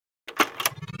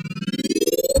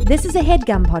This is a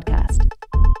HeadGum podcast.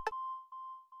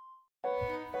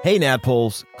 Hey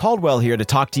Nadpoles, Caldwell here to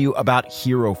talk to you about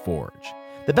Hero Forge,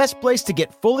 the best place to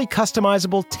get fully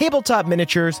customizable tabletop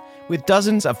miniatures with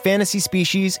dozens of fantasy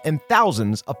species and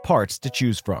thousands of parts to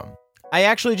choose from. I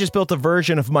actually just built a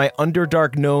version of my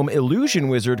Underdark Gnome illusion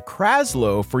wizard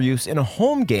Kraslow for use in a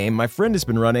home game my friend has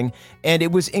been running, and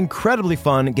it was incredibly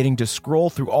fun getting to scroll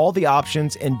through all the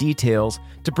options and details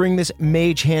to bring this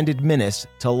mage-handed menace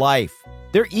to life.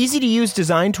 Their easy-to-use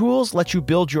design tools let you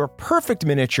build your perfect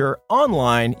miniature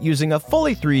online using a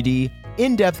fully 3D,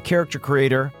 in-depth character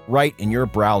creator right in your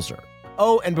browser.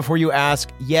 Oh, and before you ask,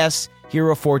 yes,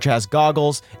 Hero Forge has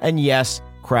goggles, and yes,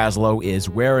 Kraslow is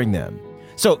wearing them.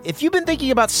 So if you've been thinking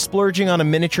about splurging on a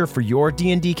miniature for your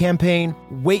D&D campaign,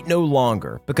 wait no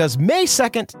longer, because May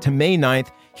 2nd to May 9th,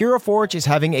 Hero Forge is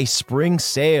having a spring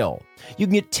sale. You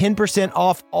can get 10%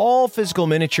 off all physical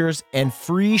miniatures and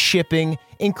free shipping,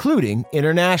 including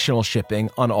international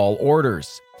shipping on all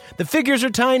orders. The figures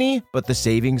are tiny, but the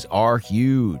savings are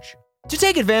huge. To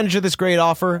take advantage of this great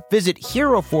offer, visit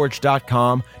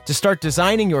HeroForge.com to start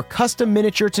designing your custom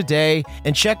miniature today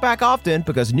and check back often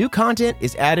because new content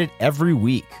is added every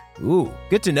week. Ooh,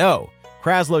 good to know.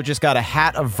 Kraslow just got a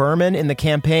hat of vermin in the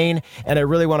campaign, and I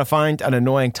really want to find an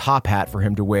annoying top hat for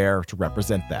him to wear to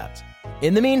represent that.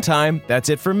 In the meantime, that's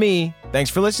it from me.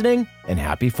 Thanks for listening, and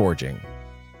happy forging.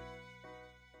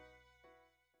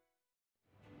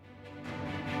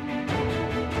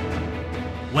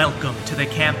 Welcome to the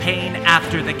campaign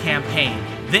after the campaign.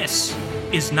 This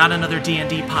is not another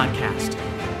D&D podcast.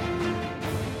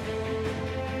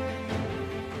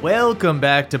 Welcome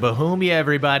back to Bohemia,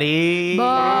 everybody.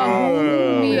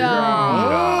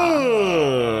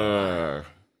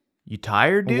 You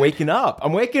tired, dude? I'm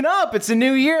waking up. It's a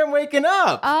new year. I'm waking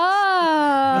up.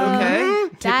 Oh. Okay.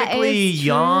 That Typically, is true.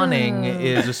 yawning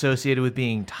is associated with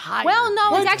being tired. Well,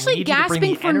 no, it's actually Need you to bring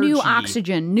gasping the for new energy.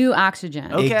 oxygen. New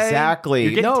oxygen. Okay. Exactly.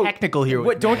 You're getting technical here.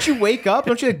 What, don't you wake up?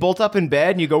 Don't you like bolt up in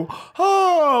bed and you go,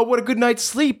 oh, what a good night's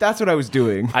sleep. That's what I was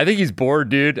doing. I think he's bored,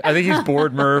 dude. I think he's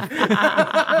bored, Murph.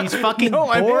 He's fucking No,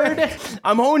 bored.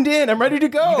 I'm honed in. I'm ready to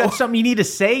go. You got something you need to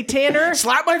say, Tanner?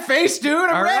 Slap my face, dude.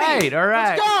 I'm ready. All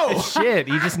right. Let's go. Shit,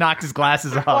 he just knocked his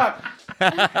glasses off.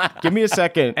 Give me a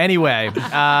second. Anyway,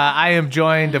 I am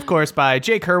joined, of course, by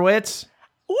Jake Hurwitz.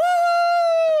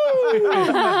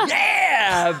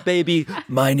 Yeah, baby.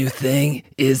 My new thing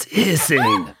is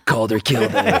hissing. Called her killed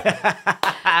her.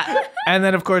 And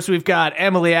then, of course, we've got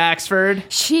Emily Axford.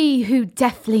 She who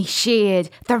deftly sheared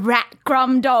the rat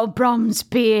Gromdal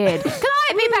Bromsbeard.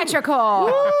 Glide me,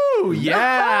 Petrichor. Ooh,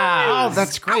 yeah. Oh,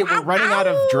 that's great. We're running out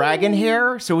of dragon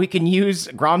hair, so we can use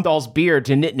Gromdal's beard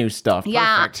to knit new stuff.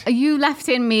 Yeah, Perfect. you left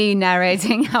in me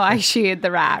narrating how I sheared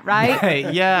the rat, right?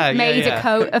 Hey, yeah. Made a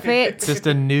coat of it. Just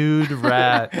a nude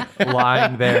rat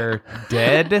lying there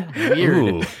dead. Weird.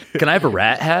 Ooh. Can I have a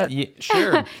rat hat? Yeah,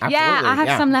 sure. Yeah, I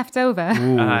have some left over.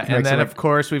 And then, of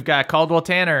course, we've got Caldwell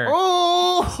Tanner.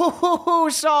 Oh,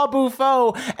 Saw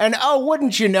Buffo. And oh,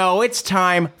 wouldn't you know, it's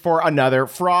time for another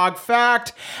frog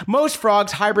fact. Most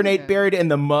frogs hibernate buried in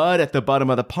the mud at the bottom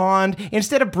of the pond.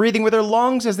 Instead of breathing with their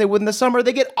lungs as they would in the summer,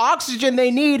 they get oxygen they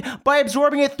need by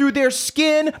absorbing it through their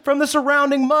skin from the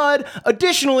surrounding mud.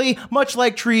 Additionally, much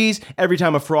like trees, every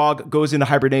time a frog goes into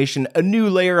hibernation, a new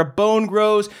layer of bone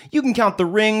grows. You can count the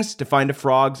rings to find a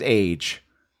frog's age.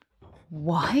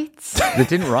 What? That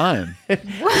didn't rhyme.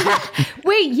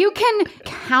 Wait, you can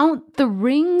count the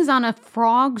rings on a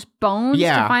frog's bones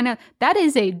Yeah. to find out? That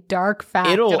is a dark fact,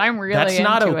 and I'm really that's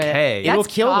not into okay. It. It'll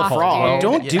That's kill the tough, frog. dude.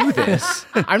 Don't do this.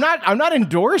 I'm not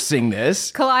endorsing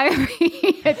this.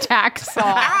 Calliope attacks Saul.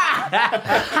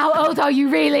 How old are you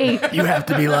really? You have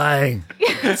to be lying.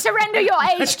 Surrender your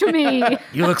age to me.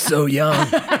 You look so young.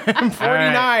 I'm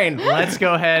 49. Let's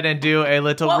go ahead and do a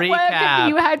little What work have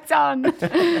you recap. had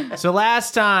done? So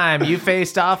last time you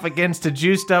faced off against a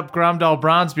juiced up Gromdal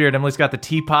Bronzebeard. Emily's got the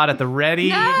teapot at the ready.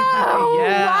 No!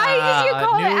 Yeah. Why did you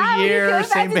call it New out? You year, could have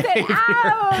same said behavior.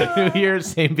 ow. New year,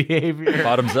 same behavior.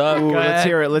 Bottoms up. Ooh, Go let's ahead.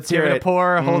 hear it. Let's hear Give it a it.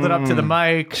 pour. Hold it up to the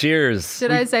mic. Cheers.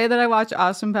 Did I say that I watched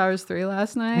Austin Powers 3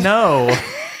 last night? No.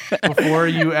 Before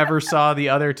you ever saw the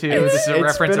other two. This is a It's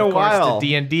reference, been a of course, while. to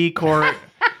D&D Court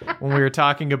when we were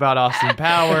talking about Austin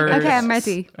Powers. Okay, I'm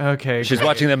ready. Okay. She's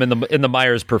watching them in the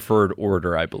Myers preferred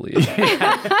order, I believe.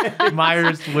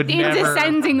 Myers would In never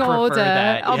descending prefer order.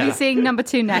 that, I'll yeah. be seeing number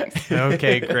 2 next.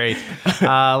 Okay, great.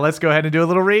 Let's go ahead and do a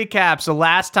little recap. So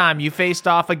last time you faced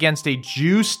off against a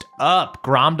juiced up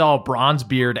Gromdal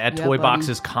Bronzebeard at Yeah, Toy buddy.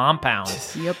 Box's compound.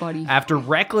 Yeah, buddy. After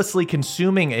recklessly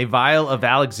consuming a vial of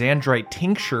Alexandrite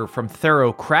tincture from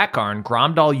Thero Krakarn,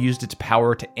 Gromdal used its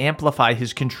power to amplify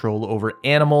his control over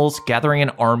animals animals, gathering an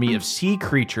army of sea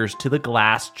creatures to the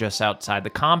glass just outside the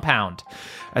compound.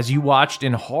 As you watched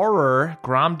in horror,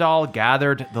 Gromdal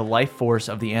gathered the life force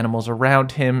of the animals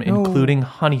around him, including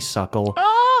Honeysuckle,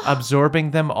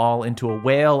 absorbing them all into a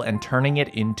whale and turning it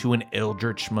into an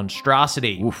eldritch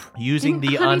monstrosity. Using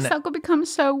the Honeysuckle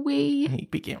becomes so wee. He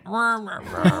became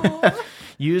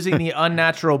Using the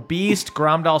unnatural beast,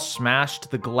 Gromdal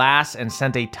smashed the glass and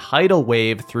sent a tidal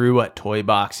wave through Toy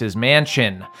Box's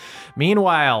mansion.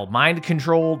 Meanwhile,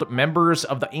 mind-controlled members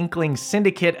of the Inkling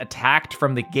Syndicate attacked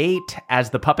from the gate. As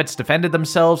the puppets defended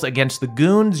themselves against the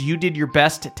goons, you did your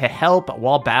best to help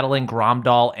while battling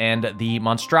Gromdal and the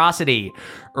monstrosity.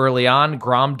 Early on,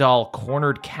 Gromdal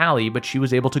cornered Callie, but she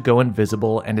was able to go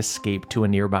invisible and escape to a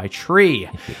nearby tree.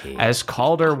 As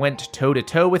Calder went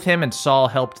toe-to-toe with him and Saul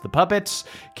helped the puppets,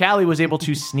 Callie was able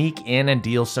to sneak in and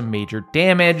deal some major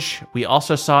damage. We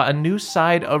also saw a new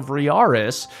side of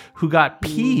Riaris, who got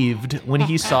peeved when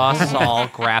he saw Saul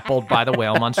grappled by the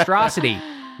whale monstrosity.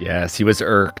 Yes, he was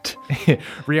irked.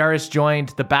 Riaris joined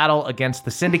the battle against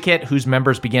the Syndicate, whose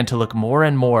members began to look more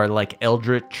and more like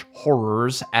eldritch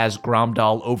horrors as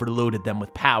Gromdal overloaded them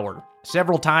with power.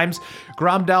 Several times,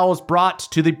 Gromdal was brought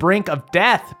to the brink of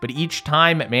death, but each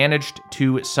time managed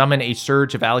to summon a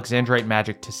surge of Alexandrite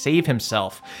magic to save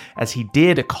himself. As he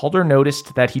did, Calder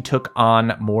noticed that he took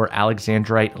on more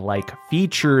Alexandrite-like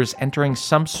features, entering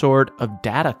some sort of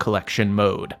data collection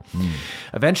mode.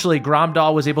 Eventually,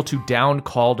 Gromdal was able to down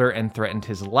Calder and threatened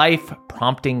his life,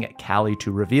 prompting Callie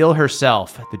to reveal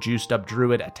herself. The juiced-up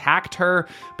druid attacked her,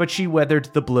 but she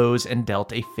weathered the blows and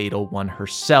dealt a fatal one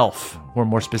herself. Or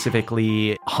more specifically,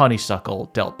 Honeysuckle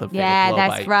dealt the fatal blow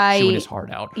by right. chewing his heart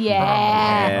out.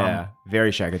 Yeah,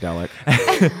 very shagadelic.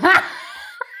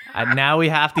 And now we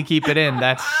have to keep it in.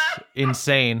 That's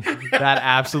insane. That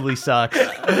absolutely sucks.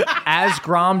 As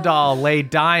Gromdal lay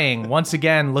dying, once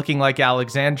again looking like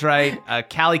Alexandrite,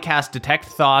 Callie cast Detect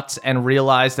Thoughts and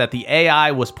realized that the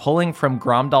AI was pulling from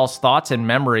Gromdal's thoughts and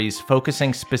memories,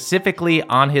 focusing specifically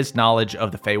on his knowledge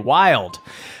of the Feywild.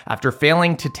 After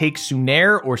failing to take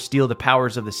Sunair or steal the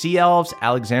powers of the Sea Elves,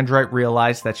 Alexandrite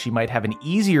realized that she might have an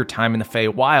easier time in the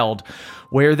Feywild,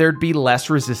 where there'd be less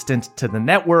resistance to the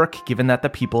network, given that the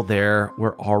people there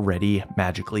were already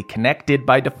magically connected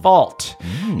by default.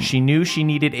 She knew she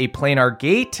needed a planar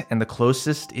gate, and the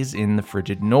closest is in the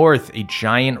frigid north, a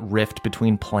giant rift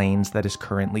between planes that is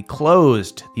currently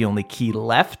closed. The only key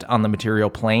left on the material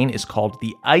plane is called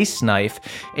the Ice Knife,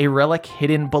 a relic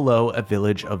hidden below a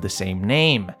village of the same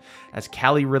name. As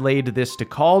Callie relayed this to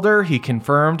Calder, he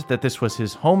confirmed that this was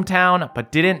his hometown,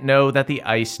 but didn't know that the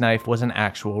Ice Knife was an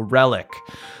actual relic.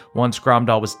 Once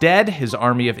Gromdal was dead, his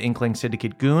army of Inkling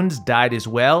Syndicate goons died as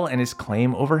well, and his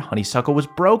claim over Honeysuckle was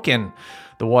broken.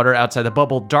 The water outside the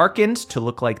bubble darkened to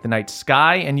look like the night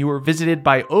sky, and you were visited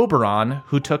by Oberon,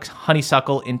 who took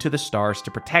Honeysuckle into the stars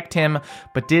to protect him,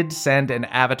 but did send an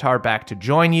avatar back to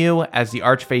join you. As the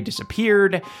Archfey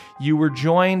disappeared, you were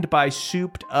joined by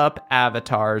souped-up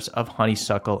avatars of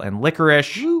Honeysuckle and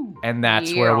Licorice, and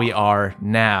that's where we are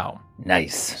now.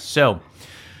 Nice. So,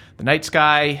 the night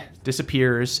sky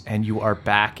disappears, and you are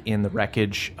back in the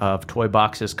wreckage of Toy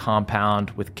Box's compound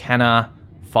with Kenna,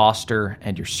 Foster,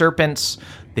 and your serpents.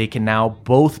 They can now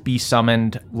both be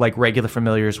summoned like regular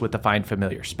familiars with the Find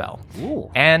Familiar spell.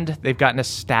 Ooh. And they've gotten a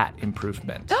stat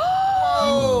improvement.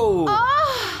 Oh!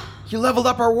 You leveled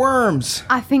up our worms.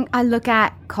 I think I look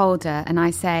at Calder and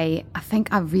I say, I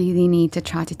think I really need to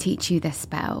try to teach you this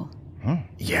spell.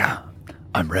 Yeah,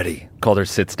 I'm ready. Calder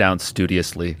sits down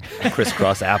studiously,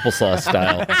 crisscross applesauce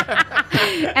style.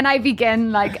 And I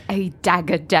begin like a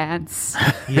dagger dance.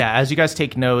 Yeah, as you guys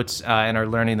take notes and are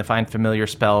learning the Find Familiar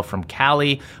spell from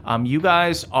Callie, you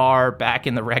guys are back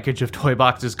in the wreckage of Toy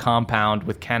Box's compound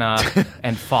with Kenna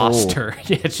and Foster.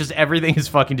 Yeah, it's just everything is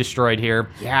fucking destroyed here.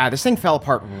 Yeah, this thing fell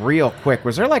apart real quick.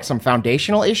 Was there like some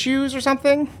foundational issues or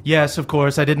something? Yes, of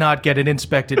course. I did not get it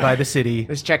inspected by the city.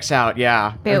 This checks out,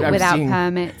 yeah. Built I'm without seeing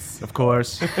permits. Of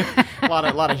course. a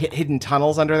lot of hidden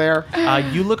tunnels under there.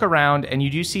 You look around and you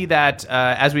do see that,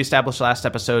 as we established last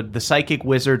episode, the psychic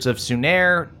wizards of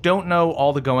Sunair don't know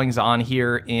all the goings on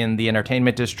here in the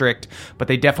entertainment district, but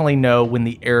they definitely know when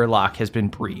the airlock has been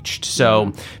breached.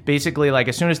 So basically, like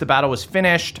as soon as the battle was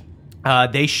finished,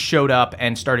 they showed up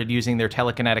and started using their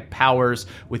telekinetic powers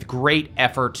with great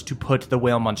effort to put the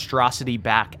whale monstrosity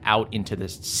back out into the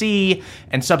sea,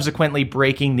 and subsequently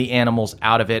breaking the animals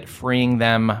out of it, freeing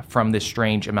them from this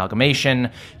strange amalgamation.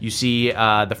 You see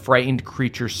the frightened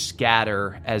creatures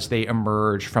scatter as they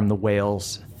emerge from the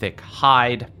whale's thick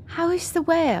hide. How is the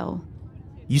whale?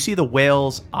 You see the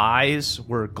whale's eyes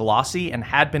were glossy and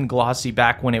had been glossy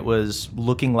back when it was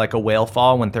looking like a whale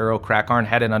fall when Thero Crackarn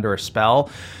had it under a spell.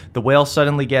 The whale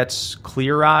suddenly gets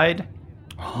clear-eyed,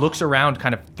 looks around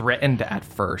kind of threatened at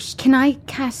first. Can I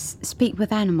cast Speak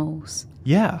with Animals?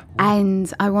 Yeah.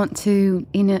 And I want to,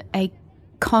 in a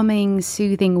calming,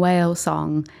 soothing whale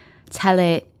song, tell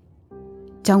it,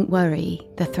 don't worry,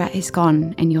 the threat is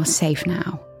gone and you're safe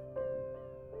now.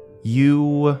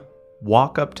 You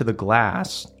walk up to the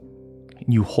glass,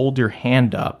 and you hold your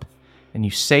hand up, and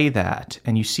you say that,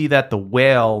 and you see that the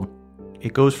whale,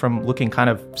 it goes from looking kind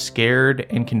of scared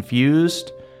and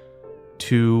confused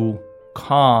to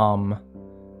calm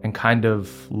and kind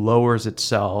of lowers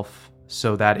itself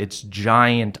so that its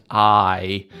giant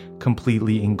eye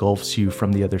completely engulfs you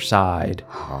from the other side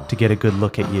to get a good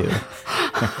look at you.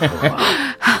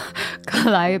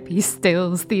 Calliope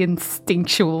stills the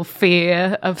instinctual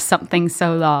fear of something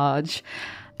so large.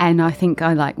 And I think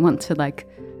I want to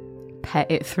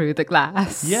pet it through the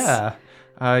glass. Yeah.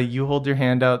 You hold your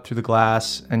hand out through the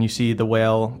glass and you see the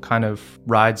whale kind of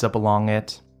rides up along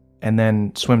it and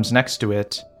then swims next to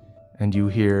it. And you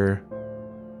hear,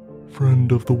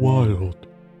 "Friend of the wild."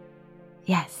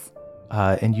 Yes.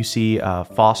 And you see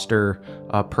Foster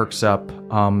perks up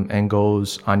and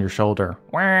goes on your shoulder.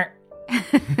 Wah.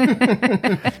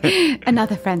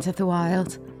 Another friend of the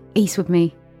wild. East with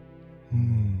me.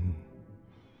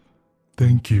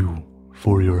 Thank you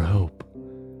for your help.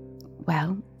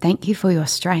 Well, thank you for your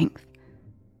strength.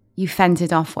 You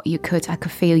fended off what you could. I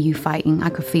could feel you fighting. I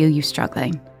could feel you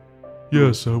struggling.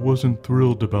 Yes, I wasn't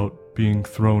thrilled about being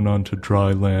thrown onto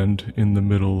dry land in the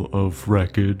middle of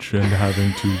wreckage and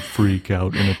having to freak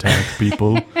out and attack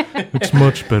people. It's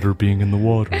much better being in the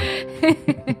water.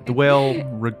 The whale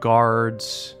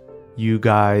regards you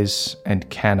guys and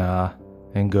Kenna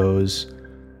and goes,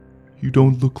 You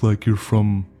don't look like you're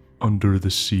from under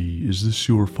the sea. Is this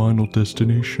your final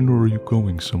destination, or are you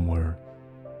going somewhere?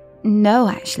 No,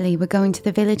 actually, we're going to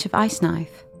the village of Ice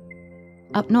Knife.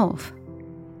 Up north.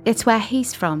 It's where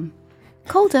he's from.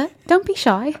 Calder, don't be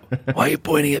shy. Why are you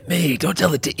pointing at me? Don't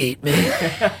tell it to eat me.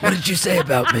 What did you say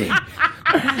about me?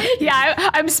 Yeah,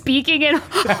 I'm speaking in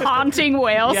haunting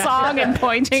whale song and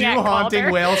pointing at two haunting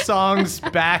Calder. whale songs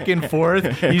back and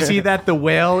forth. You see that the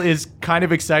whale is kind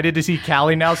of excited to see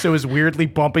Callie now, so is weirdly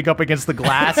bumping up against the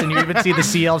glass, and you even see the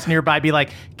sea elves nearby be like,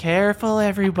 "Careful,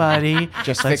 everybody.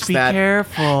 Just Let's fix be that."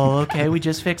 careful. Okay, we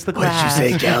just fixed the What did you glass.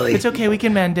 say, Callie? It's okay, we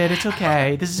can mend it. It's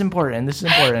okay. This is important. This is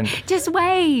important. Just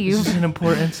wave. This is an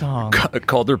important song."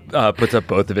 Calder puts up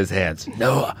both of his hands.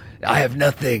 No, I have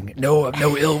nothing. No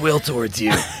ill will towards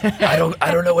you. I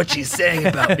don't know what she's saying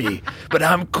about me, but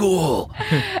I'm cool.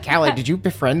 Callie, did you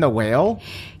befriend the whale?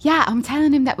 Yeah, I'm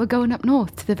telling him that we're going up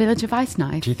north to the village of Ice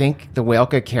Knife. Do you think the whale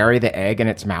could carry the egg in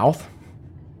its mouth?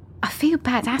 I feel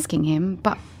bad asking him,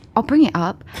 but I'll bring it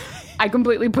up. I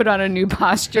completely put on a new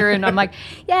posture and I'm like,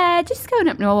 yeah, just going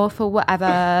up north or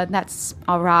whatever. That's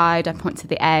all right. I point to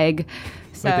the egg.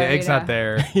 So, But the egg's not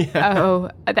there.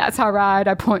 Oh, that's all right.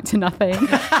 I point to nothing.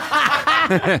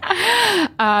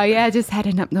 Yeah, just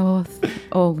heading up north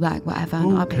or whatever.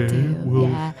 Not a big Okay, deal. well-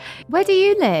 Yeah. Where do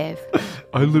you live?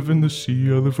 I live in the sea.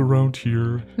 I live around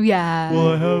here. Yeah.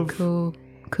 Well, I have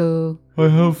Cool.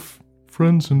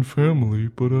 friends and family,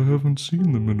 but I haven't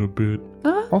seen them in a bit.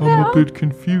 Oh, I'm a bit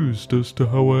confused as to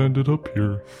how I ended up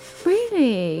here.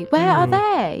 really? Where are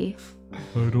they?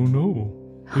 I don't know.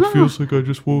 It feels like I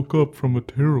just woke up from a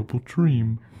terrible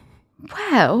dream.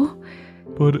 Well,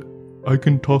 But I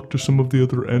can talk to some of the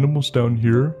other animals down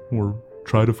here, or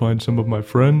try to find some of my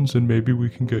friends, and maybe we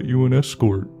can get you an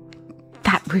escort.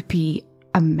 that would be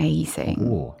amazing.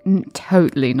 Ooh.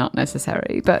 Totally not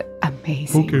necessary, but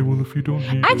amazing. Okay, well, if you don't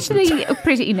need Actually, it...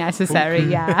 pretty necessary,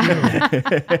 yeah.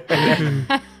 Okay.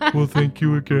 Well, thank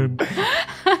you again.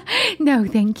 No,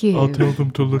 thank you. I'll tell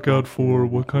them to look out for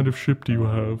what kind of ship do you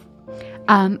have?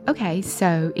 Okay,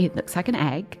 so it looks like an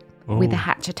egg with a Oh.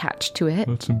 hatch attached to it.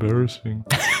 That's embarrassing.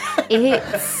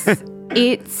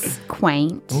 It's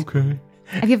quaint. Okay.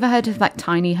 Have you ever heard of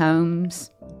tiny homes?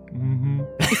 Mm-hmm.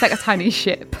 It's like a tiny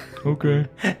ship. Okay.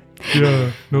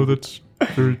 Yeah, no, that's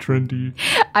very trendy.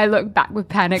 I look back with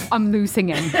panic. I'm losing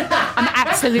him. I'm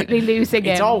absolutely losing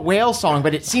him. It's all whale song,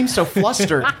 but it seems so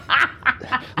flustered.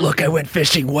 Look, I went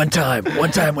fishing one time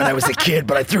when I was a kid,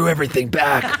 but I threw everything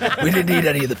back. We didn't eat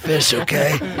any of the fish,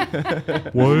 okay?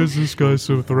 Why is this guy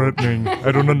so threatening?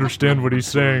 I don't understand what he's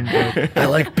saying, but I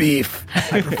like beef.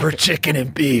 I prefer chicken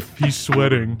and beef. he's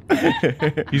sweating.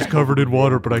 He's covered in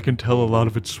water, but I can tell a lot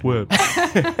of it's sweat.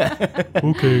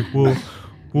 Okay, well,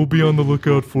 we'll be on the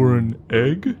lookout for an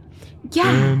egg. Yeah.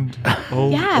 And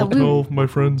I'll tell my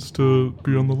friends to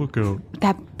be on the lookout.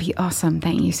 That'd be awesome.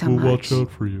 Thank you so much. We'll watch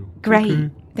out for you. Great. Okay.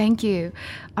 Thank you.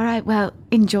 All right, well,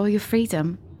 enjoy your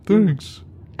freedom. Thanks.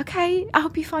 Okay, I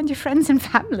hope you find your friends and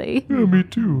family. Yeah, me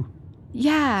too.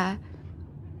 Yeah.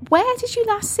 Where did you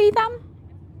last see them?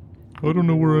 I don't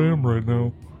know where I am right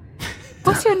now.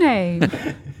 What's your name?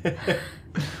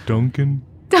 Duncan?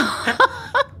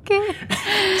 Okay.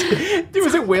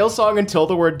 Was it whale song until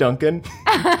the word Duncan?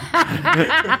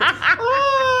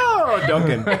 Oh,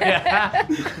 Duncan.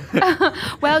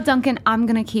 Well, Duncan, I'm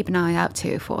going to keep an eye out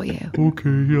too for you. Okay,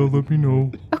 yeah, let me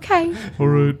know. Okay. All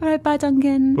right. All right, bye,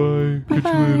 Duncan. Bye. Catch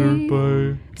you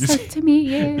later. Bye. So to meet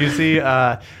you. You see,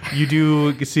 you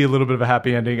do see a little bit of a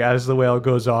happy ending as the whale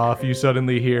goes off. You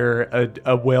suddenly hear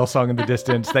a whale song in the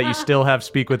distance that you still have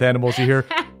speak with animals. You hear,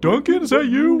 Duncan, is that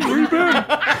you? Where you been?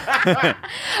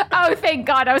 Oh, thank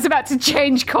God. I was about to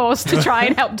change course to try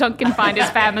and help Duncan find his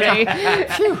family.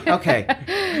 Okay.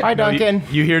 Bye, Duncan.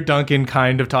 You hear Duncan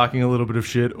kind of talking a little bit of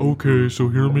shit. Okay, so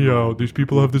hear me out. These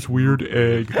people have this weird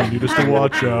egg. They need us to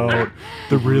watch out.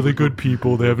 They're really good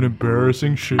people. They have an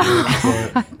embarrassing shit.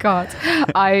 But God,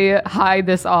 I hide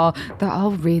this all. They're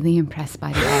all really impressed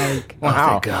by the egg.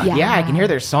 Wow. thank God. Yeah, I can hear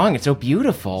their song. It's so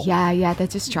beautiful. Yeah, they're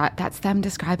just that's them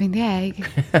describing the egg.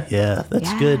 Yeah,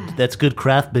 that's Yeah. good. That's good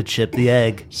craftsmanship, the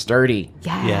egg. Sturdy.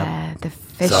 Yeah, the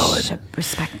fish Solid.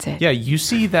 respect it. Yeah, you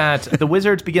see that the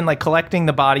wizards begin like collecting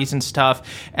the bodies and stuff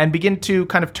and begin to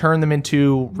kind of turn them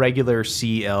into regular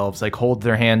sea elves, like hold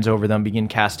their hands over them, begin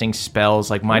casting spells,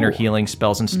 like minor healing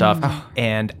spells and stuff.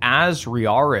 And as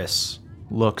Riaris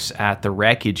looks at the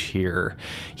wreckage here,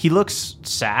 he looks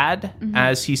sad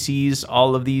as he sees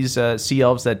all of these sea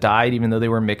elves that died, even though they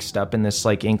were mixed up in this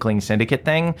like inkling syndicate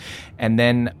thing. And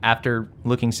then after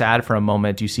looking sad for a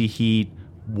moment, you see he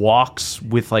walks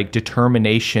with like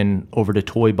determination over to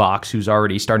Toy Box, who's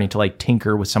already starting to like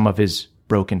tinker with some of his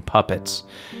broken puppets.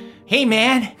 Hey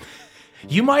man,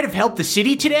 you might have helped the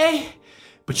city today,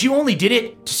 but you only did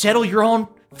it to settle your own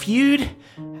feud,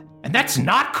 and that's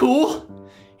not cool.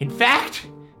 In fact,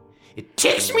 it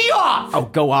ticks me off. Oh,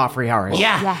 go off, Riaris.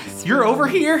 Yeah, Yes, you're over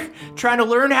here trying to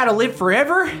learn how to live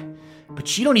forever,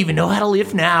 but you don't even know how to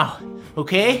live now.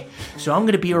 Okay? So I'm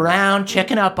going to be around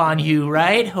checking up on you,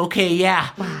 right? Okay, yeah.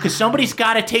 Because somebody's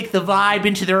got to take the vibe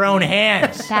into their own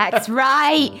hands. That's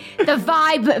right. The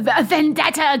vibe, a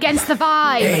vendetta against the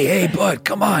vibe. Hey, bud,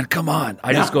 come on.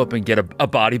 I just go up and get a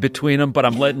body between them, but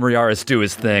I'm letting Riaris do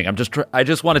his thing. I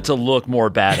just want it to look more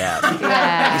badass.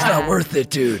 Yeah. He's not worth it,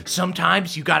 dude.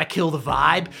 Sometimes you gotta kill the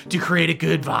vibe to create a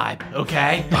good vibe,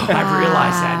 okay? I've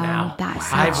realized that now. That's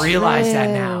so I've realized that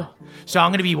true. now. So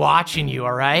I'm gonna be watching you,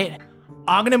 all right?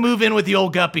 I'm gonna move in with the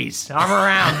old guppies. I'm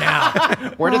around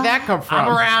now. Where did that come from? I'm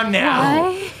around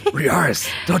now. Riaris,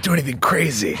 don't do anything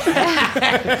crazy.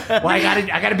 Well, I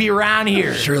gotta be around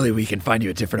here. Surely we can find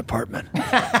you a different apartment.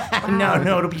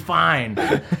 No, it'll be fine.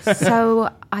 So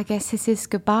I guess this is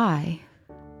goodbye.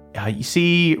 You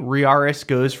see Riaris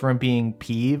goes from being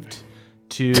peeved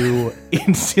to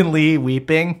instantly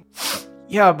weeping.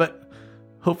 Yeah, but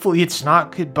hopefully it's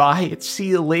not goodbye. It's see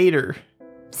you later.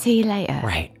 See you later.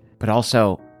 Right. But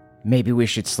also, maybe we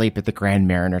should sleep at the Grand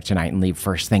Mariner tonight and leave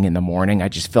first thing in the morning. I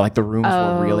just feel like the rooms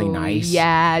were really nice.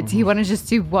 Yeah. Do you want to just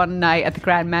do one night at the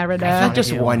Grand Mariner? Not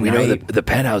just one We night. know the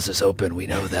penthouse is open. We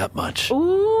know that much.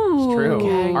 Ooh.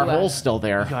 True. Our hole's still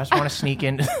there. You guys want to sneak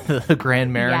into the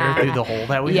Grand Mariner Yeah. through the hole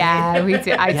that we Yeah, made? we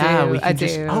do. I do. We I can do.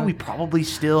 just. Oh, we probably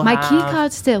still My have. key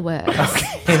card still works.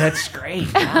 Okay, that's great.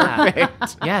 Yeah.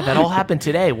 Yeah, that all happened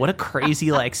today. What a crazy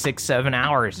 6-7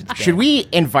 hours. It's been. Should we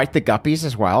invite the guppies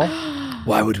as well?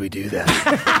 Why would we do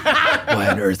that? Why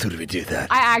on earth would we do that?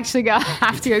 I actually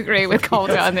have to agree with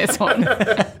Calder on this one.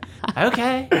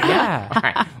 Okay.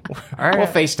 Yeah. All right. We'll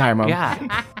FaceTime them.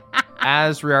 Yeah.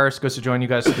 As Riaris goes to join you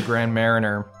guys at the Grand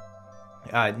Mariner,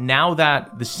 now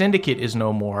that the Syndicate is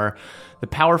no more, the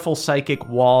powerful psychic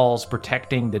walls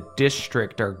protecting the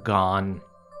district are gone,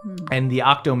 and the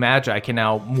Octomagi can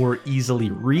now more easily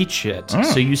reach it.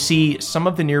 So you see some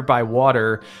of the nearby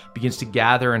water begins to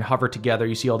gather and hover together.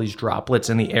 You see all these droplets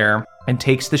in the air and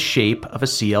takes the shape of a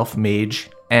sea elf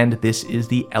mage, and this is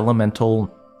the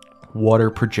elemental water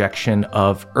projection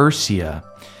of Ursia.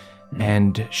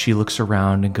 And she looks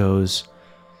around and goes,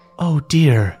 "Oh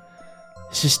dear,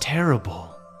 this is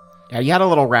terrible." Yeah, you had a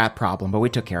little rat problem, but we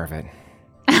took care of it.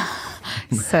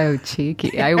 So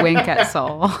cheeky. I wink at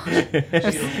Sol.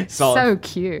 So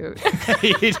cute.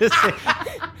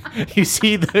 You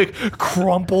see the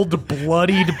crumpled,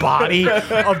 bloodied body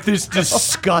of this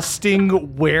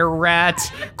disgusting were-rat,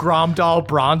 Gromdal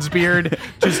Bronzebeard,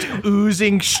 just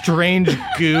oozing strange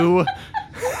goo.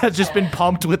 has just been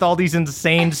pumped with all these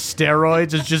insane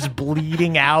steroids. Is just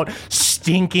bleeding out,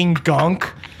 stinking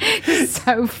gunk.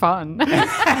 So fun.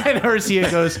 And Hearth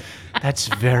goes, "That's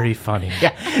very funny.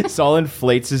 Yeah. Saul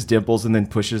inflates his dimples and then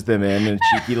pushes them in a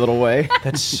cheeky little way.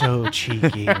 That's so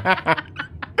cheeky."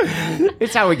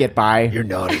 It's how we get by. You're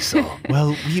naughty, Saul.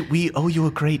 Well, we owe you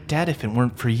a great debt. If it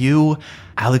weren't for you,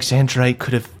 Alexandrite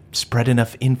could have spread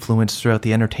enough influence throughout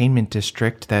the entertainment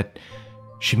district that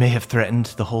she may have threatened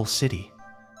the whole city.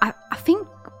 I think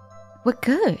we're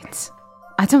good.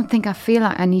 I don't think I feel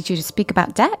like I need you to speak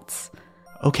about debts.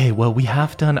 Okay, well, we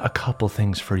have done a couple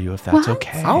things for you, if that's What?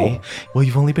 okay. Oh. Well,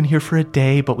 you've only been here for a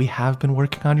day, but we have been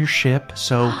working on your ship,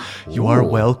 so you are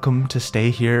welcome to stay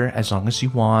here as long as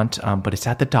you want, but it's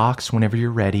at the docks whenever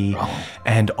you're ready.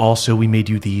 And also, we made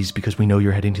you these because we know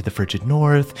you're heading to the frigid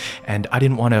north, and I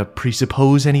didn't want to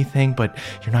presuppose anything, but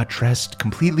you're not dressed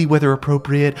completely weather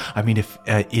appropriate. I mean, if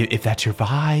that's your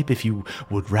vibe, if you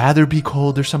would rather be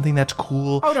cold or something, that's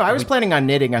cool. Oh, no, I was planning on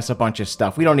knitting us a bunch of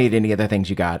stuff. We don't need any of the things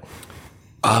you got.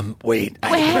 Wait.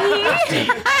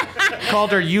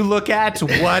 Calder, you look at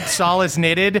what Saul has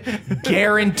knitted.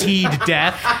 Guaranteed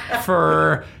death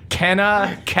for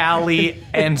Kenna, Callie,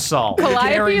 and Saul. Calliope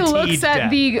Guaranteed looks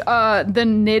at death. the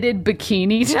knitted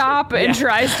bikini top and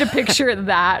tries to picture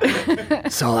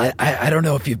that. Saul, I don't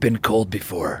know if you've been cold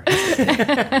before.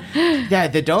 Yeah,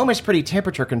 the dome is pretty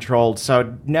temperature controlled,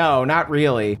 so no, not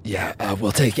really. Yeah,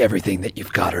 we'll take everything that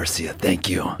you've got, Ursia. Thank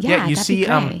you. Yeah, you that'd see, be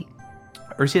great.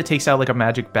 Ursia takes out like a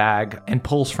magic bag and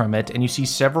pulls from it, and you see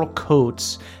several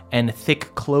coats and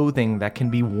thick clothing that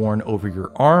can be worn over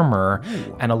your armor.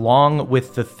 And along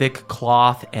with the thick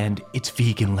cloth, and it's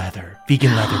vegan leather.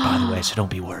 Vegan leather, by the way, so don't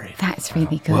be worried. That's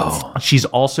really good. She's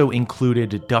also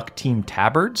included duck team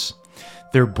tabards.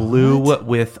 They're blue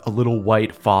with a little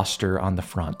white Foster on the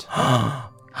front.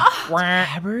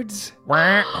 Tabards?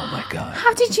 Oh my God.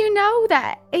 How did you know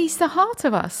that he's the heart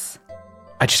of us?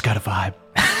 I just got a vibe.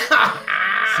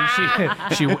 So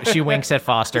she winks at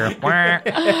Foster.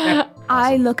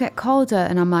 I look at Calder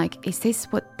and I'm like, is this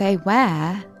what they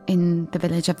wear in the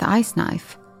village of the Ice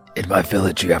Knife? In my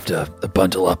village, you have to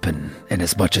bundle up in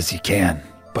as much as you can.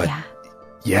 But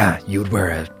yeah, you'd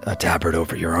wear a tabard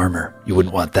over your armor. You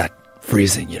wouldn't want that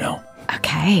freezing, you know.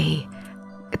 Okay.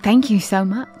 Thank you so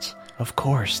much. Of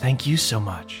course. Thank you so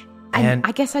much. And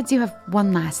I guess I do have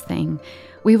one last thing.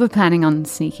 We were planning on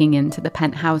sneaking into the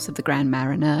penthouse of the Grand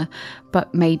Mariner,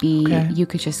 but maybe you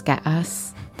could just get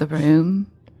us the room.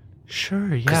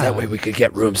 Sure, yeah. Because that way we could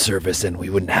get room service and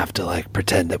we wouldn't have to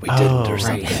pretend that we didn't or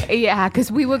something. Yeah,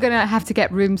 because we were going to have to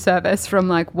get room service from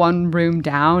one room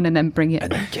down and then bring it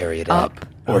and then carry it up.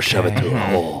 Or shove it through a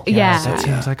hole. Yeah. That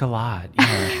seems like a lot.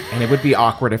 Yeah. And it would be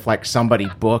awkward if somebody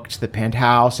booked the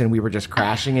penthouse and we were just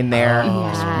crashing in there.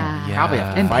 Probably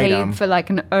have to and fight paid them. for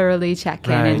an early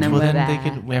check-in and then well, we're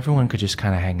then there. everyone could just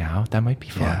kind of hang out. That might be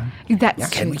fun. That's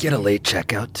Can true. we get a late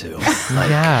checkout too?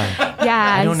 Yeah.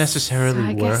 Yeah, I don't necessarily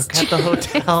I guess work at the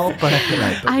hotel, but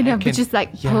I know, but just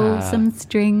pull some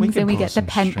strings can and we pull get the some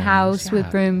penthouse strings,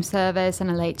 with room service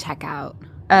and a late checkout.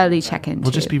 Early check-in.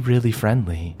 we'll too. just be really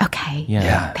friendly. Okay.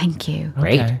 Yeah. Thank you.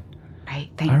 Okay. Great.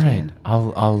 Thank All you. right.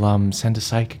 I'll send a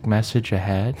psychic message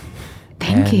ahead.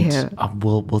 Thank you.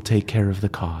 We'll take care of the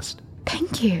cost.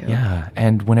 Thank you. Yeah.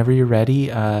 And whenever you're ready,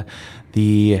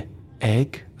 the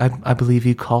egg, I believe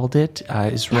you called it,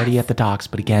 is ready at the docks.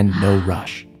 But again, no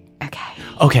rush. Okay.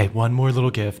 Okay, one more little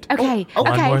gift. Okay. One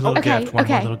okay. more little okay. gift. One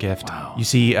okay. more little gift. Wow. You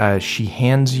see, she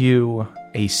hands you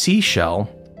a seashell.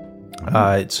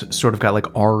 It's sort of got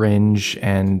orange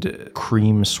and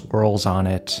cream swirls on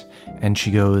it. And she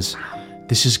goes,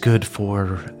 "This is good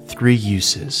for 3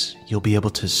 uses. You'll be able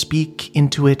to speak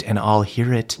into it and I'll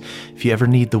hear it. If you ever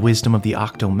need the wisdom of the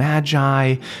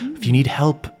Octomagi, if you need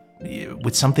help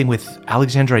with something with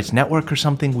Alexandrite's network or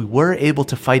something, we were able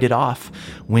to fight it off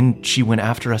when she went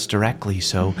after us directly.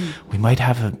 So we might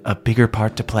have a bigger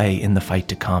part to play in the fight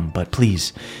to come. But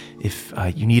please, if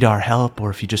you need our help or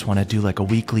if you just want to do a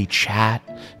weekly chat,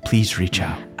 please reach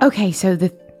out." Okay, so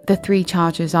the 3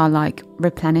 charges are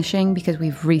replenishing because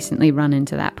we've recently run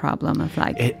into that problem of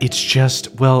It's just,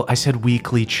 I said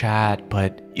weekly chat,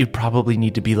 but you'd probably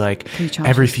need to be 3 every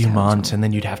charges few total. months, and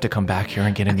then you'd have to come back here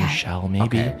and get a new shell,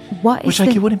 maybe. What is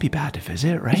Which it wouldn't be bad to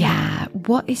visit, right? Yeah.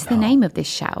 What is the name of this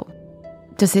shell?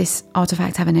 Does this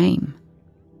artifact have a name?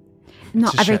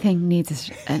 Not a everything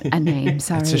needs a name.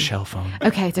 Sorry. It's a shell phone.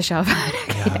 Okay, it's a shell phone.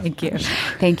 Okay,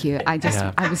 thank you. I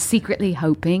was secretly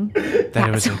hoping That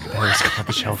it was called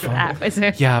the shell phone. that was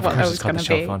Yeah, of what course it it's called the was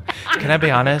shell gonna phone. Can I be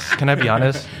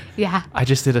honest? Yeah. I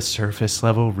just did a surface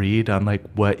level read on like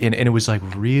what, and it was like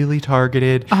really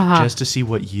targeted just to see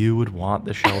what you would want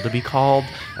the shell to be called.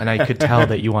 And I could tell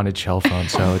that you wanted shell phone,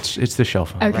 so it's the shell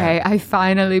phone. Okay, I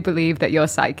finally believe that you're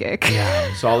psychic.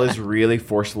 Yeah. Saul is really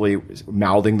forcefully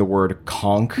mouthing the word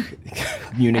conch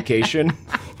communication.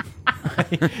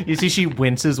 You see, she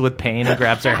winces with pain and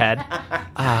grabs her head.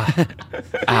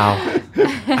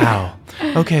 Ow.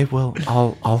 Okay, well,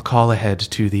 I'll call ahead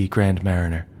to the Grand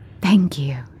Mariner. Thank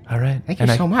you. All right. Thank you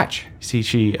so much. See,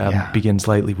 she begins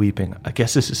lightly weeping. I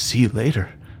guess this is see you later.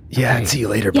 Yeah, Okay. see you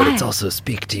later, but Yeah. it's also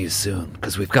speak to you soon,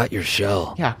 because we've got your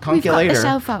shell. Yeah, We've conch you got the later.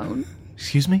 cell phone.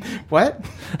 Excuse me? What?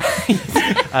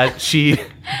 She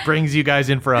brings you guys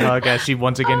in for a hug as she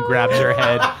once again grabs her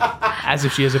head as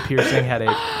if she has a piercing headache.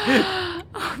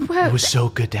 Well, It was so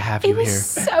good to have it you was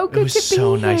here. so good It was to be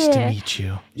so nice to here. meet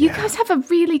you. You guys have a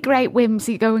really great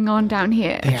whimsy going on down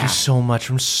here. Thank you so much.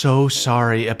 I'm so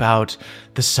sorry about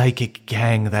the psychic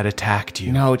gang that attacked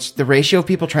you. No, it's the ratio of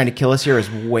people trying to kill us here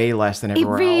is way less than It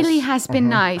everywhere really else. has been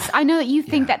nice. I know that you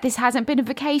think that this hasn't been a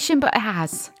vacation, but it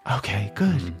has. Okay,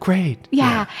 good. Great.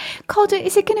 Yeah. Calder,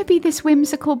 is it going to be this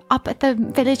whimsical up at the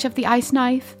village of the Ice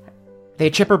Knife? They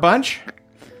a chipper bunch?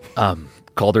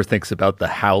 Calder thinks about the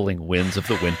howling winds of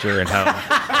the winter and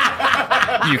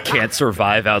how you can't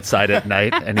survive outside at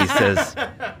night. And he says,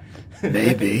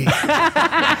 Maybe.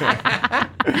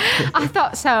 I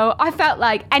thought so. I felt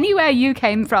like anywhere you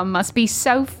came from must be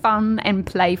so fun and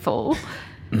playful.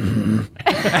 You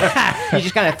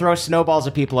just kind of throw snowballs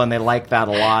at people and they like that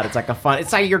a lot. It's like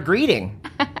it's like your greeting.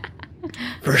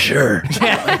 For sure. It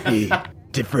might be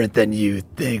different than you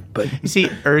think, but You see,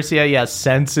 Ursia,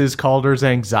 senses Calder's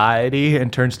anxiety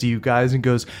and turns to you guys and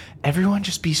goes, everyone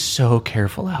just be so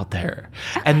careful out there.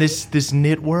 And this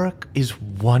knit work is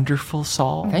wonderful,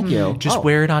 Saul. Thank you. Just Oh.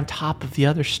 wear it on top of the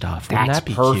other stuff. Wouldn't That's that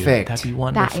be cute? perfect. That'd be That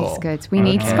wonderful. is good. We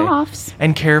need scarves.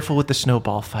 And careful with the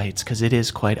snowball fights, because it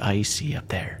is quite icy up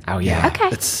there. Oh, yeah. Okay.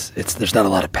 it's there's not a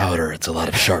lot of powder. It's a lot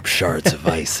of sharp shards of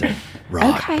ice and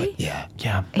rock. Okay. But yeah.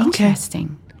 Yeah.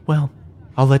 Interesting. Well,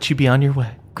 I'll let you be on your way.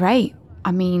 Great.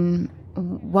 I mean,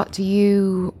 what do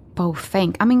you both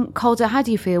think? I mean, Calder, how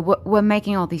do you feel? We're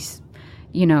making all these,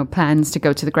 plans to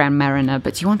go to the Grand Mariner,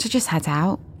 but do you want to just head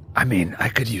out? I mean, I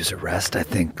could use a rest. I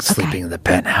think sleeping in the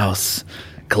penthouse,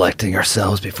 collecting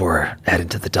ourselves before heading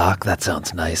to the dock, that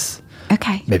sounds nice.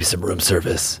 Okay. Maybe some room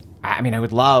service. I mean, I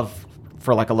would love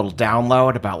for like a little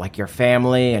download about like your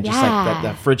family and just like Yeah.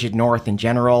 the frigid north in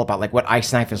general, about like what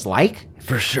Ice Knife is like.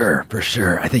 For sure.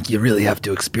 I think you really have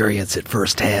to experience it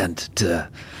firsthand to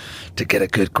get a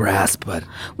good grasp, but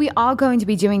We are going to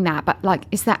be doing that, but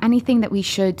is there anything that we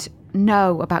should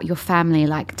know about your family,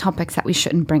 like topics that we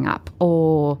shouldn't bring up?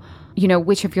 Or,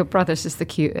 which of your brothers is the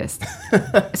cutest?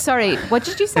 Sorry, what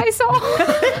did you say, Saul?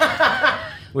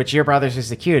 Which your brothers is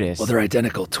the cutest. well, they're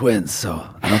identical twins, so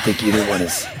I don't think either one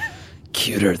is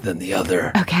cuter than the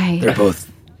other. Okay. They're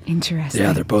both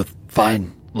Interesting. they're both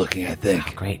fine looking, I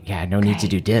think. Great. Yeah, no need to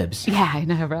do dibs. Yeah, I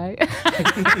know, right?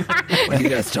 What are you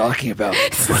guys talking about?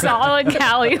 Saul and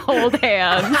Callie hold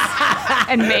hands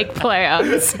and make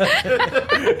plans.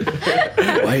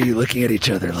 Why are you looking at each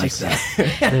other like that?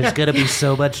 There's gonna be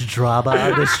so much drama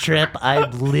on this trip.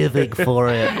 I'm living for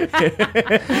it.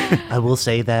 I will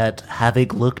say that having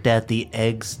looked at the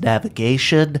egg's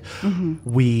navigation,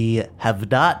 we have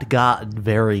not gotten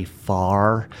very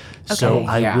far. So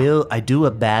Yeah. I do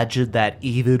imagine that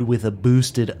even with a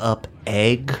boosted up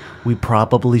egg, we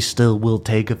probably still will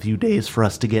take a few days for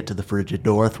us to get to the frigid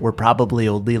north. We're probably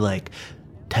only like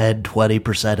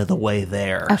 10-20% of the way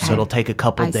there. Okay. So it'll take a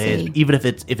couple I days. see. Even if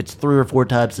it's 3 or 4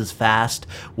 times as fast,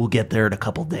 we'll get there in a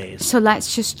couple days. So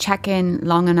let's just check in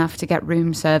long enough to get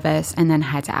room service and then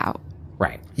head out.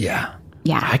 Right. Yeah.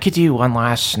 Yeah. I could do one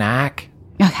last snack.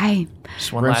 Okay.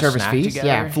 Just one Room last service snack feast? together.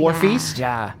 Yeah. Floor feast?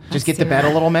 Yeah. Just get the bed a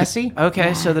little messy?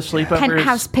 Okay, so the sleepovers.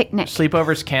 Penthouse picnic.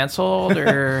 Sleepovers canceled,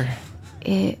 or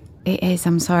It is,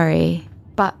 I'm sorry.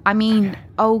 But, I mean,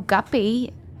 old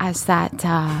Guppy as that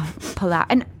pull out.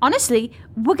 And honestly,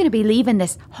 we're going to be leaving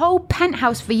this whole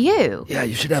penthouse for you. Yeah,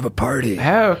 you should have a party.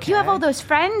 okay. You have all those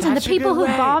friends and That's the a people good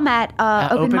who way. bomb at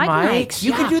open mic nights.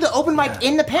 You could do the open mic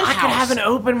in the penthouse. I could have an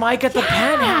open mic at the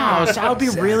penthouse. That would be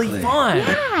really fun.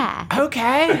 Yeah.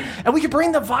 Okay, and we could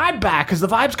bring the vibe back because the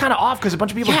vibe's kind of off because a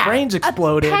bunch of people's brains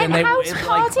exploded. and they Penthouse it's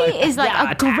party is like yeah,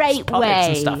 a attacks, great puppets way.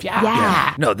 and stuff. Yeah.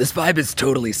 Yeah. No, this vibe is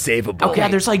totally savable.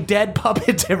 Okay, there's like dead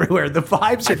puppets everywhere. The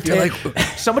vibes are feel dead. like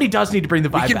Somebody does need to bring the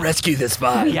vibe We can back. rescue this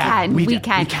vibe. Yeah, we We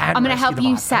can can. I'm going to rescue help the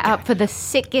you vibe. set up for the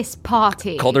sickest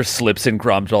party. Calder slips in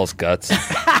Gromjal's guts.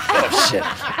 Oh, shit.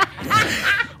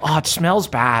 oh, it smells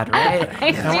bad, right?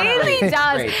 It really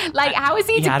does. Like, how is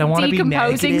he I don't want to be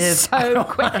decomposing negative. so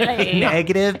quickly?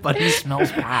 Negative, but he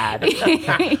smells bad.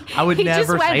 I would He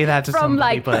never just went say that to from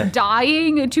somebody, like but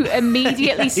dying to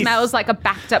immediately smells like a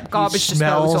backed up garbage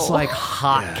smells disposal. like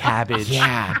hot cabbage.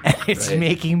 Yeah. And it's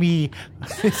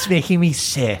making me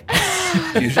sick.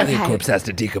 Usually a corpse has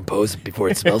to decompose before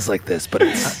it smells like this, but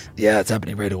it's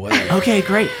happening right away. Okay,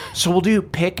 great. So we'll do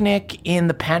picnic in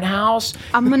the penthouse.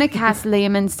 I'm going to cast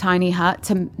Liamon's tiny hut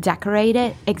to decorate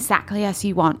it exactly as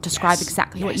you want. Describe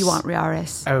exactly what you want,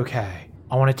 Rioris. Okay.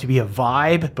 I want it to be a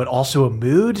vibe, but also a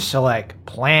mood. So like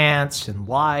plants and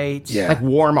lights. Yeah. Like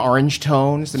warm orange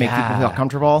tones to make people feel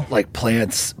comfortable. Like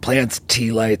plants,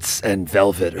 tea lights, and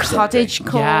velvet or something. Cottage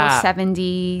core, Yeah.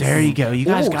 70s. There you go. You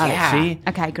guys Ooh, got yeah. it. See?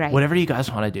 Okay, great. Whatever you guys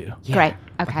want to do. Great.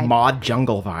 Okay. Mod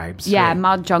jungle vibes. Yeah,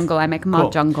 mod jungle. I make a mod Cool.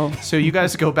 jungle. So you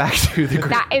guys go back to the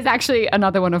That is actually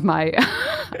another one of my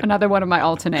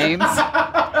alter names.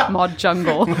 Mod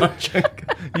jungle.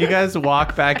 You guys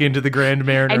walk back into the Grand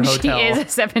Mariner And Hotel. she is a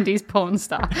 70s porn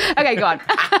star. Okay, go on.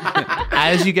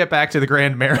 As you get back to the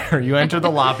Grand Mariner, you enter the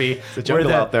lobby a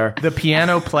jungle out there. the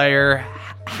piano player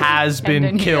has been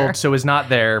in killed, here. so is not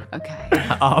there. Okay.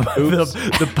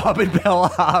 The puppet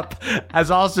bellhop has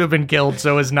also been killed,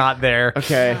 so is not there.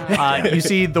 Okay. You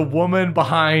see the woman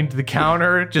behind the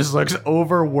counter just looks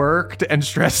overworked and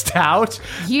stressed out.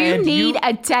 You and need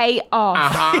a day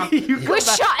off. We're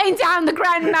shutting down the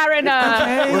Grand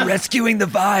Mariner. We're rescuing the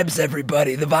vibes,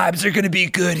 everybody. The vibes are going to be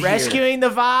good here. rescuing the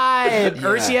vibe.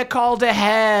 Ursula called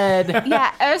ahead.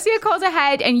 Yeah, Ursula calls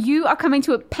ahead, and you are coming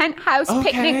to a penthouse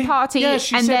picnic party. Yeah,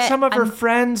 she and said the- some of her and-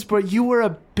 friends, but you were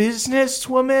a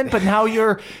businesswoman, but now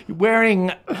you're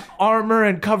wearing armor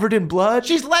and covered in blood.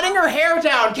 She's letting her hair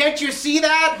down. Can't you see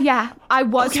that? Yeah, I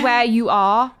was where you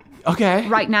are Okay.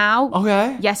 right now.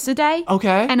 Okay. Yesterday.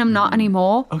 Okay. And I'm not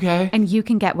anymore. Okay. And you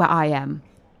can get where I am.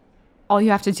 All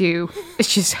you have to do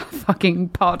is just fucking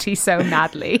party so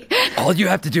madly. All you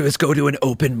have to do is go to an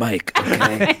open mic,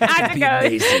 okay? It'd be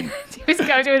amazing. Just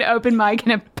go to an open mic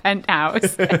in a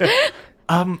penthouse.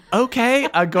 Okay.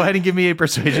 Go ahead and give me a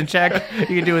persuasion check. You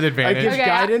can do it with I advantage. give Okay.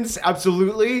 guidance.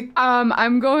 Absolutely.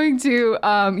 I'm going to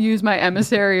use my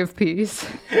emissary of peace.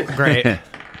 Great.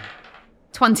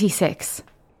 26.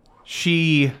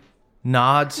 She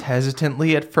nods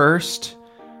hesitantly at first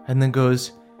and then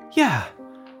goes, Yeah,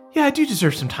 I do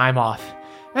deserve some time off.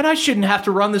 And I shouldn't have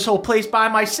to run this whole place by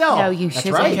myself. No, you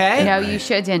shouldn't. right. Okay. No, you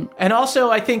shouldn't. And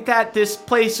also, I think that this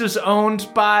place was owned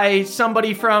by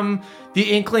somebody from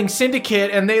the Inkling Syndicate,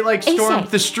 and they stormed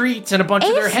it? the streets, and a bunch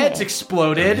of their Is heads it?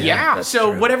 exploded. Yeah. That's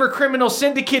So true. whatever criminal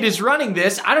syndicate is running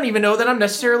this, I don't even know that I'm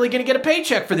necessarily going to get a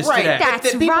paycheck for this Right. today.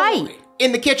 That's The people right.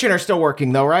 In the kitchen are still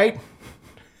working, though, right?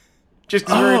 Just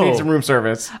because we're going to need some room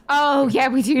service. Oh, yeah,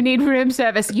 we do need room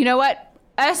service. You know what?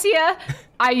 Ursula,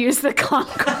 I use the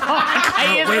clock.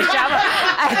 I use the shovel.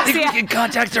 I think we Ursula, can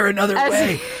contact her another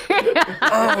way.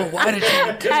 Oh, why did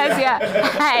you do that? Ursula.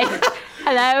 Hey.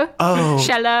 Hello? Oh.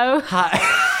 Shallow?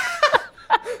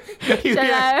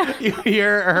 You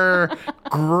hear her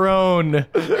groan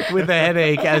with a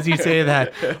headache as you say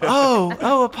that.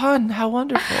 Oh, a pun. How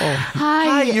wonderful.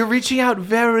 Hi, you're reaching out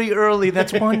very early.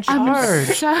 That's one charge.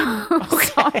 So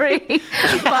sorry.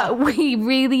 But we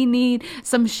really need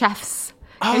some chefs.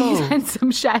 Can you send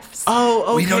some chefs? Oh,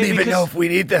 okay. We don't even because- know if we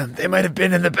need them. They might have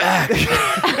been in the back.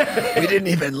 We didn't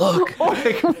even look.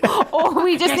 Or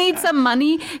we just need some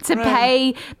money to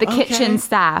pay the kitchen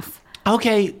staff.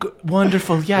 Okay,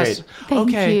 wonderful. Yes. Thank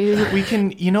okay. you. We can,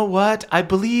 you know what? I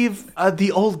believe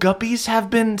the old guppies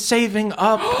have been saving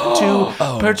up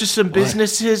to purchase some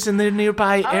businesses in the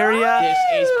nearby area.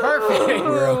 This is perfect.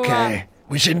 We're okay.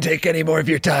 We shouldn't take any more of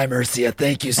your time, Ursula.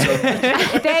 Thank you so much.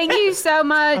 Thank you so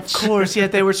much. Of course, yeah,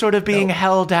 they were sort of being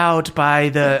held out by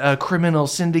the criminal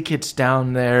syndicates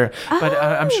down there, but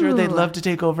I'm sure they'd love to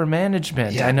take over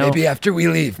management. Yeah, I know. maybe after we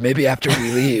leave.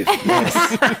 Yes.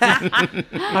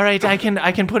 All right, I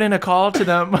can put in a call to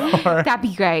them. Or That'd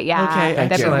be great, yeah. Okay, That'd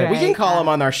be excellent. great. We can call them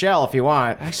on our shell if you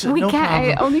want. Actually, We no can't.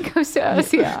 problem. It only goes to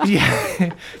Ursula.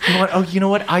 Yeah. You know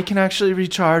what? I can actually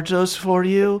recharge those for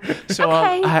you. So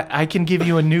Okay. I can give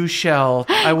you a new shell.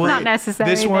 I will. Not necessary,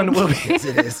 This one thank will you. be.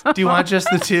 It is. Do you want just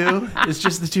the two? Is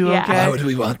just the two Yeah. okay? Why would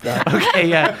we want that? Okay,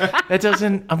 yeah. That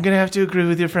doesn't. I'm gonna have to agree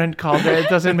with your friend Calder. It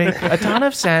doesn't make a ton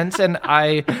of sense, and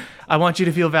I want you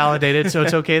to feel validated. So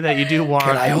it's okay that you do want.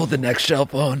 Can I hold the next shell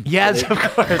phone? Yes, of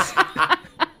course.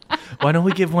 Why don't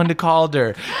we give one to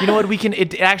Calder? You know what?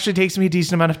 It actually takes me a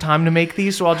decent amount of time to make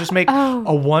these, so I'll just make a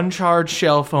 1-charge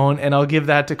shell phone, and I'll give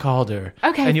that to Calder.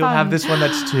 Okay, and you'll fine. have this one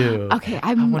that's 2. Okay,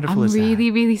 How I'm wonderful is that?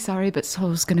 really, really sorry, but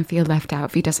Saul's going to feel left out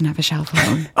if he doesn't have a shell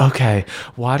phone. Okay,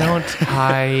 why don't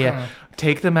I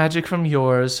take the magic from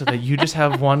yours so that you just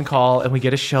have 1 call and we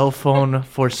get a shell phone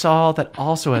for Saul that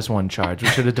also has 1 charge. We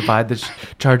should have divided the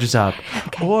charges up.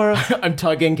 Okay. Or I'm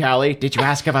tugging Callie. Did you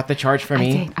ask about the charge for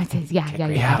me? I did.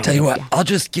 Yeah. Tell you what, I'll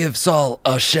just give Saul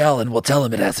a shell and we'll tell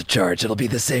him it has a charge. It'll be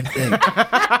the same thing.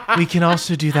 we can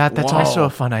also do that. That's Whoa. also a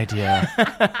fun idea.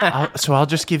 So I'll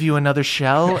just give you another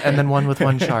shell and then one with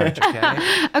 1 charge,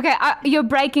 okay? Okay, you're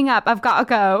breaking up. I've got to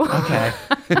go. Okay.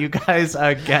 You guys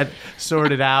get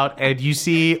sorted out, and you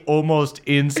see almost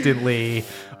instantly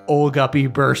Old Guppy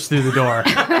burst through the door.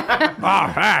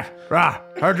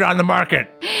 Heard you're on the market.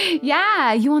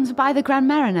 Yeah, you want to buy the Grand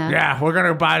Mariner? Yeah, we're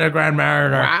gonna buy the Grand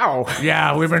Mariner. Wow.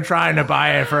 Yeah, we've been trying to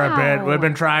buy it for a bit. Wow. We've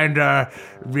been trying to,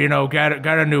 get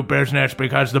a new business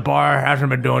because the bar hasn't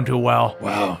been doing too well.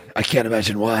 Wow, I can't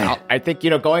imagine why. I think,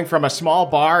 going from a small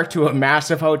bar to a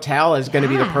massive hotel is going to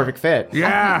be the perfect fit.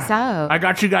 Yeah, think so. I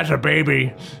got you guys a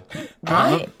baby.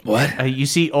 What? You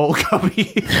see Old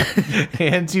Guppy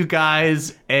hands you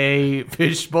guys a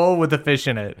fishbowl with a fish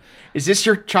in it. Is this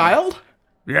your child?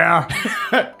 Yeah,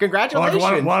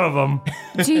 Congratulations. one of them.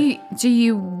 Do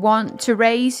you want to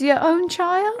raise your own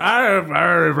child? I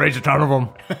raised a ton of them.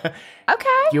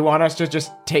 Okay. You want us to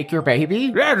just take your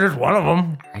baby? Yeah, just one of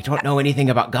them. I don't know anything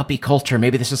about guppy culture.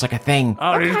 Maybe this is like a thing.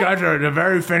 Oh, these guys they're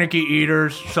very finicky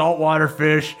eaters, saltwater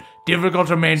fish, difficult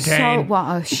to maintain.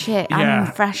 Saltwater, shit. Yeah.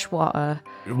 I'm freshwater.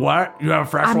 What? You have a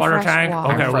freshwater I'm tank?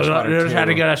 freshwater. Okay, I'm well, freshwater, you just had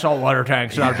to too. get a saltwater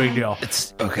tank. It's not a big deal.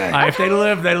 It's okay. If they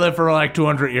live for like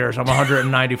 200 years. I'm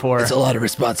 194. It's a lot of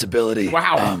responsibility.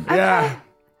 Wow. Yeah.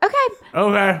 Okay.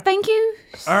 Okay. Thank you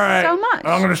All right. so much.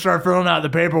 I'm gonna start filling out the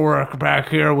paperwork back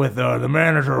here with the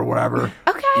manager or whatever.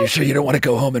 Okay. You sure you don't want to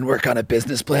go home and work on a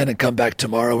business plan and come back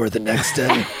tomorrow or the next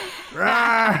day?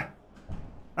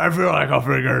 I feel like I'll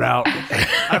figure it out.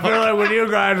 I feel like with you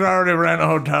guys, I already ran a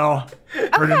hotel,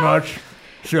 pretty much.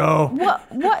 So What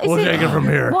is we'll it? take it from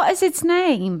here. What is its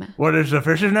name? What is the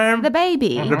fish's name? The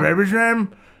baby. The baby's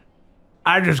name?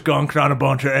 I just gunked on a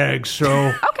bunch of eggs, so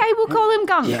Okay, we'll call him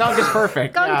Gunk. Gunk is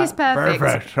perfect. Gunk Yeah. is perfect.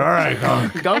 perfect. All right,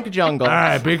 gunk. Gunk jungle. All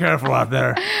right, be careful out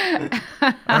there.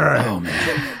 All right. Oh,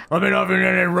 man. Let me know if you need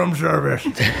any room service.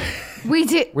 We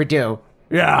do. We do.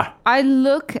 Yeah. I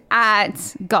look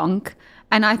at Gunk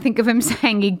and I think of him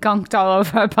saying he gunked all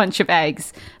over a bunch of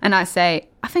eggs. And I say,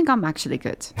 I think I'm actually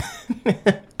good.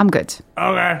 I'm good.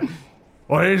 Okay.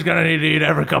 Well, he's gonna need to eat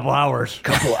every couple hours.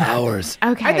 Couple hours.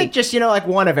 Okay. I think just, like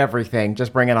one of everything.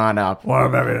 Just bring it on up. One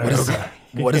of everything. Okay.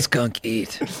 What does Gunk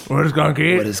eat? What does gunk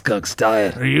eat? What is Gunk's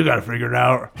diet? You gotta figure it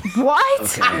out.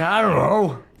 What? I don't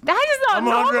know. That is not I'm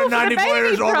normal for the 194 baby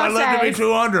years old. I live to be process.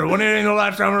 200. When do you think the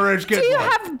last time I raised kids? Do you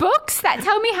was? have books that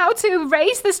tell me how to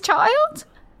raise this child?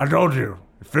 I told you.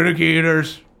 Finicky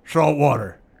eaters, salt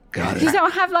water. Got You it.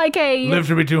 don't have like a... Lives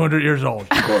to be 200 years old.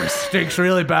 Of course. Stinks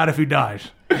really bad if he dies.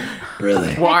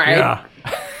 Really? Why? Yeah.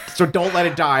 So don't let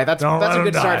it die. That's Don't a let good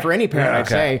him start die. for any parent, Yeah, I'd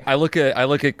say. I look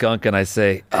at Gunk and I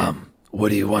say, What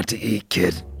do you want to eat,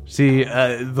 kid? See,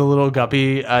 the little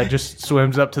guppy just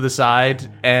swims up to the side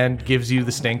and gives you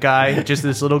the stink eye. Just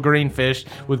this little green fish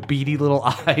with beady little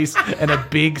eyes and a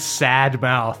big sad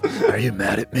mouth. Are you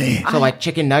mad at me? So like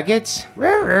chicken nuggets?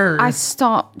 I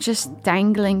start just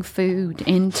dangling food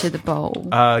into the bowl.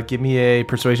 Give me a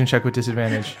persuasion check with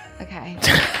disadvantage. Okay.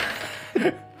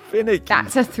 finicky.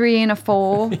 That's a 3 and a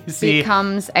 4. see-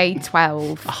 Becomes a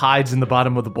 12. Hides in the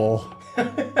bottom of the bowl.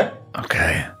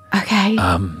 Okay. Okay.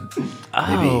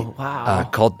 Oh, wow.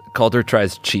 Calder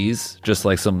tries cheese, just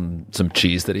like some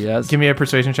cheese that he has. Give me a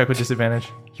persuasion check with disadvantage.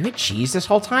 You had cheese this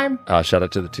whole time? Shout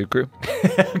out to the 2 crew.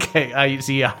 Okay, you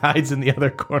see he hides in the other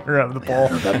corner of the bowl.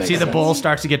 makes See, the sense. bowl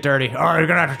starts to get dirty. All right, you're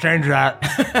gonna have to change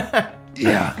that.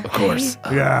 Yeah, of course.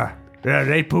 Yeah. Yeah,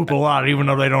 they poop a lot, even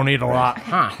though they don't eat a lot.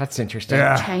 Huh, that's interesting.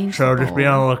 Yeah. Change So the just be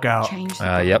on the lookout. Change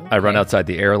the Yep. I run outside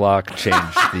the airlock, change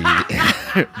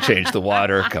the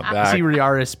water, come back. See,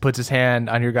 Riaris puts his hand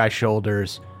on your guy's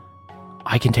shoulders.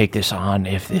 I can take this on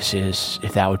if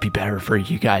that would be better for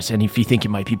you guys, and if you think it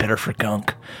might be better for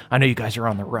Gunk. I know you guys are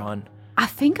on the run. I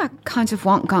think I kind of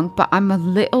want Gunk, but I'm a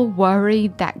little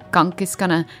worried that Gunk is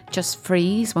gonna just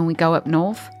freeze when we go up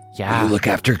north. Yeah. You look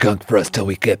after Gunk for us till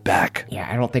we get back. Yeah,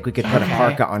 I don't think we could put a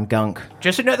parka on Gunk.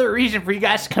 Just another reason for you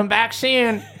guys to come back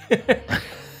soon.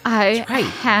 I right.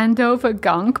 hand over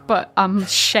Gunk, but I'm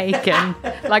shaken,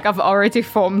 like I've already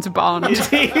formed a bond.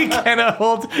 See,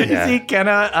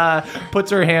 Kenna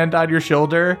puts her hand on your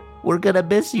shoulder We're gonna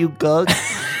miss you, Gunk.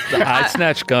 I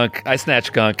snatch Gunk.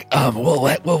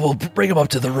 We'll bring him up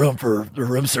to the room for the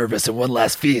room service and one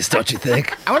last feast, don't you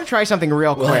think? I want to try something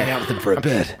real We'll quick. hang out with him for a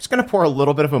bit. I'm just going to pour a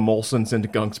little bit of emulsions into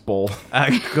Gunk's bowl.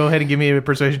 Go ahead and give me a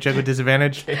persuasion check with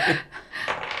disadvantage.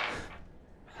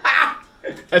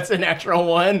 That's a natural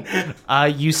one.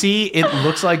 You see, it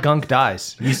looks like Gunk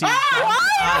dies. You see,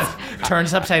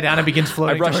 turns upside down and begins I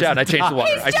floating. rush towards out. I the change the top.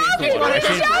 water. I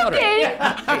change the water.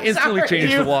 I instantly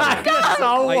change the water.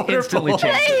 So I instantly change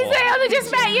the water. I only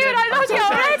just met you and I loved you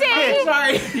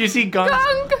already. Sorry. You see Gunk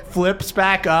flips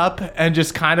back up and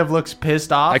just kind of looks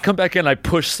pissed off. I come back in. I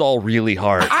push Saul really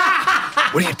hard.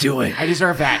 What are you doing? I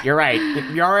deserve that. You're right.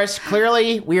 Yaris,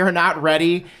 clearly we are not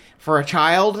ready for a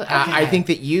child. I think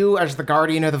that you, as the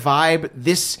guardian of the vibe,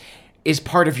 this is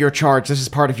part of your charge. This is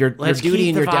part of your Let's duty keep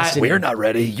and the your vibe. destiny. We're not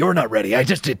ready. You're not ready. I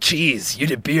just did cheese. You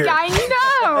did beer. I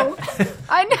know.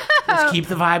 I know. Let's keep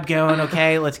the vibe going,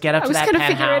 okay? Let's get up I to was that going to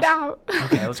penthouse. figure it out.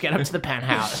 Okay, let's get up to the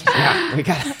penthouse. Yeah, we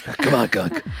got. Come on,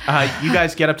 Gunk. You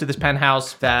guys get up to this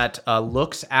penthouse that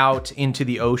looks out into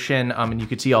the ocean, and you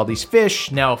can see all these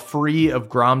fish now free of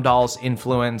Gromdal's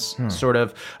influence, sort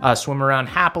of swim around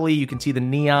happily. You can see the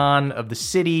neon of the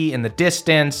city in the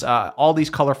distance, all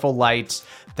these colorful lights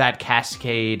that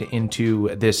cascade into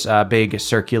this big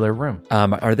circular room.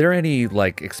 Are there any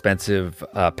like expensive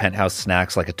penthouse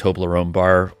snacks like a Toblerone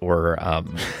bar or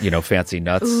fancy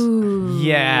nuts?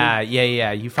 Yeah.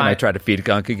 You Can find. I try to feed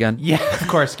Gunk again? Yeah, of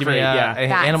course. Give me Great, yeah. an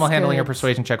That's animal handling or good.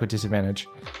 persuasion check with disadvantage.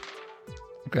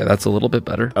 Okay, that's a little bit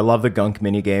better. I love the Gunk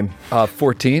minigame.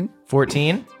 14.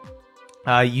 14.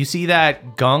 You see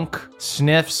that Gunk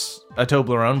sniffs a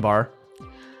Toblerone bar.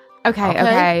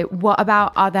 Okay. What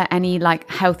about, are there any like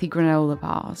healthy granola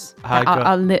bars that go-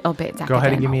 are a little bit decadent? Go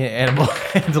ahead and give me an animal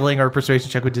handling or persuasion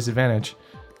check with disadvantage.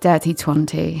 Dirty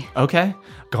 20. Okay.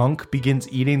 Gunk begins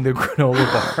eating the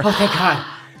granola bar. Oh, thank God.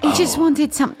 He just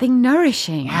wanted something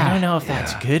nourishing. I don't know if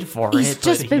that's good for He's it,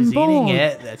 just but been he's born. eating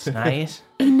it. That's nice.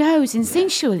 He knows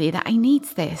instinctually that he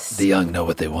needs this. The young know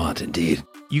what they want, indeed.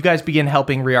 You guys begin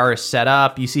helping Riaris set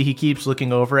up. You see he keeps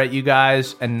looking over at you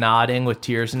guys and nodding with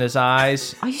tears in his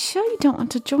eyes. Are you sure you don't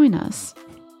want to join us?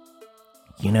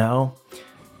 You know,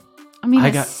 I mean, I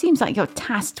it got- seems like you're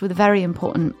tasked with a very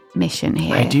important mission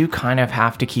here. I do kind of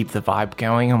have to keep the vibe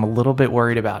going. I'm a little bit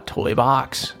worried about Toy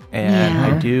Box.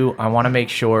 And Yeah. I want to make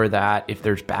sure that if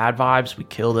there's bad vibes, we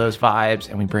kill those vibes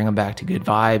and we bring them back to good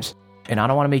vibes. And I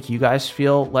don't want to make you guys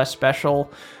feel less special,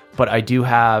 but I do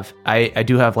have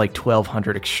like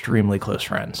 1,200 extremely close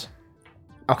friends.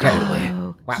 Okay. Oh,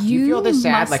 Wow. Do you feel this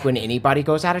sad must- like when anybody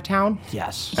goes out of town?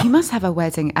 Yes, You must have a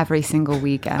wedding every single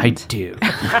weekend. I do.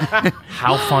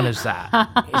 How fun is that?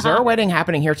 Is there a wedding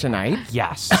happening here tonight?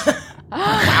 Yes.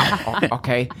 Wow.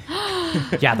 Okay.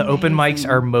 Yeah, the open mics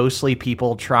are mostly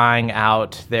people trying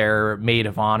out their maid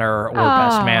of honor or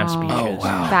best man speeches. Oh,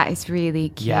 wow. That is really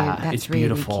cute. Yeah, That's it's really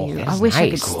beautiful. cute. That's I wish I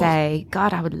could nice. Cool. stay.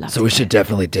 God, I would love to. So we should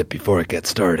definitely dip before it gets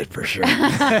started, for sure.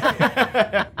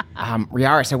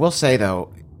 Riaris, I will say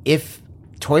though, if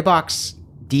Toy Box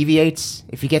deviates,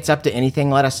 if he gets up to anything,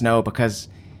 let us know, because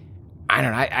I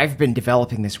don't know. I've been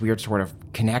developing this weird sort of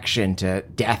connection to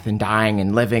death and dying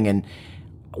and living, and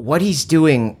what he's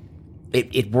doing,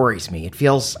 it worries me. It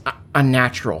feels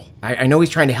unnatural. I know he's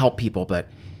trying to help people, but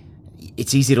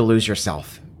it's easy to lose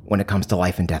yourself when it comes to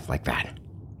life and death like that.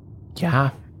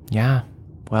 Yeah.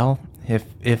 Well,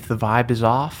 if the vibe is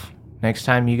off, next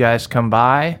time you guys come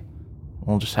by,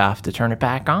 we'll just have to turn it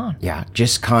back on. Yeah,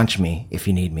 just conch me if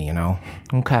you need me, you know?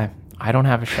 Okay. I don't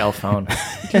have a cell phone.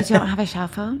 You don't have a cell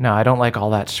phone? No, I don't like all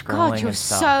that scrolling God, you're and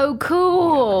stuff. so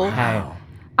cool. Hey,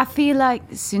 I feel like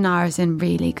Sunara's in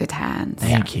really good hands.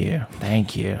 thank you.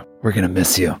 We're going to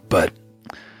miss you, but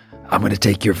I'm going to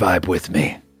take your vibe with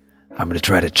me. I'm going to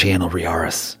try to channel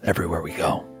Riaris everywhere we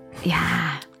go.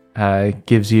 Yeah.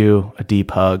 Gives you a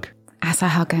deep hug. As I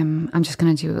hug him, I'm just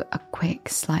going to do a quick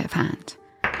sleight of hand.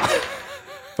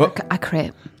 I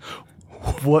crit.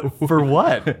 What for?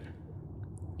 What?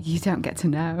 You don't get to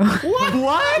know.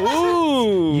 What?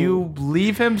 Ooh. You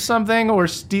leave him something or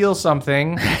steal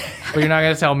something, but you're not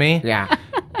gonna tell me. Yeah.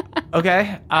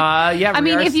 Okay. Yeah. I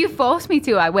mean, Riaris- if you force me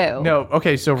to, I will. No.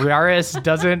 Okay. So Riaris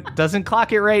doesn't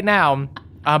clock it right now,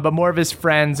 but more of his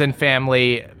friends and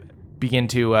family begin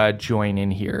to join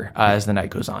in here as the night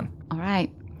goes on. All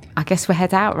right. I guess we'll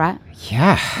head out, right?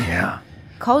 Yeah. Yeah.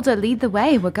 Calder, lead the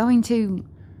way. We're going to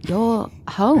your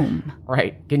home.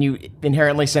 Right. Can you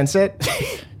inherently sense it?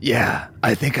 Yeah,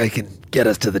 I think I can get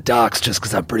us to the docks just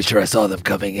because I'm pretty sure I saw them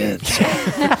coming in. So.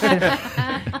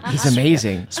 He's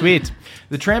amazing. Sweet.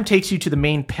 The tram takes you to the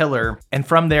main pillar, and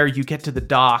from there you get to the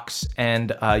docks,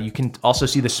 and you can also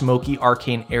see the smoky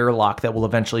arcane airlock that will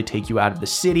eventually take you out of the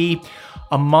city.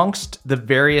 Amongst the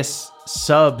various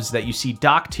subs that you see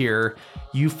docked here,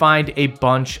 you find a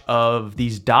bunch of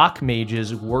these dock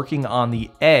mages working on the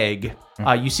egg.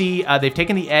 You see they've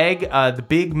taken the egg. The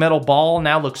big metal ball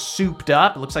now looks souped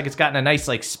up. It looks like it's gotten a nice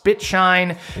like spit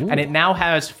shine. Ooh. And it now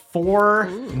has 4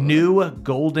 new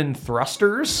golden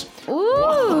thrusters.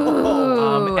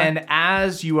 Ooh. And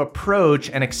as you approach,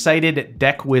 an excited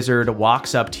deck wizard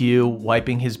walks up to you,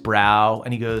 wiping his brow,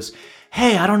 and he goes,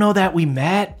 "Hey, I don't know that we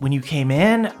met when you came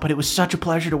in, but it was such a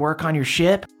pleasure to work on your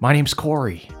ship. My name's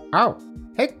Corey." Oh,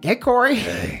 hey, Corey.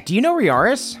 Hey. Do you know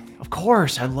Riaris? Of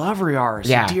course, I love Riaris.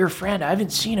 Yeah. A dear friend. I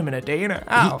haven't seen him in a day and a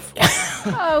half.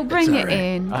 Oh, bring it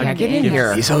in. Yeah, get in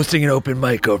here. He's hosting an open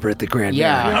mic over at the Grand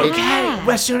Yeah. Marriott. Okay,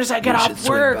 well, as soon as I get off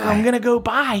work, I'm going to go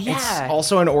by. Yeah. It's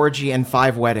also an orgy and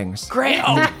 5 weddings. Great.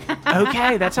 Oh,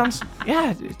 okay, that sounds,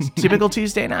 it's typical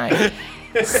Tuesday night.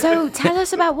 So tell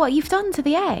us about what you've done to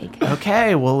the egg.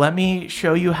 Okay, well, let me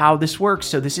show you how this works.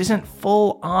 So this isn't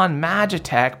full-on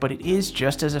Magitech, but it is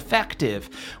just as effective.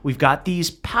 We've got these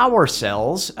power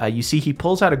cells. You see he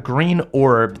pulls out a green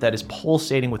orb that is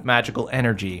pulsating with magical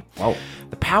energy. Whoa.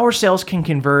 The power cells can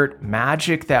convert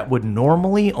magic that would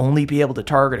normally only be able to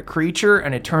target a creature,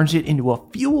 and it turns it into a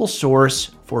fuel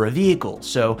source for a vehicle.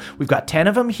 So we've got 10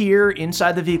 of them here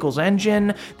inside the vehicle's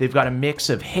engine. They've got a mix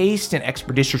of haste and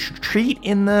expeditious retreat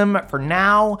in them for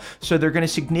now, so they're going to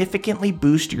significantly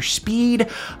boost your speed.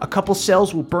 A couple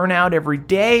cells will burn out every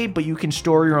day, but you can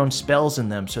store your own spells in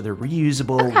them, so they're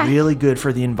reusable, really good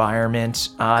for the environment.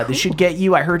 This should get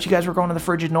you, I heard you guys were going to the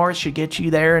Frigid North, should get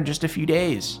you there in just a few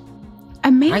days.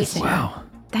 Amazing. Wow.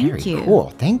 Thank you. Cool,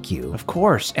 thank you. Of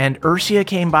course. And Ursia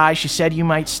came by. She said you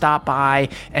might stop by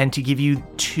and to give you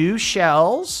 2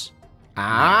 shells.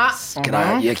 Can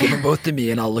I? Yeah, give them both to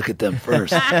me and I'll look at them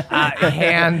first.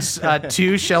 Hands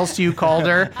 2 shells to you,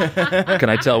 Calder. Can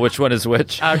I tell which one is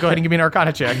which? Go ahead and give me an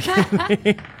Arcana check.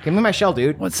 Give me my shell,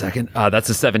 dude. 1 second. That's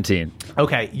a 17.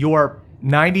 Okay, you're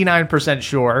 99%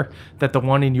 sure that the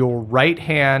one in your right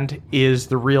hand is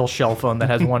the real shell phone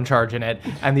that has 1 charge in it,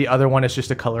 and the other one is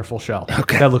just a colorful shell.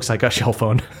 Okay. That looks like a shell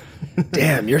phone.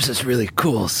 Damn, yours is really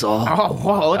cool, Saul. Oh,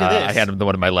 whoa, look at this. I hand him the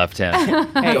one in my left hand.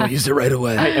 Don't use it right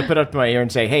away. I put it up to my ear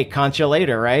and say, "Hey, conch you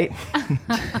later," right?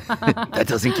 That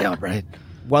doesn't count, right?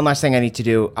 One last thing I need to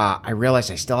do. I realize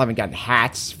I still haven't gotten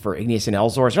hats for Igneous and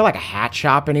Elzor. Is there like a hat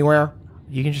shop anywhere?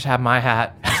 You can just have my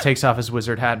hat. He takes off his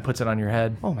wizard hat and puts it on your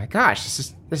head. Oh my gosh,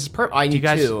 this is perfect. I need Do you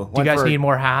guys, two. do you guys need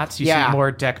more hats? You see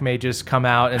more deck mages come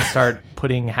out and start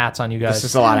putting hats on you guys. This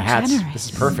is a lot of hats. generous. This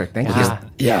is perfect. Thank Yeah.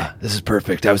 you. Yeah, this is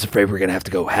perfect. I was afraid we were going to have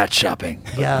to go hat shopping.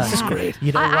 Yeah. This is great.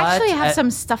 You know I what? actually have some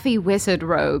stuffy wizard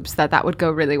robes that would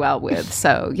go really well with.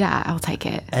 So yeah, I'll take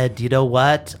it. And you know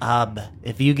what?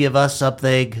 If you give us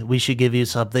something, we should give you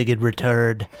something in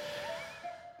return.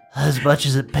 As much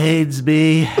as it pains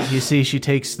me. You see, she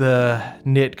takes the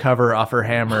knit cover off her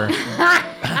hammer.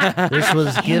 This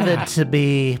was given to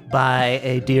me by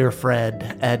a dear friend,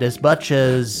 and as much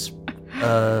as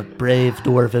a brave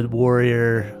dwarven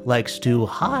warrior likes to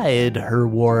hide her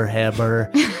warhammer,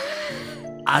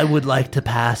 I would like to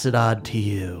pass it on to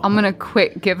you. I'm gonna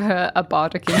quick give her a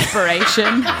bardic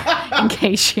inspiration in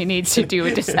case she needs to do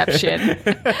a deception.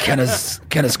 Kenna's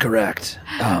correct.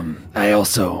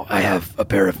 I have a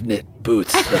pair of knit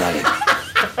boots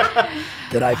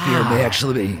that I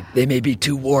fear they may be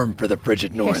too warm for the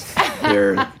frigid north.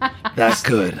 They're that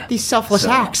good. These selfless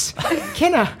acts.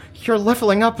 Kenna, you're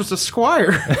leveling up as a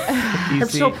squire. I'm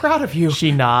so proud of you.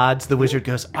 She nods. The wizard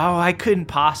goes, "Oh, I couldn't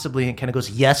possibly." And Kenna goes,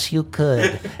 Yes, you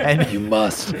could. and You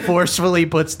must. forcefully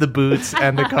puts the boots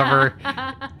and the cover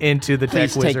into the deck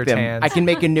Please take wizard's them. hands. I can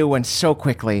make a new one so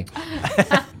quickly.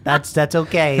 That's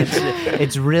okay.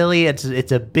 It's really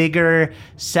a bigger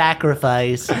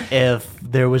sacrifice if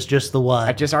there was just the one.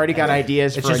 I've just already got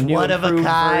ideas It's for just a new one of a improved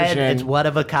kind. version. It's one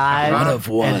of a kind. One of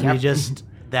one. And you just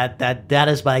that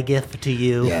is my gift to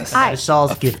you. Yes. That is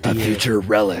Saul's gift to A you. future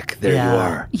relic. There Yeah. you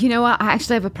are. You know what? I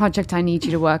actually have a project I need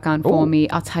you to work on for me.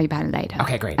 I'll tell you about it later.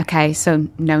 Okay, great. Okay, so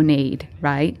no need,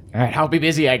 right? All right, I'll be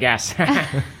busy, I guess.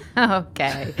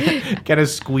 Okay. Kenna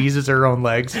squeezes her own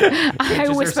legs. I pinches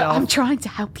whisper, herself. I'm trying to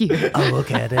help you. Oh,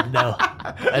 okay. I didn't know.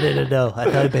 I didn't know. I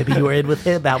thought maybe you were in with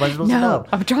him. How am I supposed to No, know?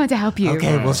 I'm trying to help you.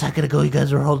 Okay, well, a second ago you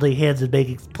guys were holding hands and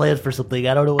making plans for something.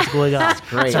 I don't know what's going on. That's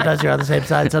great. Sometimes you're on the same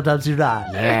side, sometimes you're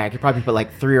not. Yeah, I could probably put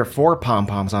like 3 or 4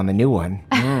 pom-poms on the new one.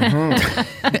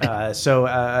 So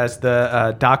as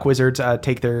the dock wizards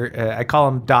take their, I call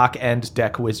them dock and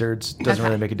deck wizards. Doesn't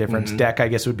really make a difference. Deck, I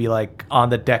guess, would be like on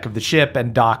the deck of the ship,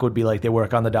 and dock would be like they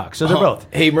work on the dock. So they're both.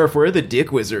 Hey, Murph, we're the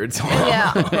dick wizards.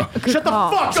 Yeah. Shut the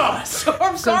Fuck us!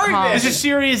 I'm sorry, man. This is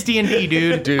serious D&D,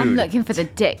 dude. I'm looking for the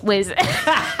dick wizard.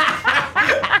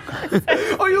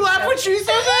 Oh, you laugh when she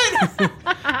says it?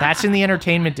 That's in the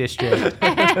entertainment district.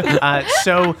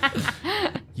 So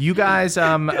you guys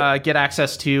get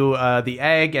access to the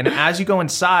egg, and as you go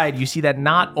inside, you see that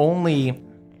not only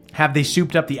have they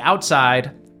souped up the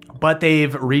outside, but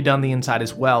they've redone the inside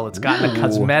as well. It's gotten a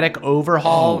cosmetic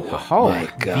overhaul. Oh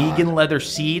my God. Vegan leather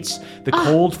seats. The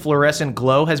cold fluorescent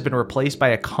glow has been replaced by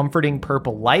a comforting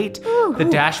purple light. The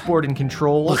dashboard and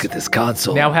controls Look at this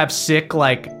console. now have sick,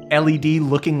 like,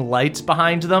 LED-looking lights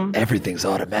behind them. Everything's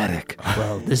automatic.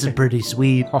 Well, this is pretty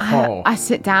sweet. I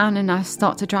sit down and I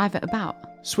start to drive it about.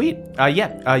 Sweet.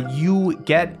 You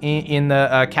get in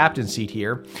the captain's seat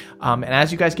here. And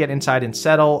as you guys get inside and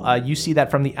settle, you see that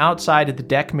from the outside, the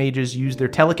deck mages use their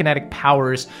telekinetic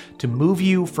powers to move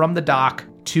you from the dock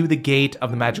to the gate of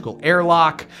the magical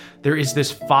airlock. There is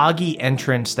this foggy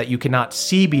entrance that you cannot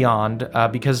see beyond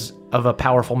because of a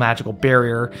powerful magical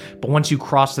barrier. But once you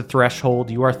cross the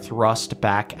threshold, you are thrust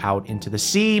back out into the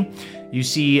sea. You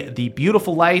see the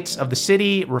beautiful lights of the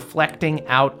city reflecting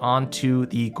out onto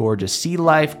the gorgeous sea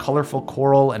life, colorful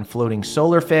coral and floating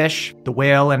solarfish. The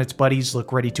whale and its buddies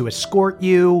look ready to escort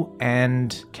you,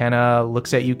 and Kenna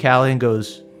looks at you, Callie, and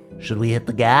goes, Should we hit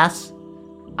the gas?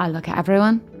 I look at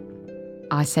everyone.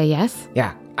 I say yes.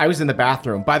 Yeah, I was in the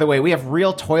bathroom. By the way, we have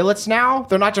real toilets now.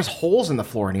 They're not just holes in the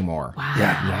floor anymore. Wow.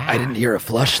 Yeah, I didn't hear a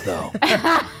flush, though.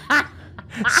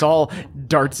 Saul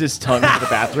darts his tongue into the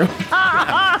bathroom.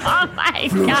 Oh my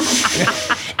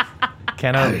God.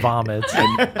 Kenna vomits.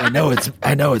 I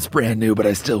know it's brand new, but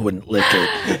I still wouldn't lick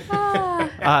it.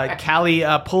 Callie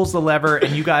pulls the lever,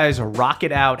 and you guys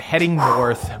rocket out, heading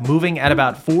north, moving at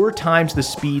about 4 times the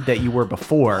speed that you were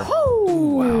before.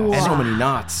 Wow, so many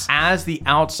knots. As the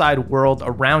outside world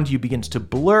around you begins to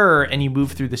blur and you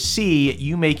move through the sea,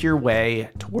 you make your way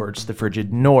towards the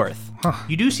frigid north.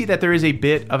 You do see that there is a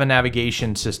bit of a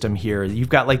navigation system here. You've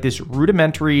got like this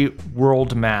rudimentary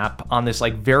world map on this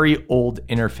like very old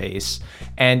interface,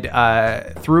 and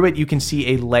through it you can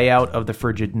see a layout of the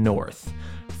frigid north.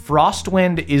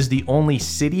 Frostwind is the only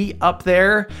city up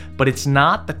there, but it's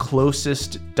not the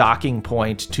closest docking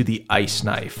point to the Ice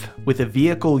Knife. With a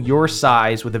vehicle your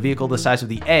size, with a vehicle the size of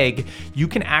the egg, you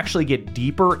can actually get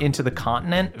deeper into the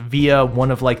continent via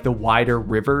one of like the wider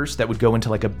rivers that would go into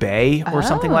like a bay or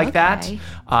something like that.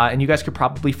 And you guys could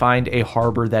probably find a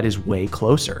harbor that is way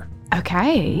closer.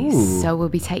 Okay, so we'll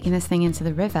be taking this thing into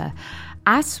the river.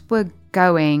 As we're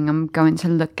going, I'm going to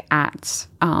look at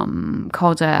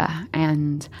Calder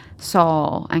and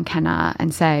Saul and Kenna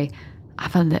and say, I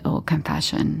have a little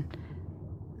confession.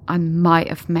 I might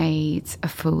have made a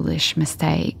foolish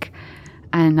mistake,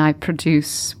 and I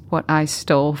produce what I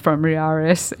stole from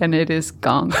Riaris, and it is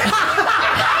gunk.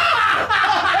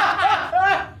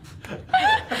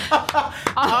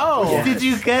 Oh, did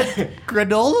you get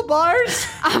granola bars?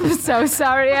 I'm so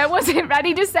sorry. I wasn't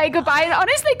ready to say goodbye. And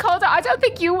honestly, Calder, I don't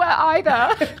think you were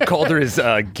either. Calder is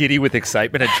giddy with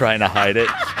excitement and trying to hide it.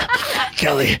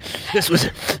 Kelly, this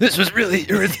was really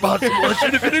irresponsible. It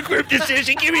should have been a group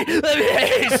decision.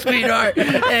 Hey, sweetheart.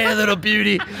 Hey, little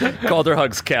beauty. Calder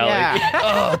hugs Callie. Yeah.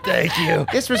 Oh, thank you.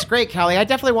 This was great, Callie. I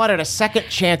definitely wanted a second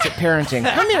chance at parenting.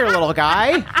 Come here, little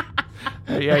guy.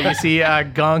 Yeah, you see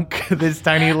Gunk, this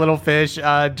tiny little fish,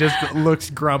 just looks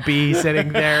grumpy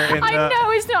sitting there. I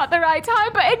know it's not the right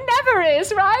time, but it never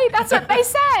is, right? That's what they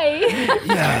say.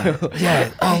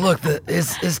 Yeah. Oh, look,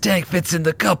 his tank fits in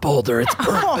the cup holder. It's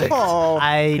perfect.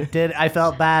 I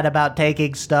felt bad about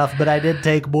taking stuff, but I did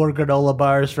take more granola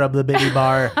bars from the mini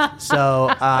bar,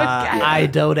 so I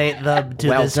donate them to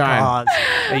Well this done.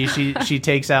 cause. She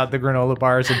takes out the granola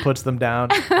bars and puts them down.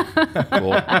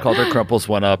 Cool. Calder crumples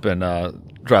one up and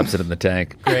drops it in the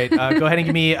tank. Great. Go ahead and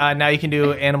give me, now you can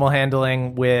do animal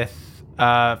handling with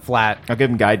Flat. I'll give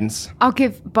him guidance. I'll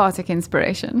give Bartek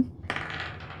inspiration.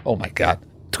 Oh my God.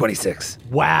 26.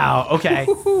 Wow. Okay.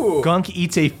 Gunk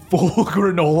eats a full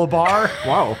granola bar.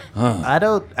 Wow.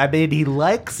 I mean, he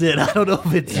likes it. I don't know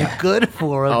if it's good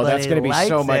for him. Oh, but that's going to be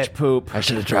so likes much it. poop. I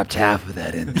should have dropped half of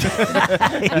that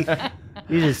in.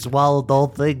 You just swallowed the whole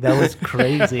thing. That was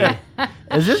crazy.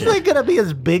 Is this thing going to be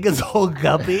as big as old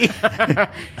Guppy?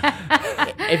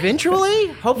 Eventually?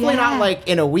 Hopefully Yeah. not like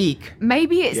in a week.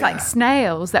 Maybe it's like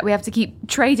snails that we have to keep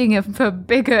trading them for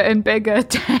bigger and bigger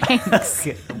tanks.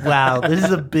 Wow, this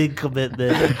is a big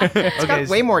commitment. It's got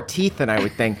way more teeth than I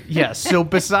would think. Yeah, so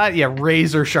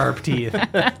razor sharp teeth.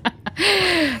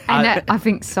 And I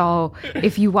think so.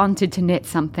 If you wanted to knit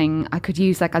something, I could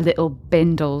use like a little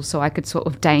bindle so I could sort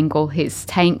of dangle his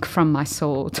tank from my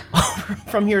sword.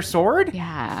 From your sword?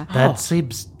 Yeah. That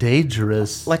seems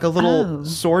dangerous. Like a little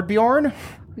sword Bjorn?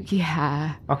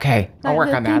 Yeah. Okay, I'll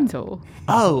work on that. Bindle.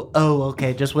 Oh,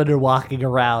 okay. Just when they're walking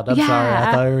around. I'm sorry.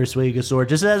 I thought you were swinging a sword.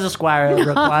 Just as a squire, I'm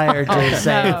required to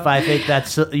say if I think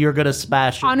that's you're gonna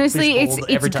smash. Honestly, fist hold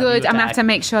every it's time you good. I'm gonna have attack. to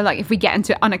make sure, like, if we get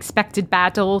into unexpected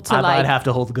battle, to I like, might have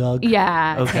to hold the gunk.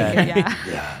 yeah, Okay. take it,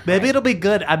 yeah. Maybe it'll be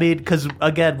good. I mean, because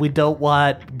again, we don't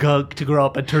want Gunk to grow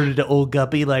up and turn into old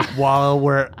Guppy like while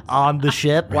we're on the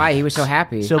ship. Why? He was so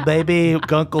happy. So maybe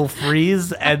Gunk will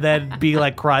freeze and then be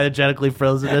like cryogenically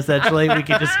frozen. Essentially, we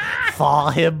can just thaw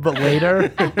him later.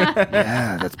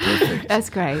 Yeah, that's perfect. That's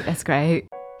great. That's great.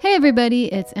 Hey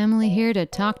everybody, it's Emily here to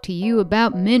talk to you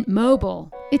about Mint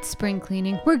Mobile. It's spring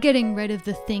cleaning. We're getting rid of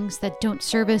the things that don't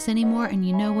serve us anymore, and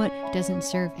you know what doesn't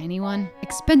serve anyone?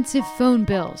 Expensive phone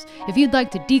bills. If you'd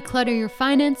like to declutter your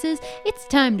finances, it's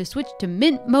time to switch to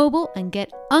Mint Mobile and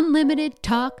get unlimited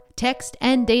talk, text,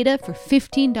 and data for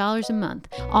 $15 a month.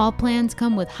 All plans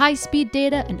come with high-speed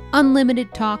data and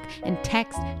unlimited talk and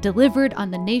text delivered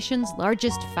on the nation's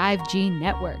largest 5G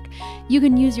network. You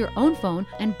can use your own phone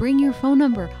and bring your phone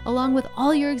number along with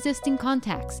all your existing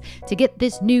contacts. To get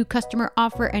this new customer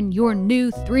offer and your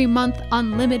new 3-month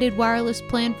unlimited wireless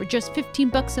plan for just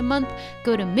 $15 a month,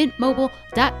 go to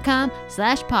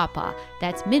mintmobile.com/pawpaw.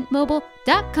 That's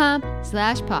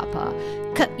mintmobile.com/pawpaw.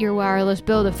 Cut your wireless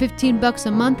bill to $15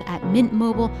 a month at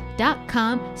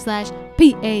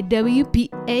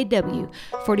mintmobile.com/PAWPAW.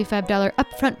 $45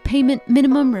 upfront payment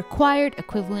minimum required,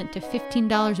 equivalent to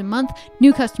 $15 a month.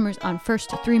 New customers on first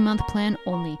 3-month plan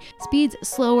only. Speeds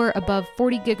slower above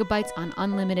 40 gigabytes on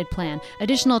unlimited plan.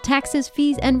 Additional taxes,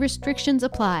 fees, and restrictions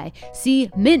apply. See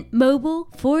Mint Mobile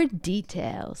for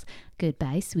details.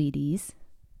 Goodbye, sweeties.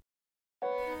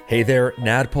 Hey there,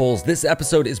 Nadpoles. This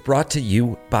episode is brought to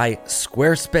you by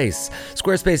Squarespace.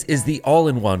 Squarespace is the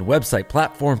all-in-one website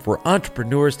platform for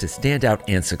entrepreneurs to stand out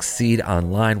and succeed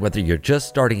online. Whether you're just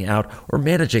starting out or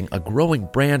managing a growing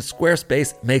brand,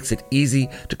 Squarespace makes it easy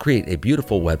to create a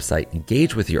beautiful website,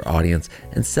 engage with your audience,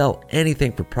 and sell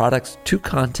anything from products to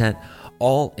content,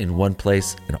 all in one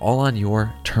place and all on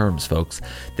your terms, folks.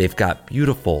 They've got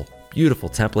beautiful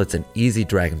templates and easy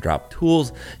drag and drop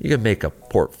tools. You can make a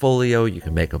portfolio, you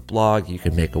can make a blog, you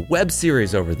can make a web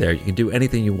series over there. You can do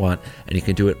anything you want, and you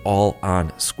can do it all on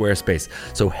Squarespace.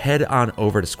 So head on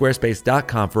over to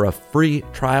squarespace.com for a free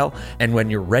trial. And when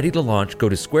you're ready to launch, go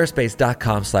to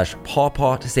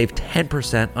squarespace.com/pawpaw to save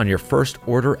 10% on your first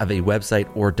order of a website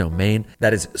or domain.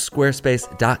 That is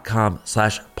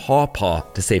squarespace.com/pawpaw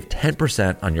to save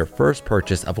 10% on your first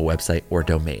purchase of a website or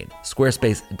domain.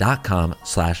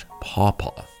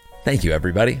 Squarespace.com/pawpaw. Thank you,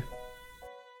 everybody.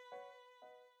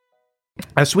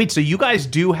 Sweet. So you guys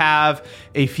do have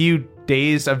a few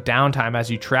days of downtime as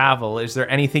you travel. Is there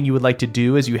anything you would like to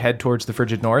do as you head towards the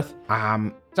frigid north?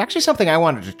 It's actually something I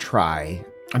wanted to try.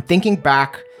 I'm thinking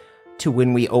back to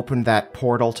when we opened that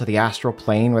portal to the astral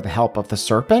plane with the help of the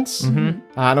serpents. And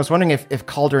I was wondering if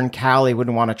Calder and Callie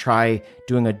wouldn't want to try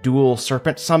doing a dual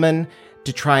serpent summon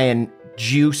to try and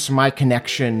juice my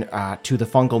connection to the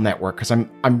fungal network, because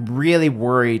I'm really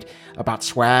worried about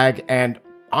Swag and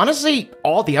honestly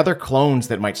all the other clones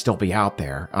that might still be out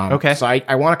there. Okay. So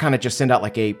I want to kind of just send out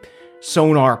like a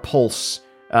sonar pulse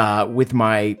with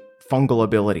my fungal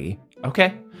ability.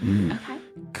 Okay.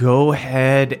 Go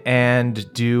ahead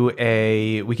and do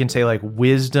we can say like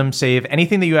wisdom save.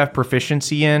 Anything that you have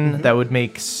proficiency in that would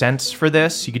make sense for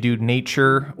this. You could do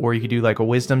nature, or you could do like a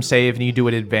wisdom save, and you do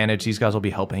it at advantage. These guys will be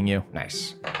helping you.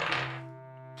 Nice.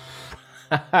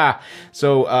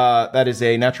 So that is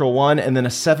a natural 1, and then a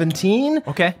 17.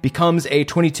 Okay. Becomes a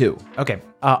 22. Okay.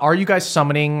 Are you guys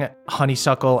summoning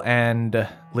honeysuckle and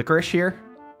licorice here?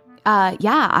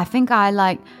 Yeah, I think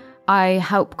I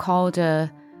help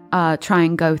Calder try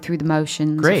and go through the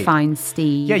motions Great. to find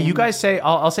Steve. Yeah, you guys say,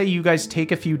 I'll say you guys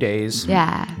take a few days.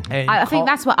 Yeah. And I think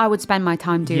that's what I would spend my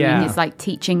time doing, Yeah. is like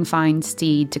teaching Find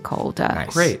Steed to Calder.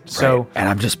 Nice. Great. So And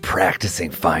I'm just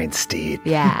practicing Find Steed.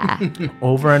 Yeah.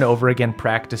 over and over again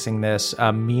practicing this.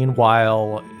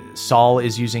 Meanwhile, Saul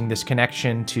is using this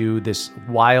connection to this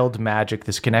wild magic,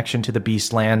 this connection to the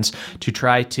Beastlands, to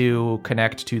try to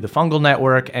connect to the fungal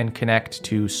network and connect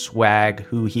to Swag,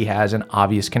 who he has an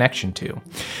obvious connection to.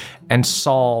 And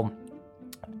Saul,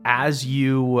 as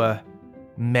you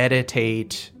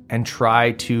meditate and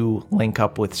try to link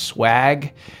up with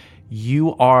Swag,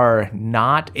 you are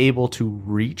not able to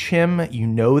reach him. You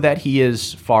know that he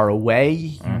is far away.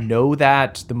 You know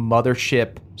that the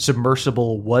mothership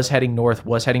submersible was heading north,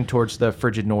 was heading towards the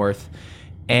frigid north.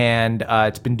 And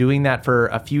it's been doing that for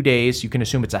a few days. You can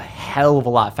assume it's a hell of a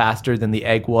lot faster than the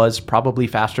egg was, probably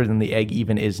faster than the egg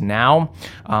even is now.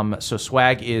 So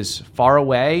Swag is far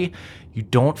away. You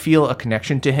don't feel a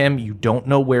connection to him. You don't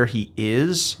know where he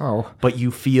is, but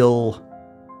you feel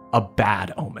a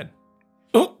bad omen.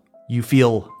 You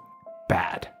feel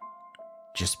bad.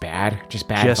 Just bad? Just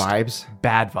bad vibes?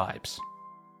 Bad vibes.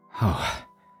 Oh.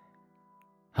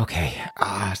 Okay.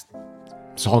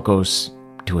 Saul goes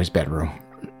to his bedroom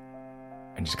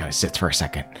and just kind of sits for a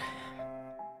second.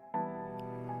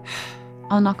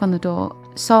 I'll knock on the door.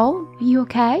 Saul, are you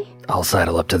okay? I'll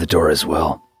sidle up to the door as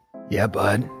well. Yeah,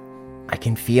 bud. I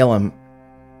can feel him,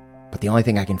 but the only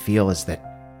thing I can feel is that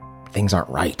things aren't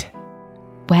right.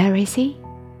 Where is he?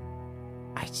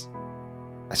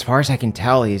 As far as I can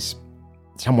tell, he's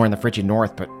somewhere in the frigid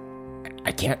north, but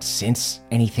I can't sense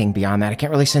anything beyond that. I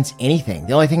can't really sense anything.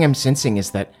 The only thing I'm sensing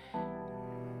is that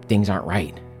things aren't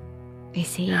right.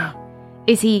 Is he? Yeah.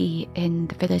 Is he in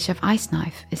the village of Ice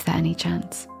Knife? Is there any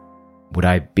chance? Would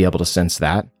I be able to sense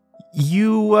that?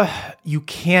 You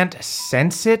can't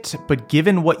sense it, but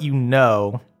given what you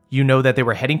know that they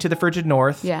were heading to the frigid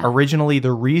north. Yeah. Originally,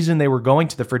 the reason they were going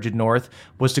to the frigid north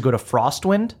was to go to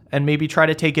Frostwind and maybe try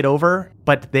to take it over,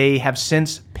 but they have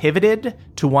since pivoted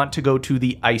to want to go to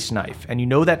the Ice Knife. And you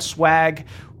know that Swag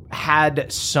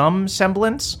had some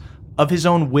semblance of his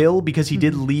own will because he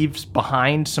did leave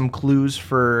behind some clues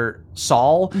for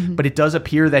Saul, but it does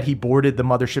appear that he boarded the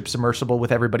mothership submersible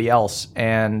with everybody else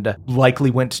and likely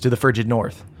went to the frigid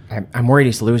north. I'm worried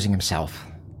he's losing himself.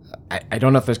 I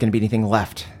don't know if there's going to be anything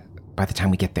left by the time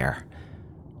we get there.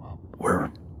 We're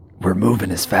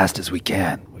moving as fast as we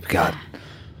can. We've got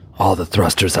all the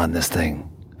thrusters on this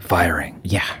thing firing.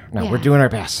 We're doing our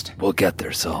best. We'll get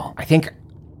there, Saul. I think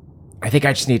I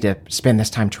just need to spend this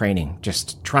time training,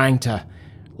 just trying to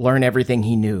learn everything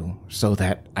he knew so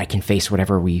that I can face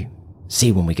whatever we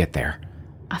see when we get there.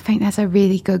 I think that's a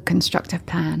really good constructive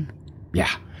plan. Yeah.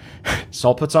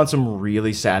 Saul puts on some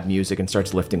really sad music and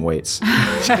starts lifting weights.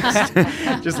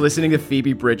 just listening to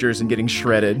Phoebe Bridgers and getting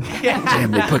shredded.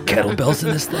 Damn, they put kettlebells in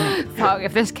this thing? Fuck,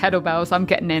 if there's kettlebells, I'm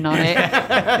getting in on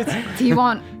it. Do you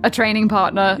want a training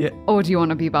partner or do you want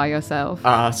to be by yourself?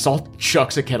 Saul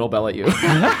chucks a kettlebell at you.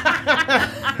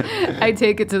 I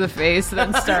take it to the face,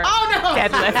 then start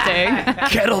deadlifting.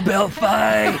 Kettlebell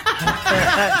fight!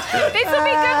 This would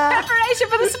be good preparation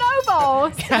for the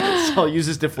snowballs. Saul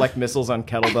uses deflect missiles on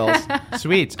kettlebells.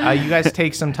 Sweet. You guys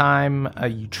take some time.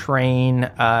 You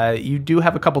train. You do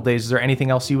have a couple days. Is there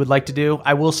anything else you would like to do?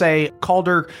 I will say,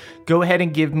 Calder, go ahead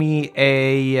and give me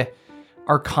a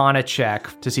Arcana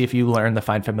check to see if you learn the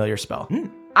Find Familiar spell.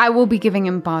 I will be giving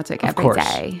him Bardic every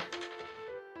day.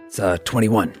 It's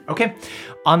 21. Okay.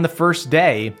 On the first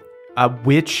day,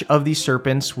 which of these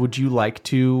serpents would you like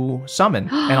to summon?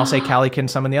 And I'll say Callie can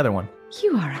summon the other one.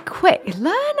 You are a quick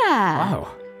learner.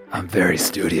 Wow. I'm very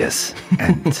studious,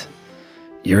 and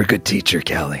you're a good teacher,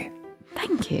 Callie.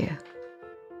 Thank you.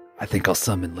 I think I'll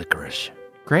summon Licorice.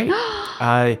 Great.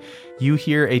 You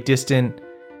hear a distant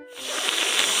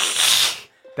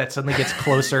that suddenly gets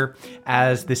closer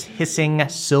as this hissing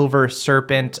silver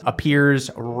serpent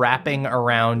appears wrapping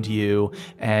around you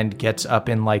and gets up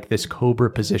in like this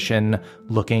cobra position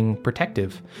looking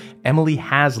protective. Emily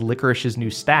has Licorice's new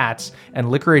stats, and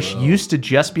Licorice used to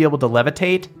just be able to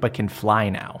levitate but can fly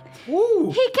now.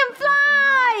 Ooh. He can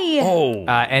fly!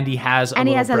 And he has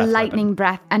a lightning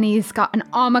breath, and he's got an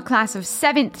armor class of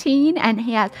 17, and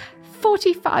he has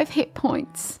 45 hit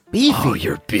points. Beefy. Oh,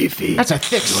 you're beefy. That's a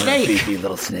thick snake. Beefy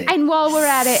little snake. And while we're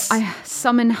at it, I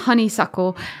summon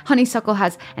Honeysuckle. Honeysuckle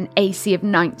has an AC of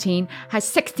 19, has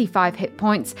 65 hit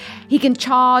points. He can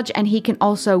charge, and he can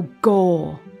also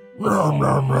gore.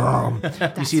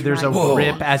 You see there's a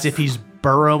rip as if he's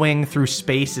burrowing through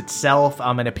space itself,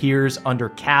 and appears under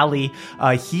Callie.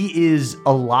 He is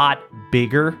a lot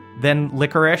bigger than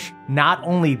Licorice. Not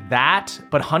only that,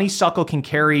 but Honeysuckle can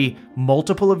carry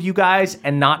multiple of you guys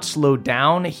and not slow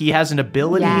down. He has an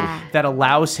ability that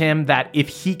allows him that if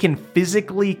he can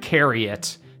physically carry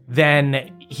it,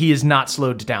 then he is not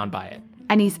slowed down by it.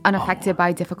 And he's unaffected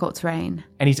by difficult terrain.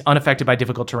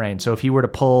 So if he were to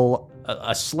pull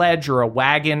a sledge or a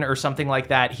wagon or something like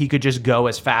that, he could just go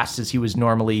as fast as he was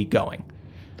normally going.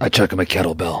 I chuck him a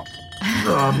kettlebell.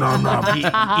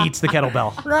 He eats the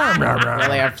kettlebell.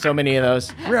 Really have so many of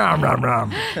those.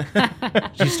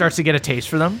 She starts to get a taste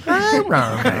for them.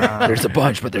 There's a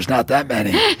bunch, but there's not that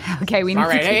many. Okay, we need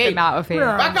to keep them out of here.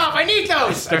 Back off! I need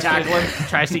those. Tackle him.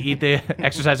 Tries to eat the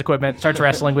exercise equipment. Starts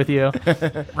wrestling with you.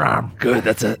 Good.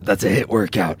 That's a hit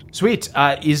workout. Sweet.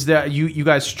 Is that you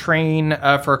guys train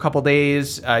for a couple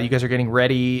days? You guys are getting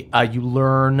ready. You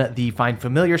learn the Find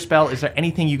Familiar spell. Is there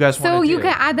anything you guys want to do? So you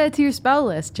can add that to your spell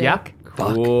list, Jake. Yeah.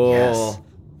 Fuck, Cool. yes.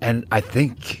 And I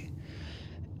think,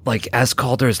 like, as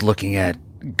Calder's looking at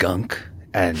gunk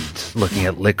and looking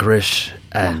at licorice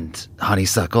and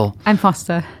honeysuckle And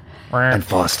Foster. and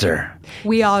Foster.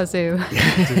 We are a zoo.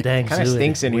 It's a dang Kind of zoo.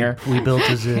 stinks in here. We built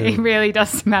a It zoo. really does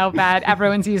smell bad.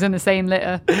 Everyone's using the same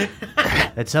litter.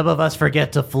 And some of us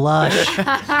forget to flush.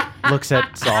 Looks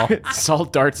at Saul. Saul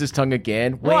darts his tongue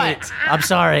again. Wait, I'm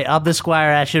sorry. I'm the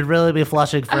squire. I should really be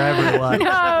flushing for everyone.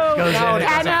 No, Goes in and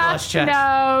does a Anna, flush check.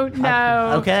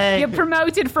 no. Okay. You're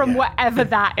promoted from whatever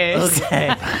that is. Okay.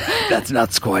 That's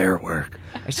not squire work.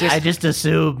 It's just, I just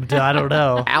assumed. I don't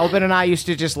know. Albin and I used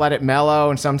to just let it mellow,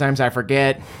 and sometimes I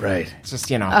forget. Right. It's just,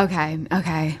 you know.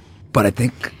 Okay. But I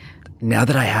think now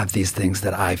that I have these things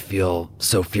that I feel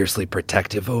so fiercely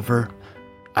protective over,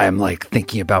 I'm like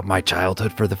thinking about my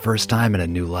childhood for the first time in a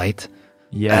new light.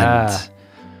 Yeah.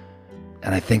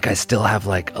 And I think I still have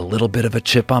like a little bit of a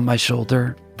chip on my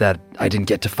shoulder that I didn't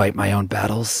get to fight my own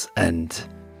battles. And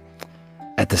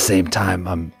at the same time,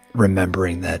 I'm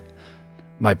remembering that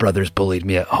my brothers bullied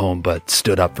me at home but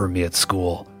stood up for me at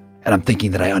school. And I'm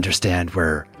thinking that I understand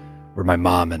where my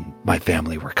mom and my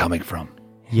family were coming from.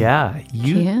 Yeah,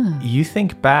 Yeah. you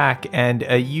think back, and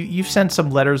you've sent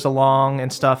some letters along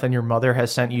and stuff, and your mother has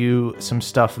sent you some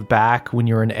stuff back when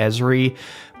you were in Esri,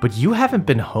 but you haven't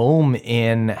been home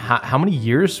in how many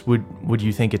years would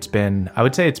you think it's been? I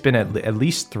would say it's been at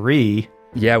least 3.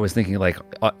 Yeah,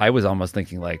 I was almost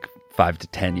thinking like 5 to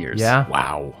 10 years. Yeah.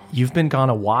 Wow. You've been gone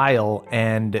a while,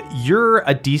 and you're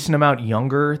a decent amount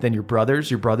younger than your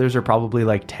brothers. Your brothers are probably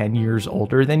like 10 years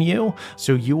older than you.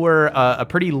 So you were a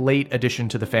pretty late addition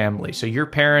to the family. So your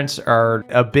parents are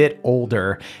a bit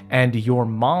older, and your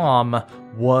mom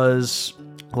was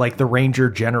like the ranger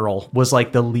general, was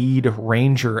like the lead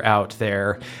ranger out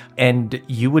there. And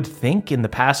you would think in the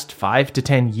past 5 to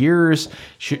 10 years,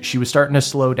 she was starting to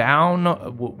slow down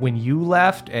when you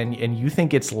left. And you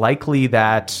think it's likely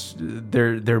that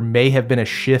there may have been a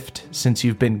shift since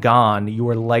you've been gone. You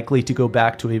are likely to go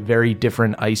back to a very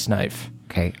different ice knife.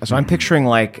 Okay, so I'm picturing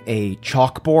like a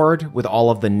chalkboard with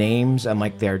all of the names and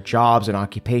like their jobs and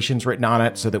occupations written on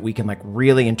it so that we can like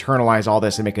really internalize all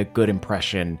this and make a good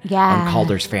impression on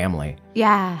Calder's family.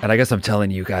 Yeah. And I guess I'm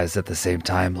telling you guys at the same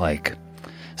time, like,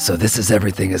 so this is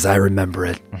everything as I remember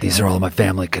it. These are all my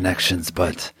family connections,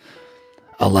 but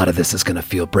a lot of this is going to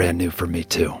feel brand new for me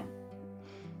too.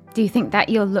 Do you think that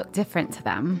you'll look different to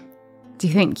them? Do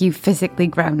you think you've physically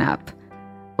grown up?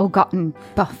 Or gotten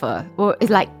buffer? Or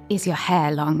is your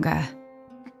hair longer?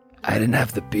 I didn't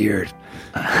have the beard,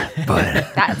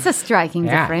 but That's a striking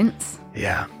difference.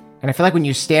 yeah. And I feel like when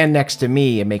you stand next to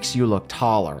me, it makes you look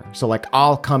taller. So like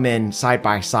I'll come in side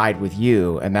by side with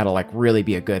you and that'll like really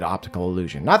be a good optical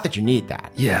illusion. Not that you need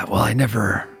that. Yeah, well, I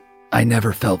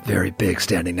never felt very big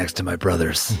standing next to my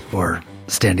brothers or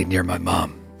standing near my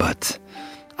mom, but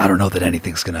I don't know that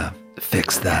anything's going to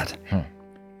fix that.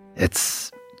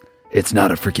 It's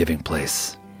not a forgiving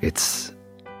place. It's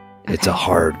a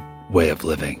hard way of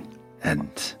living, and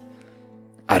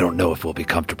I don't know if we'll be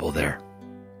comfortable there.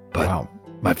 But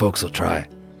my folks will try.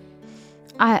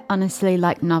 I honestly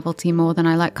like novelty more than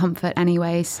I like comfort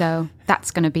anyway, so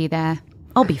that's going to be there.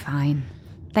 I'll be fine.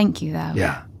 Thank you, though.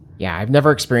 Yeah. Yeah, I've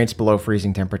never experienced below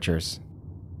freezing temperatures.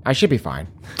 I should be fine.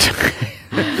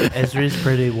 Ezra's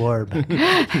pretty warm.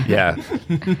 Yeah.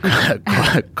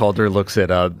 Calder looks at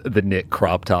the knit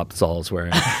crop top Saul's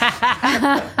wearing.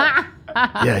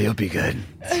 Yeah, you'll be good.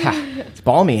 It's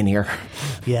balmy in here.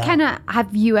 Yeah. Kenna,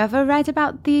 have you ever read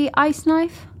about the ice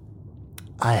knife?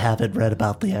 I haven't read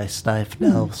about the ice knife,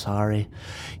 no, sorry.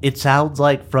 It sounds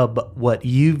like from what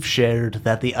you've shared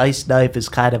that the ice knife is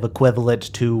kind of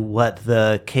equivalent to what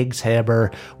the King's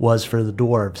Hammer was for the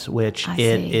dwarves, which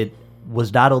it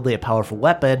was not only a powerful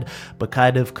weapon, but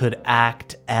kind of could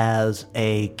act as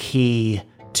a key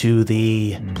to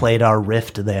the planar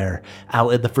rift there. Out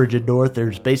in the frigid north,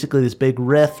 there's basically this big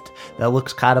rift that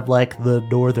looks kind of like the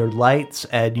Northern Lights,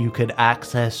 and you can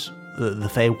access the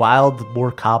Feywild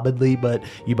more commonly, but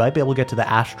you might be able to get to the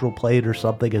astral plane or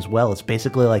something as well. It's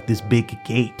basically like this big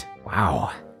gate.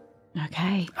 Wow.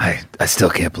 Okay. I still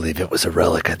can't believe it was a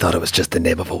relic. I thought it was just the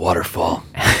name of a waterfall.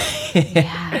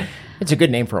 Yeah. It's a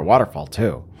good name for a waterfall,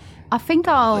 too. I think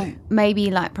I'll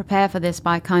maybe like prepare for this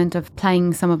by kind of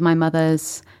playing some of my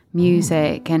mother's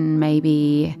music and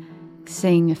maybe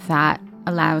seeing if that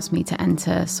allows me to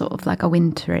enter sort of like a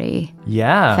wintry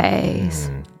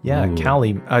phase. Yeah,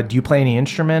 Callie, do you play any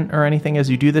instrument or anything as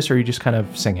you do this, or are you just kind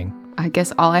of singing? I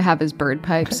guess all I have is bird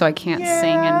pipes, so I can't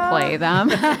sing and play them.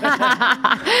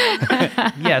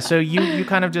 Yeah, so you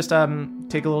kind of just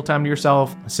take a little time to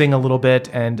yourself, sing a little bit,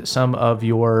 and some of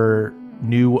your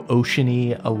new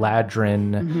oceany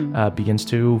Eladrin begins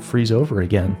to freeze over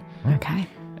again. Okay.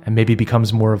 And maybe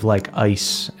becomes more of like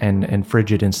ice and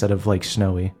frigid instead of like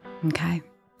snowy. Okay.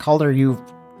 Calder, you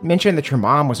mentioned that your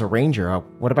mom was a ranger.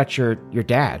 What about your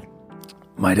dad?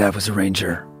 My dad was a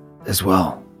ranger as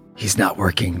well. He's not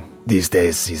working these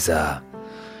days. He's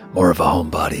more of a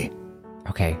homebody.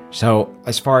 Okay, so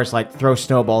as far as like throw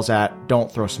snowballs at, don't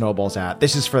throw snowballs at.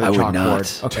 This is for the I would chalkboard.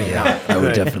 not. Okay, Yeah, I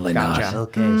would definitely Gotcha. not.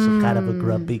 Okay, so kind of a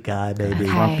grumpy guy, maybe.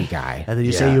 Grumpy guy. And then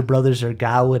you say your brothers are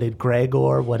Gawain and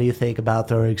Gregor. What do you think about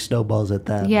throwing snowballs at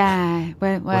them? Yeah,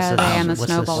 where are they on the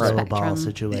snowball what's the spectrum? snowball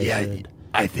situation? Yeah,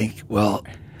 I think, well,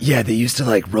 yeah, they used to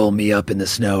like roll me up in the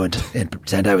snow and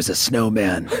pretend I was a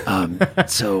snowman.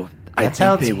 So I That think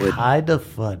sounds they would. kind of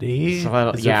funny.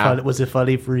 Was it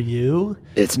funny for you?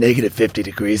 It's negative 50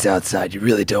 degrees outside. You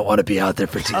really don't want to be out there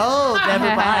for too long. Oh, never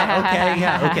mind. Okay,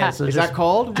 yeah, okay. So Is that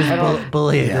cold? I don't-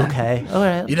 bullying? Yeah. Okay, all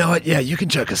right. You know what? Yeah, you can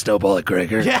chuck a snowball at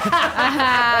Gregor. Okay,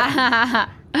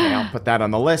 I'll put that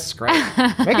on the list. Great.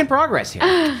 Making progress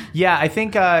here. Yeah, I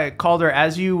think, Calder,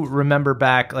 as you remember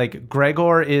back, like,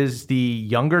 Gregor is the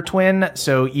younger twin,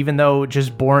 so even though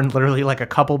just born literally like a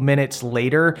couple minutes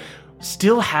later,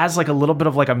 still has like a little bit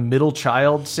of like a middle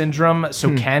child syndrome,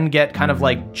 so can get kind of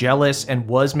like jealous and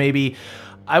was maybe...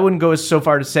 I wouldn't go so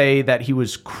far to say that he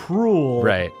was cruel,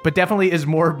 Right. but definitely is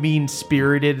more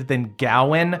mean-spirited than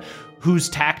Gawain, whose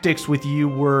tactics with you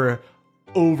were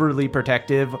overly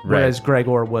protective, whereas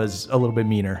Gregor was a little bit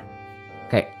meaner.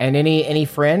 Okay, and any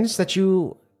friends that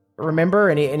you remember?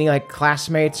 Any like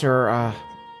classmates or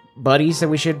buddies that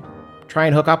we should try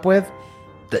and hook up with?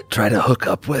 That try to hook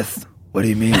up with? What do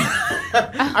you mean?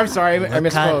 I'm sorry, I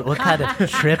misspoke. What kind of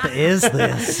trip is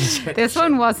this? This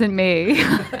one wasn't me.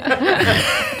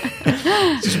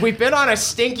 We've been on a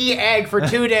stinky egg for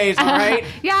 2 days, all right?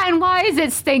 Yeah, and why is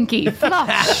it stinky?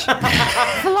 Flush.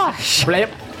 Flush. Blip.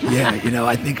 Yeah, you know,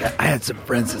 I think I had some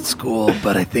friends at school,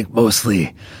 but I think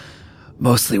mostly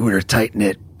we're a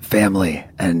tight-knit family,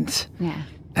 and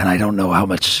I don't know how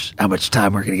much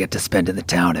time we're going to get to spend in the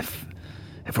town if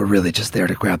we're really just there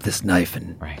to grab this knife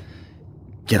and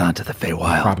get onto the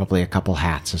Feywild. Probably a couple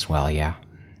hats as well, yeah.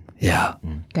 Yeah.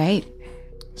 Great.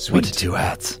 Sweet. 1 to 2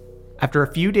 hats. After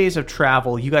a few days of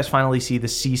travel, you guys finally see the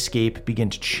seascape begin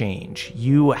to change.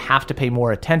 You have to pay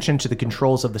more attention to the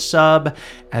controls of the sub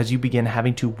as you begin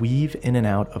having to weave in and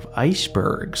out of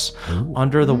icebergs.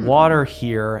 Under the water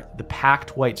here, the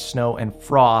packed white snow and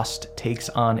frost takes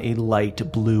on a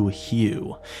light blue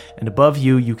hue. And above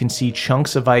you, you can see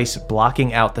chunks of ice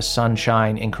blocking out the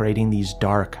sunshine and creating these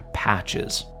dark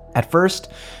patches. At first,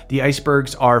 the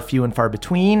icebergs are few and far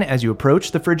between as you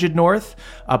approach the frigid north,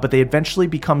 but they eventually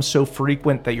become so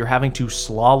frequent that you're having to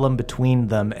slalom between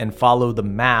them and follow the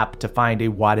map to find a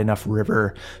wide enough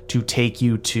river to take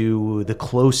you to the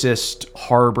closest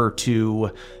harbor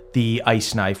to the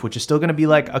Ice Knife, which is still going to be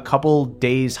like a couple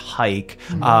days hike,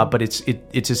 but it's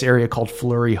this area called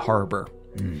Flurry Harbor.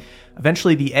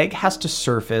 Eventually, the egg has to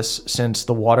surface since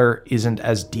the water isn't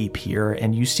as deep here,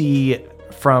 and you see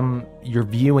from your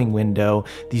viewing window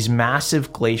these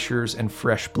massive glaciers and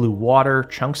fresh blue water,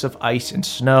 chunks of ice and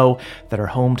snow that are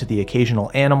home to the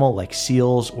occasional animal like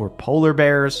seals or polar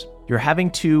bears. You're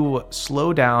having to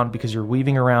slow down because you're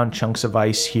weaving around chunks of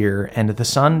ice here, and the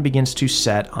sun begins to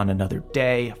set on another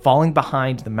day, falling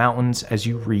behind the mountains as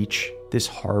you reach this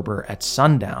harbor at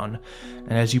sundown.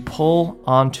 And as you pull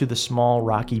onto the small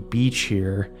rocky beach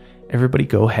here, everybody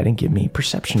go ahead and give me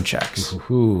perception checks.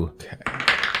 Ooh.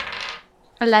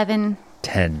 11.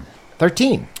 10.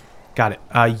 13. Got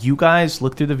it. You guys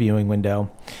look through the viewing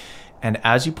window, and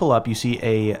as you pull up, you see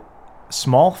a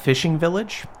small fishing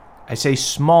village. I say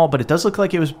small, but it does look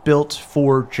like it was built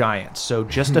for giants. So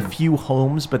just a few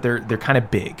homes, but they're kind of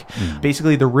big.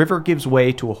 Basically, the river gives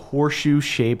way to a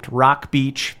horseshoe-shaped rock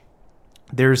beach.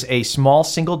 There's a small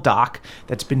single dock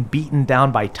that's been beaten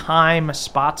down by time,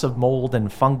 spots of mold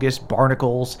and fungus,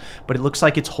 barnacles, but it looks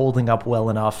like it's holding up well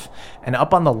enough. And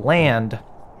up on the land,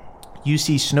 you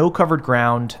see snow-covered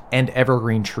ground and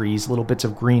evergreen trees, little bits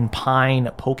of green pine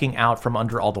poking out from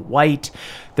under all the white.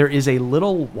 There is a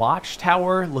little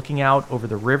watchtower looking out over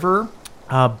the river.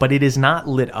 but it is not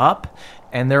lit up.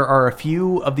 And there are a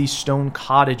few of these stone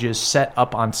cottages set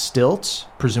up on stilts,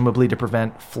 presumably to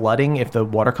prevent flooding if the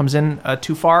water comes in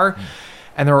too far.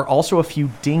 And there are also a few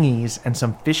dinghies and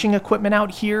some fishing equipment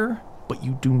out here, but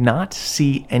you do not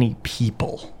see any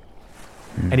people.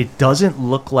 And it doesn't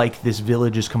look like this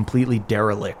village is completely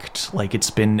derelict, like it's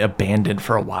been abandoned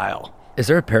for a while. Is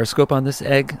there a periscope on this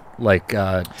egg? Like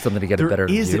something to get a better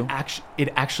view? It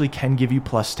actually can give you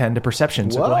 +10 to perception.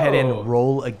 So go ahead and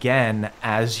roll again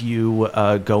as you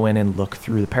go in and look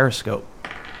through the periscope.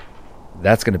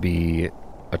 That's going to be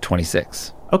a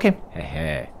 26.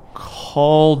 Okay.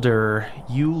 Calder,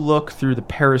 you look through the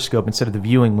periscope instead of the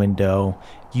viewing window.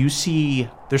 You see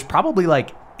there's probably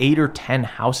like 8 or 10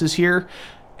 houses here,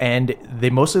 and they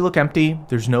mostly look empty.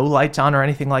 There's no lights on or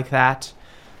anything like that.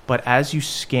 But as you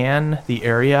scan the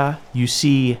area, you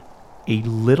see a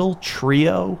little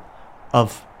trio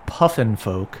of puffin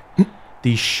folk.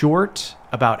 These short,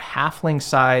 about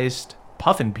halfling-sized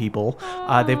puffin people.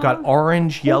 They've got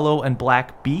orange, yellow, and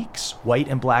black beaks, white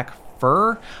and black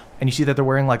fur. And you see that they're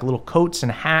wearing like little coats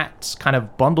and hats, kind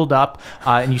of bundled up.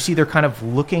 And you see they're kind of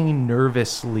looking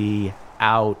nervously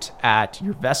out at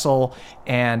your vessel.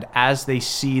 And as they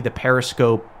see the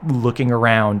periscope looking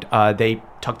around, they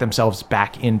tuck themselves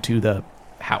back into the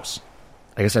house.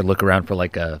 I guess I'd look around for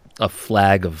like a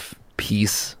flag of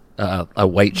peace, a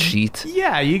white sheet.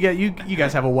 Yeah, you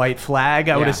guys have a white flag,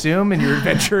 I would assume, in your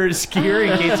adventurer's gear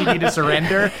in case you need to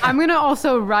surrender. I'm going to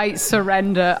also write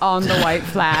surrender on the white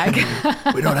flag.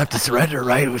 We don't have to surrender,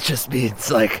 right? It just means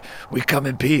like we come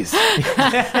in peace.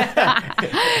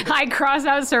 I cross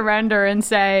out surrender and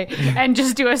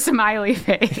just do a smiley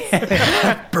face.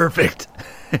 Perfect.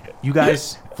 You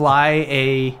guys fly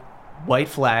a white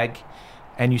flag,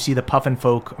 and you see the puffin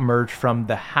folk emerge from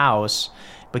the house,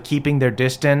 but keeping their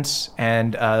distance,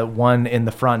 and one in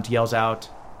the front yells out,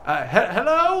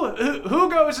 hello? Who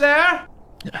goes there?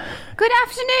 Good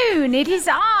afternoon, it is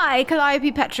I,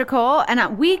 Calliope Petrichor,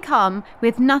 and we come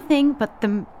with nothing but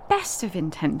the best of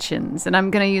intentions, and I'm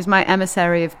going to use my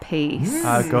emissary of peace.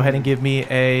 Go ahead and give me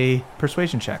a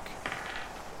persuasion check.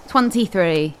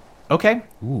 23. Okay.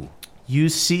 Ooh. You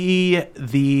see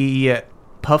the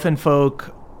puffin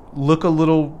folk look a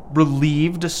little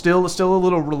relieved, still a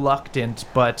little reluctant,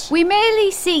 but... We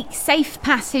merely seek safe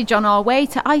passage on our way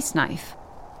to Ice Knife.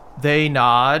 They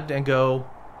nod and go,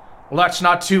 well, that's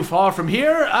not too far from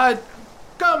here.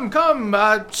 Come.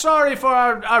 Sorry for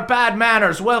our bad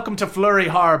manners. Welcome to Flurry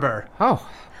Harbor.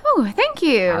 Oh, thank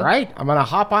you. All right, I'm going to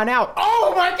hop on out.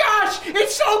 Oh, my gosh,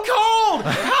 it's so cold.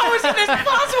 How is this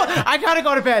possible? I got to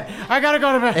go to bed.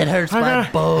 It hurts my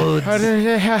bones.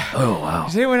 Oh, wow.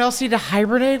 Does anyone else need to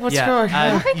hibernate? What's going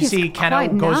on? You see Kenna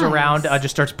goes around,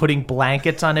 just starts putting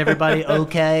blankets on everybody.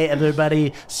 Okay,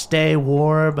 everybody stay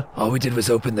warm. All we did was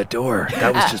open the door.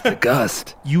 That was just a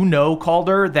gust. You know,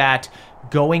 Calder, that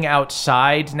going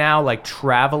outside now, like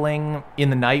traveling in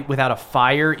the night without a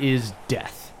fire, is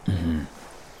death. Mm-hmm.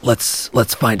 Let's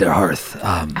find a hearth.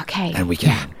 Okay. And we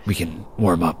can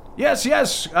warm up.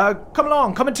 Yes. Come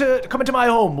along. Come into my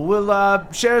home.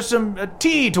 We'll share some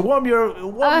tea to warm your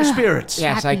spirits.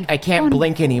 Yes, I can't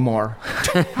blink anymore.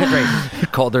 Great.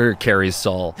 Calder carries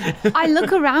Saul. I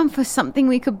look around for something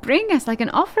we could bring as like an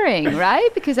offering,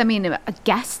 right? Because, I mean, a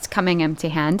guest coming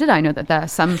empty-handed, I know that there are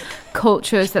some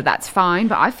cultures that's fine,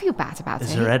 but I feel bad about it.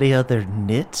 Is there any other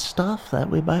knit stuff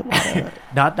that we might want to...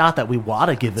 not that we want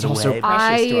to give it away. It's also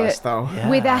precious to us, though. Yeah.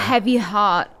 With a heavy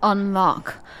heart,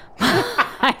 unlock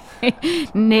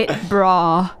knit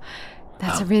bra.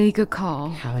 That's a really good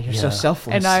call. Callie, you're so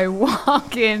selfless. And I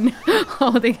walk in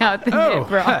holding out the knit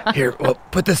bra. Here, well,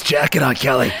 put this jacket on,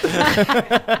 Kelly.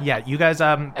 Yeah, you guys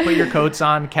put your coats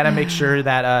on. Kenna makes sure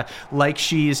that, like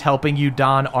she's helping you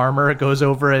don armor, goes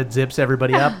over and zips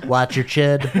everybody up. Watch your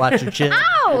chin.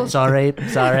 Ow! Sorry.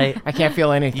 I can't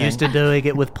feel anything. Used to doing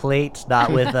it with plates,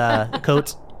 not with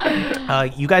coats.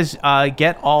 You guys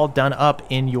get all done up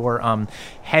in your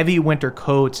heavy winter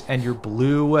coats and your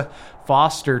blue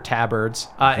Foster tabards,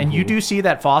 and you do see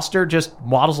that Foster just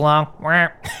waddles along.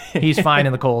 He's fine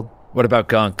in the cold. What about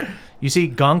Gunk? You see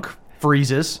Gunk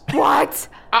freezes. What?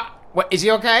 What, is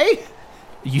he okay?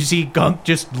 You see Gunk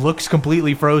just looks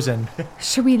completely frozen.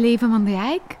 Should we leave him on the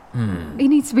egg? He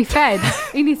needs to be fed.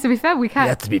 We can't. He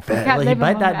has to be fed. Well, He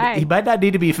might not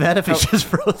need to be fed if he's just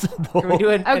frozen. Can we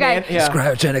do it? Okay. He's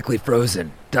cryogenically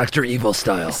frozen, Dr. Evil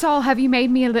style. Saul, have you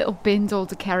made me a little bindle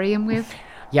to carry him with?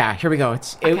 Yeah, here we go.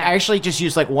 I actually just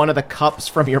used like one of the cups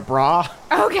from your bra.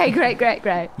 Okay, great.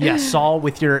 Yeah, Saul,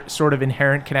 with your sort of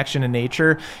inherent connection to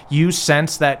nature, you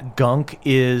sense that gunk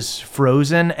is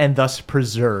frozen and thus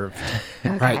preserved.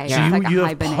 Okay, Right, so yeah. it's like You a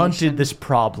have punted this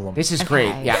problem. This is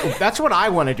great. Yeah, that's what I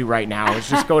want to do right now is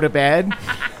just go to bed.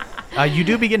 You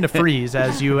do begin to freeze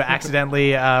as you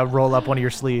accidentally roll up one of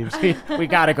your sleeves. We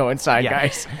got to go inside,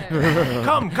 guys.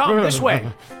 Come this way.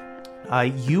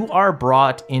 You are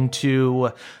brought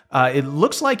into, it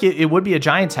looks like it would be a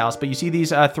giant's house, but you see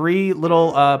these three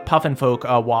little puffin folk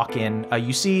walk in.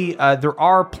 You see there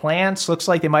are plants. Looks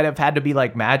like they might have had to be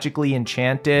like magically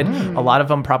enchanted. A lot of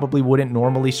them probably wouldn't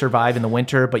normally survive in the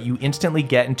winter, but you instantly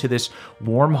get into this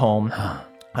warm home.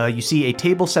 You see a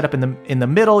table set up in the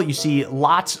middle. You see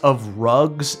lots of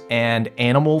rugs and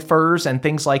animal furs and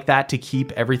things like that to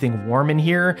keep everything warm in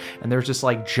here. And there's this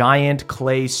like giant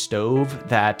clay stove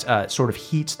that sort of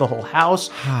heats the whole house.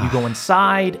 You go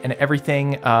inside and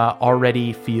everything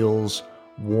already feels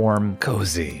warm.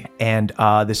 Cozy. And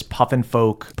this puffin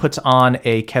folk puts on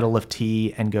a kettle of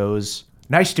tea and goes,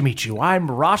 "Nice to meet you. I'm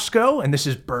Roscoe and this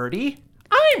is Birdie."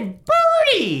 "I'm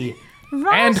Birdie!"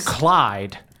 "And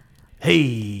Clyde."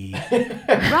 "Hey."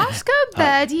 Roscoe,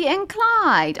 Birdie, and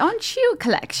Clyde. Aren't you a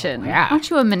collection? Yeah. Aren't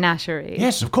you a menagerie?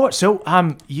 Yes, of course. So,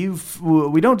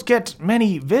 we don't get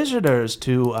many visitors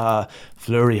to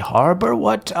Fleury Harbor.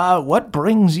 What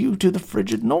brings you to the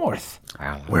frigid north?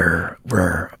 We're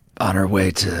on our way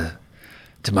to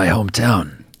my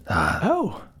hometown.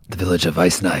 The village of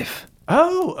Ice Knife.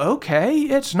 Oh, okay.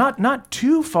 It's not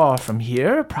too far from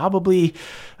here. Probably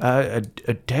a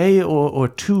day or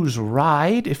two's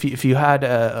ride if you had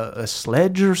a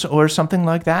sledge or something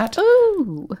like that.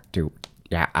 Ooh. Do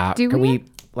Do can we?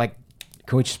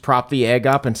 Can we just prop the egg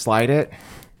up and slide it?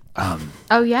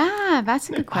 Oh, yeah, that's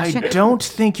a good I question. don't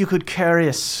think you could carry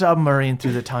a submarine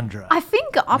through the tundra. I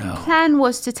think our plan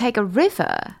was to take a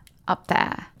river up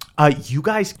there. You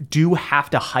guys do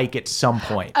have to hike at some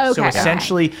point. Okay.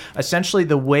 So essentially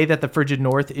the way that the frigid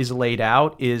north is laid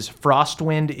out is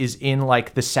Frostwind is in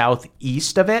like the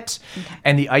southeast of it,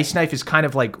 and the Ice Knife is kind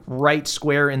of like right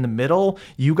square in the middle.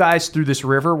 You guys through this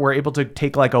river were able to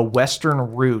take like a western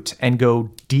route and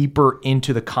go deeper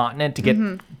into the continent to get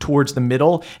towards the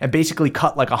middle and basically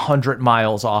cut like 100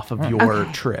 miles off of your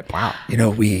trip. Wow. You know,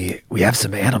 we have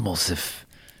some animals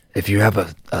if you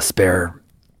have a spare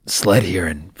sled here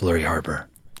in Fleury Harbor.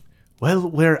 Well,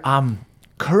 we're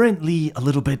currently a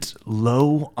little bit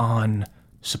low on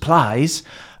supplies.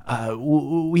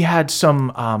 We had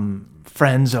some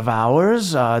friends of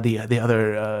ours, the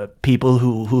other people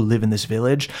who live in this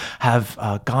village, have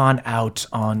gone out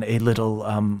on a little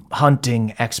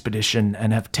hunting expedition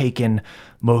and have taken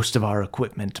most of our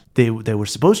equipment. They were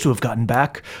supposed to have gotten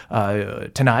back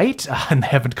tonight, and they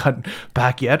haven't gotten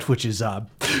back yet, which is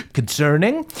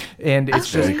concerning. And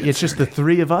it's just the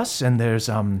three of us, and there's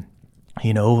a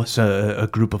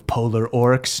group of polar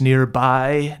orcs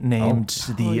nearby named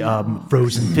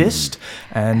Frozen Fist,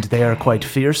 and they are quite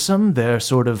fearsome. They're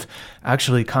sort of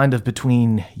actually kind of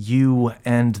between you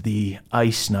and the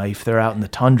Ice Knife. They're out in the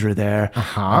tundra there.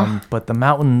 But the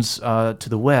mountains to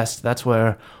the west, that's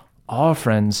where our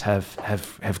friends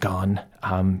have gone.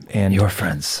 And Your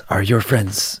friends. Are your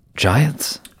friends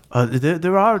giants?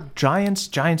 there are giants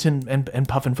and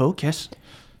puffin folk, yes.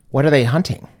 What are they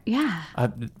hunting? Yeah.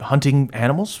 Hunting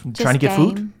animals, trying to get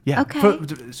food. game. Yeah. Okay.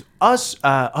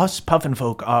 Us puffin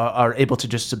folk are able to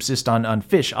just subsist on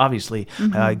fish, obviously.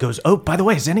 It goes, oh, by the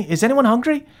way, is anyone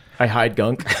hungry? I hide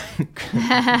gunk.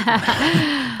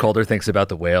 Calder thinks about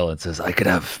the whale and says, I could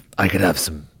have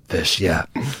some fish, yeah.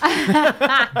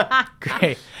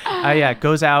 Great. It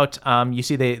goes out. You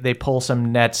see they pull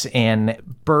some nets, and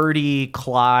Birdie,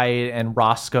 Clyde, and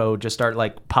Roscoe just start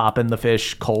like popping the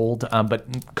fish cold, but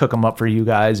cook them up for you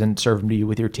guys and serve them to you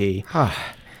with your tea.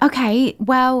 Okay,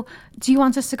 well, do you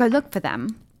want us to go look for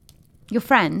them? Your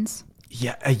friends?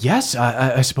 Yeah. Yes.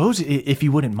 I suppose if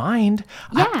you wouldn't mind.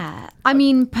 Yeah. I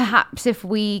mean, perhaps if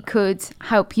we could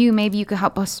help you, maybe you could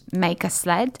help us make a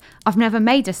sled. I've never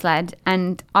made a sled,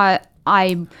 and I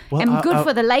am good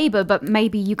for the labor, but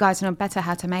maybe you guys know better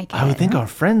how to make it. I would think our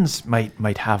friends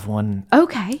might have one.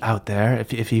 Okay. Out there,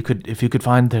 if you could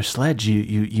find their sledge,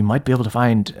 you might be able to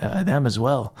find them as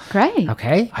well. Great.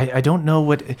 Okay. I don't know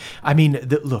what I mean.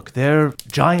 Look, they're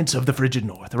giants of the frigid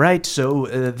north, right? So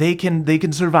they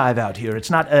can survive out here.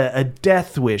 It's not a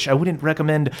death wish. I wouldn't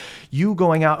recommend you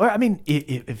going out. Or I mean,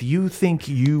 if you think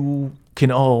you can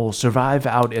all survive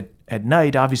out at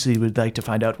night, obviously we'd like to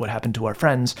find out what happened to our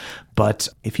friends. But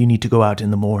if you need to go out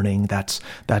in the morning, that's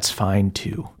fine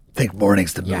too. I think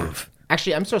morning's the move.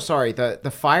 Actually, I'm so sorry.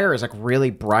 The fire is like really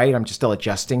bright. I'm just still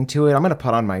adjusting to it. I'm going to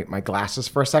put on my glasses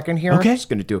for a second here. Okay. Just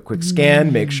going to do a quick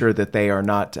scan, make sure that they are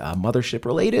not mothership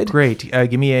related. Great.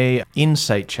 Give me a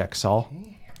insight check, Saul.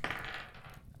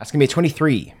 That's going to be a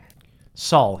 23.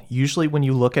 Saul, usually when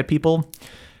you look at people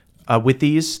with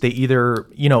these, they either,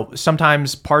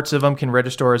 sometimes parts of them can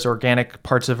register as organic,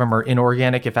 parts of them are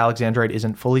inorganic if Alexandrite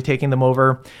isn't fully taking them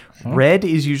over. Red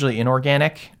is usually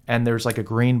inorganic, and there's like a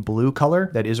green-blue color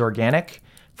that is organic.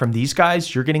 From these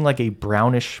guys, you're getting like a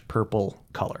brownish purple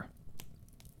color.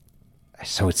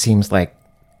 So it seems like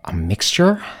a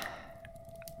mixture?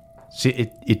 See,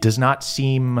 it does not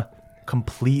seem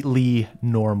completely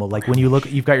normal. Like when you look,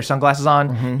 you've got your sunglasses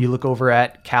on, you look over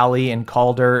at Callie and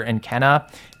Calder and Kenna,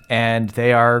 and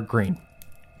they are green.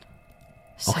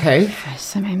 Okay. There's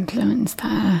some influence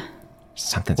there.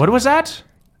 Something's What was that?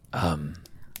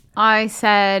 I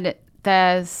said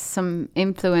there's some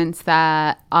influence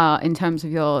there in terms of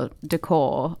your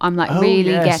decor. I'm like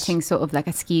getting sort of like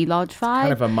a ski lodge vibe.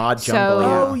 kind of a mod jungle.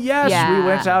 Oh, yes. Yeah. We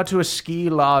went out to a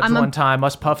ski lodge one time.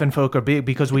 Us puffin folk are big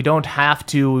because we don't have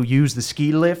to use the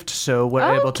ski lift, so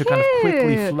we're able to kind of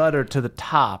quickly cute. flutter to the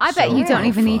top. I bet you don't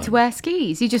even need to wear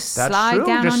skis. You just That's slide true.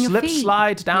 down Just on your slip, feet.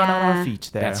 slide down on our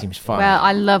feet there. That seems fun. Well,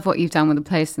 I love what you've done with the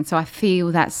place, and so I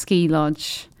feel that ski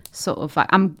lodge sort of like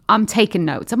I'm taking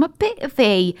notes. I'm a bit of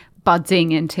a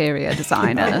budding interior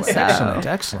designer. So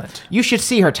Excellent. you should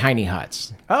see her tiny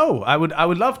huts. Oh, I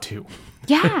would love to.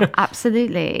 yeah,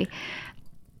 absolutely.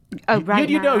 Oh, right.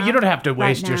 you now, don't have to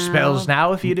waste your spells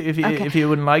now if you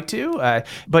wouldn't like to.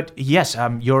 But yes,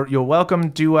 you're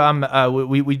welcome to.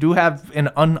 We do have an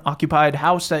unoccupied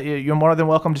house that you're more than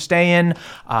welcome to stay in.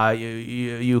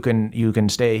 You can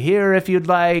stay here if you'd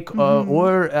like,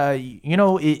 or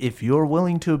if you're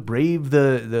willing to brave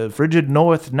the frigid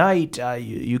north night,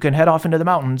 you can head off into the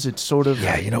mountains. It's sort of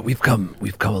we've come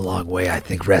a long way. I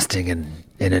think resting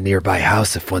in a nearby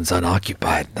house if one's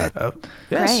unoccupied. That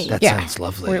Great. sounds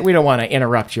lovely. We don't want to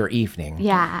interrupt your evening.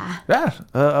 Yeah. Yeah,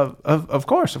 of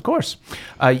course.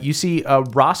 You see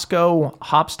Roscoe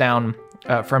hops down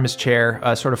from his chair,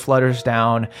 sort of flutters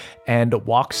down, and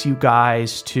walks you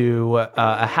guys to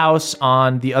a house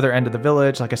on the other end of the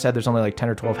village. Like I said, there's only like 10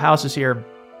 or 12 houses here.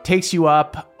 Takes you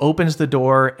up, opens the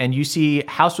door, and you see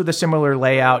house with a similar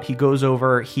layout. He goes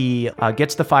over, he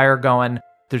gets the fire going.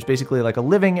 There's basically like a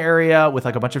living area with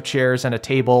like a bunch of chairs and a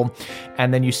table.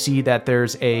 And then you see that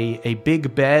there's a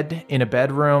big bed in a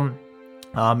bedroom.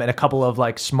 And a couple of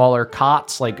like smaller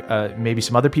cots, like maybe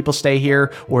some other people stay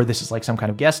here, or this is like some kind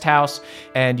of guest house.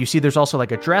 And you see there's also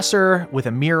like a dresser with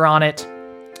a mirror on it.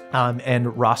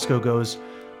 And Roscoe goes,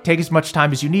 take as much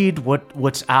time as you need.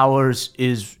 What's ours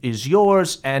is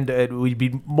yours, and we'd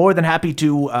be more than happy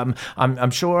to.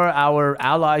 I'm sure our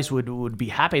allies would be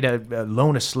happy to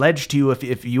loan a sledge to you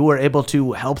if you were able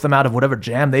to help them out of whatever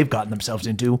jam they've gotten themselves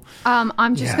into.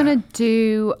 I'm just gonna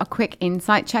do a quick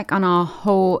insight check on our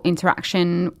whole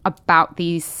interaction about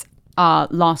these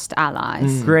lost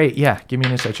allies. Great, yeah. Give me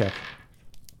an insight check.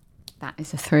 That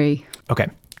is a 3. Okay.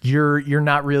 You're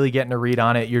not really getting a read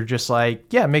on it. You're just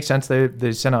like, yeah, it makes sense.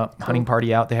 They sent a hunting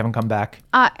party out. They haven't come back.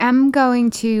 I am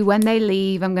going to, when they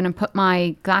leave, I'm going to put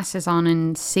my glasses on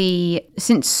and see,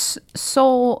 since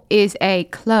Saul is a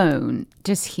clone,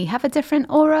 does he have a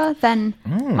different aura than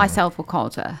myself or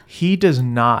Calder? He does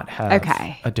not have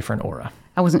Okay. a different aura.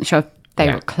 I wasn't sure if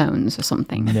they were clones or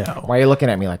something. No. Why are you looking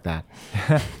at me like that?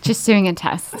 Just doing a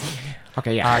test.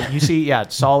 Okay, yeah. You see,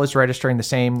 Saul is registering the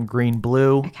same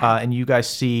green-blue, and you guys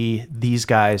see these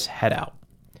guys head out.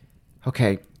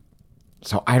 Okay,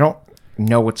 so I don't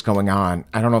know what's going on.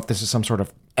 I don't know if this is some sort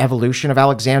of evolution of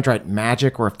Alexandrite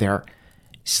magic or if they're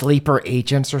sleeper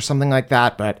agents or something like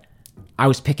that, but I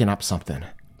was picking up something.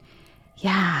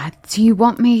 Yeah. Do you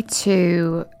want me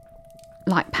to,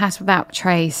 like, pass without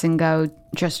trace and go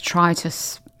just try to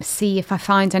see if I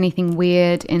find anything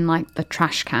weird in, like, the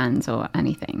trash cans or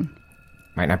anything?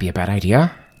 Might not be a bad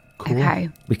idea. Cool. Okay.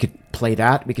 We could play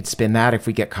that. We could spin that if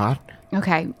we get caught.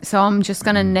 Okay. So I'm just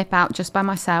going to nip out just by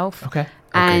myself. Okay.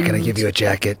 And Can I give you a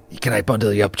jacket? Can I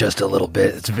bundle you up just a little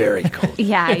bit? It's very cold.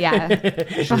 Yeah.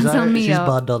 Bundle me She's up.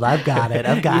 bundled. I've got it.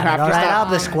 All right,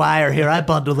 I'm the squire here. I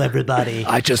bundle everybody.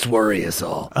 I just worry us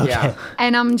all. Yeah.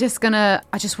 And I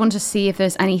just want to see if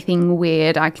there's anything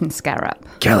weird I can scare up.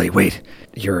 Callie, wait.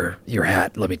 Your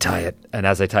hat. Let me tie it. And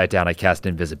as I tie it down, I cast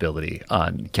invisibility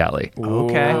on Callie.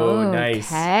 Okay. Oh, nice.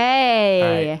 Hey.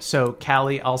 All right. So,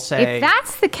 Callie, I'll say... If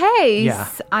that's the case, Yeah.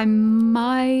 I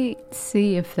might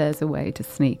see if there's a way to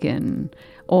sneak in.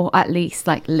 or at least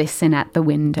like listen at the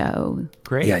window.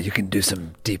 Great. Yeah, you can do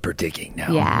some deeper digging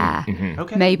now. Yeah.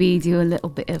 Okay. Maybe do a little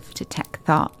bit of detect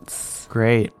thoughts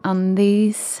Great. on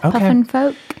these Okay. puffin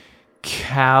folk.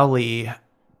 Callie,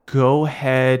 go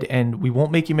ahead and we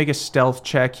won't make you make a stealth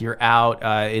check. You're out.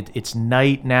 It's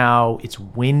night now. It's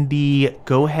windy.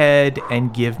 Go ahead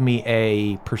and give me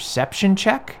a perception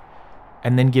check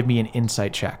and then give me an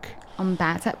insight check. I'm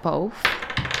bad at both.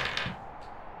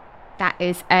 That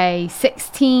is a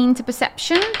 16 to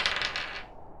perception,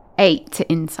 8 to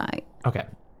insight. Okay.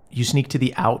 You sneak to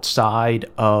the outside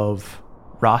of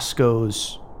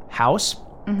Roscoe's house.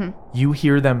 Mm-hmm. You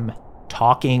hear them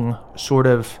talking sort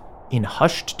of in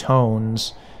hushed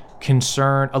tones,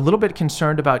 a little bit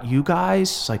concerned about you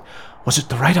guys. It's like, was it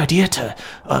the right idea to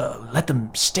let them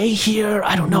stay here?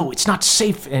 I don't know. It's not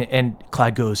safe. And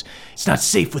Clyde goes, it's not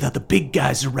safe without the big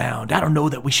guys around. I don't know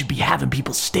that we should be having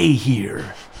people stay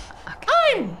here.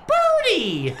 I'm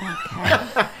Birdie.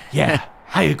 Okay. Yeah,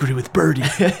 I agree with Birdie.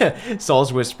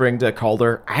 Saul's whispering to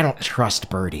Calder, I don't trust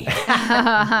Birdie.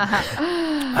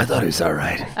 I thought he was all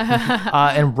right.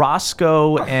 And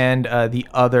Roscoe and the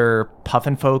other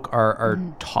puffin folk are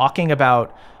talking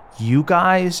about you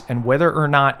guys and whether or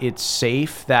not it's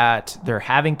safe that they're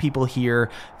having people here.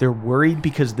 They're worried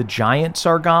because the giants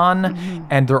are gone,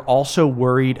 and they're also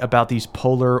worried about these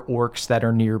polar orcs that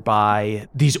are nearby,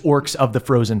 these orcs of the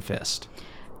Frozen Fist.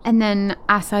 And then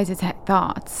as I detect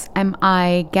thoughts, am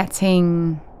I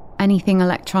getting anything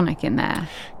electronic in there?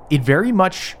 It very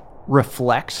much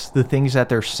reflects the things that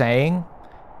they're saying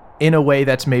in a way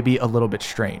that's maybe a little bit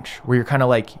strange, where you're kind of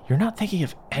like, you're not thinking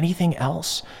of anything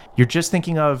else. You're just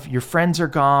thinking of your friends are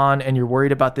gone and you're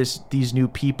worried about these new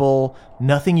people.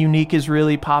 Nothing unique is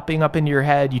really popping up into your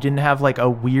head. You didn't have like a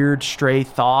weird stray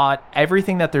thought.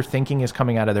 Everything that they're thinking is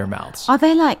coming out of their mouths. Are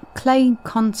they like clay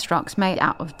constructs made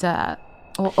out of dirt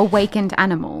or awakened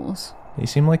animals? They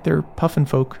seem like they're puffin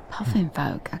folk. Puffin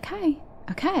folk.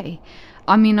 Okay.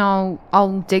 I mean,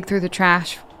 I'll dig through the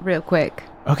trash real quick.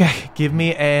 Okay, give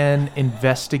me an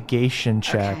investigation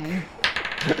check.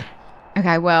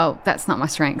 Okay, well, that's not my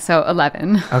strength, so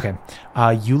 11. Okay.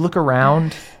 You look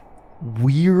around,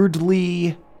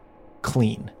 weirdly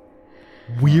clean.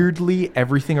 Weirdly,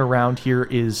 everything around here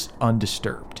is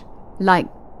undisturbed. Like,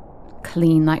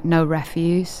 clean, like no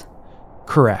refuse?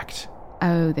 Correct.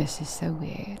 Oh, this is so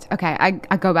weird. Okay, I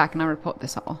go back and I report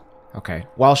this all. Okay.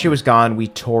 While she was gone, we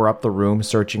tore up the room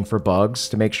searching for bugs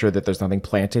to make sure that there's nothing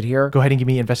planted here. Go ahead and give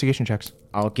me investigation checks.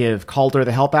 I'll give Calder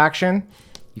the help action.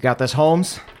 You got this,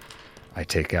 Holmes? I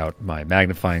take out my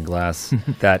magnifying glass.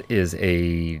 That is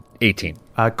a 18.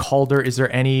 Calder, is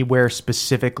there anywhere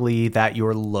specifically that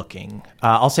you're looking?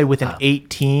 I'll say with an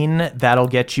 18, that'll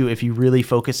get you, if you really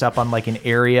focus up on like an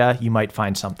area, you might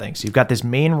find something. So you've got this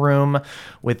main room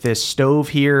with this stove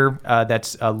here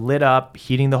that's lit up,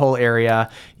 heating the whole area.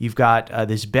 You've got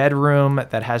this bedroom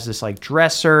that has this like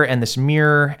dresser and this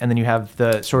mirror. And then you have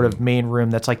the sort of main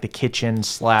room that's like the kitchen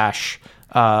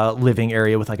 / living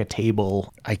area with like a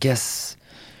table. I guess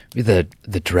the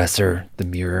dresser, the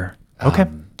mirror. Okay.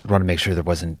 I want to make sure there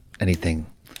wasn't anything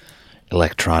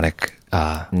electronic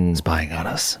spying on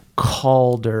us.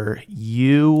 Calder,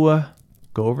 you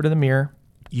go over to the mirror.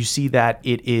 You see that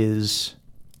it is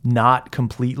not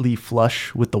completely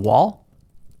flush with the wall,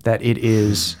 that it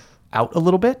is out a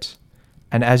little bit.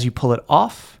 And as you pull it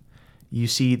off, you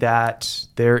see that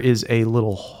there is a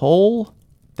little hole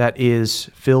that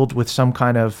is filled with some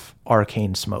kind of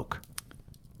arcane smoke.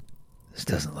 This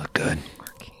doesn't look good.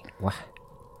 What?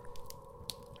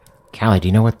 Callie, do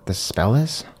you know what the spell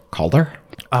is? Calder?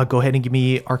 Go ahead and give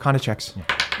me Arcana checks.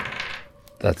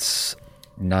 That's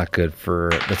not good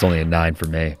that's only a 9 for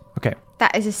me. Okay.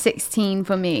 That is a 16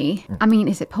 for me. I mean,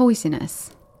 is it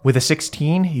poisonous? With a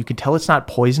 16, you can tell it's not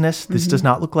poisonous. This does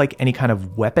not look like any kind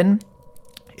of weapon.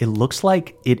 It looks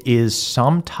like it is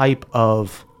some type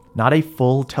of, not a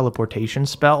full teleportation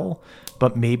spell,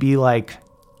 but maybe like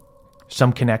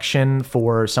some connection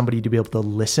for somebody to be able to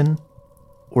listen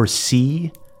or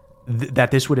see. That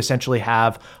this would essentially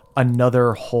have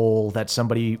another hole that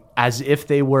somebody, as if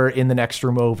they were in the next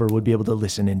room over, would be able to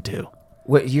listen into.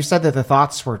 Wait, you said that the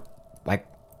thoughts were like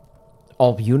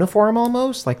all uniform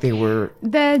almost? Like they were...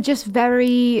 They're just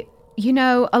very,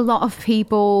 a lot of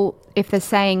people, if they're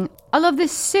saying, I love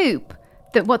this soup,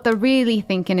 that what they're really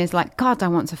thinking is like, God, I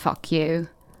want to fuck you.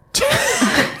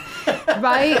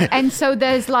 Right? And so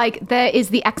there is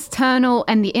the external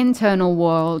and the internal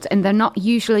world, and they're not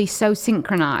usually so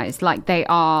synchronized like they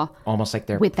are. Almost like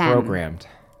they're with them. programmed.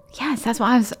 Yes, that's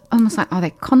why I was almost like, are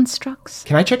they constructs?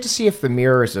 Can I check to see if the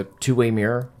mirror is a two-way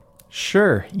mirror?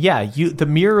 Sure. Yeah, the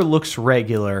mirror looks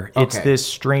regular. It's Okay. this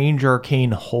strange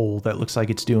arcane hole that looks like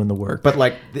it's doing the work. But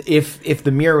like, if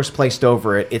the mirror was placed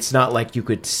over it, it's not like you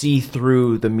could see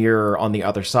through the mirror on the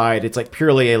other side. It's like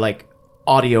purely a like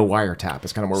audio wiretap.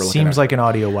 Is kind of what we're looking at. Seems like an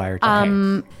audio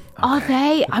wiretap. Are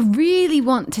they? I really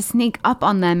want to sneak up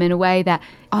on them in a way that,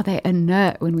 are they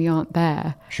inert when we aren't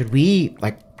there? Should we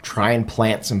like try and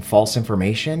plant some false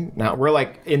information? Now we're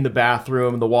like in the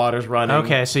bathroom, the water's running.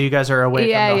 Okay, so you guys are away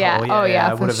Yeah, from the yeah. hole. Oh, yeah,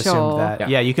 I would have for assumed sure. that. Yeah.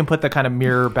 Yeah, you can put the kind of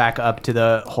mirror back up to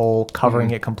the hole,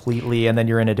 covering it completely, and then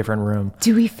you're in a different room.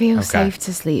 Do we feel safe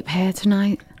to sleep here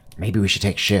tonight? Maybe we should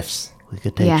take shifts. We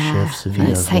could take shifts if you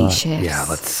let's guys take want. shifts. Yeah,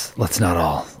 let's not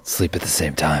all sleep at the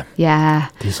same time. Yeah.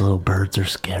 These little birds are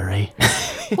scary.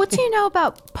 What do you know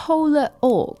about polar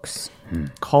orcs?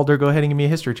 Calder, go ahead and give me a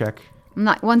history check. I'm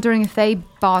like wondering if they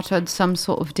bartered some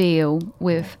sort of deal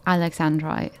with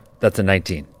Alexandrite. That's a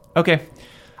 19. Okay.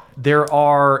 There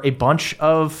are a bunch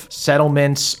of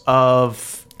settlements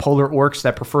of polar orcs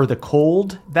that prefer the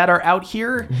cold that are out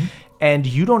here. And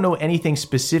you don't know anything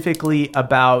specifically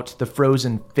about the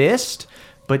Frozen Fist,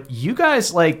 but you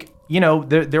guys, like, you know,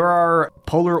 there are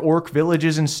polar orc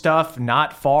villages and stuff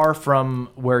not far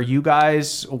from where you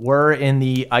guys were in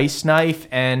the Ice Knife,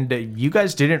 and you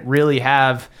guys didn't really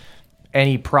have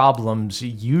any problems.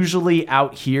 Usually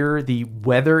out here, the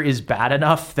weather is bad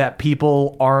enough that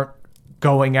people aren't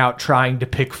going out trying to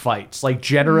pick fights. Like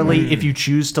generally, if you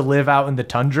choose to live out in the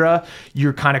tundra,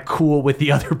 you're kind of cool with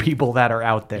the other people that are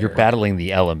out there. You're battling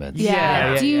the elements.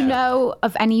 Yeah. Do you know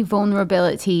of any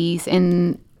vulnerabilities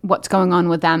in what's going on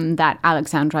with them that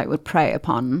Alexandrite would prey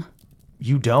upon?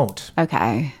 You don't.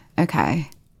 Okay.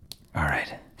 All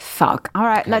right. Fuck. All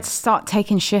right, let's start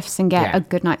taking shifts and get Yeah. a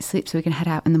good night's sleep so we can head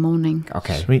out in the morning.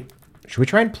 Okay. Sweet. Should we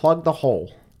try and plug the hole?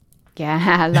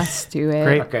 Yeah, let's do it.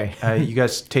 Great. Okay. You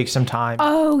guys take some time.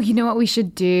 Oh, you know what we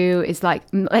should do is like,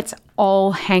 let's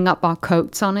all hang up our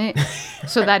coats on it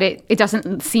so that it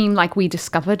doesn't seem like we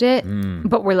discovered it,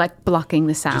 but we're like blocking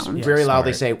the sound. Very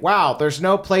loudly say, "Wow, there's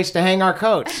no place to hang our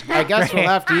coats. I guess we'll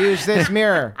have to use this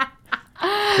mirror."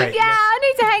 Great. Yeah, I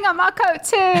need to hang up my coat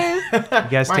too. You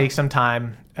guys take some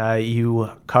time. You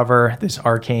cover this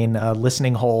arcane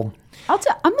listening hole. I'm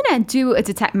going to do a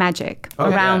detect magic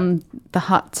around the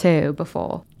hut too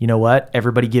before. You know what?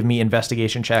 Everybody give me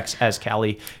investigation checks as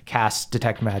Callie casts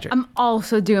detect magic. I'm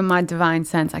also doing my divine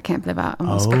sense. I can't believe I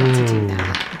almost forgot to do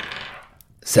that.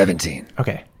 17.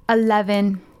 Okay.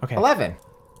 11. Okay. 11.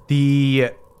 The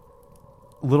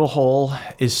little hole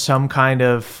is some kind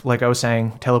of, like I was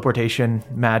saying, teleportation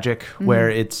magic where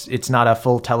it's not a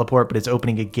full teleport, but it's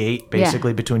opening a gate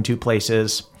basically between two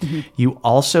places. You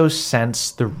also sense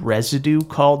the residue,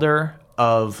 Calder,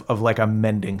 of like a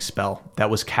mending spell that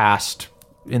was cast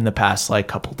in the past like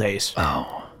couple days.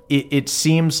 Oh. It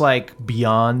seems like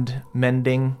beyond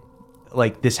mending,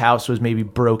 like this house was maybe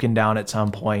broken down at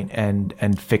some point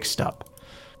and fixed up.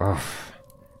 Are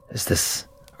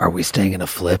we staying in a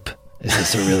flip? Is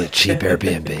this a really cheap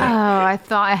Airbnb? Oh, I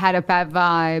thought I had a bad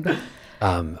vibe.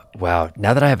 Wow.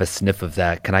 Now that I have a sniff of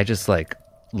that, can I just like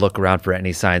look around for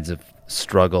any signs of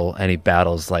struggle, any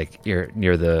battles like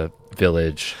near the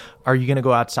village? Are you going to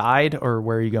go outside or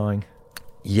where are you going?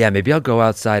 Yeah, maybe I'll go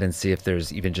outside and see if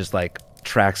there's even just like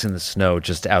tracks in the snow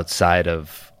just outside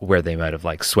of where they might have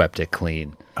like swept it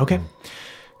clean. Okay.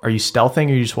 Are you stealthing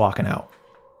or are you just walking out?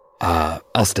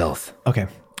 I'll stealth. Okay.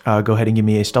 Go ahead and give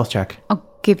me a stealth check. I'll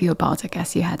give you a bardic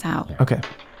as you head out. Okay.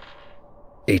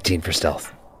 18 for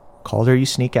stealth. Calder, you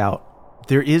sneak out.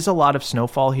 There is a lot of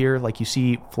snowfall here. Like you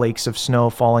see flakes of snow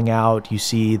falling out. You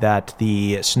see that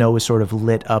the snow is sort of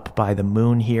lit up by the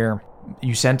moon here.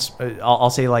 You sense, I'll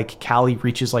say like Callie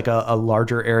reaches like a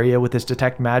larger area with this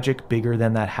detect magic, bigger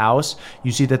than that house.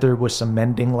 You see that there was some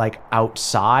mending like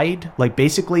outside. Like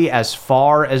basically as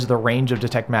far as the range of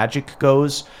detect magic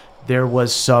goes, there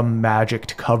was some magic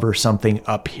to cover something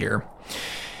up here.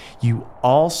 You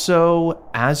also,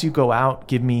 as you go out,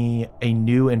 give me a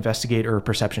new investigator or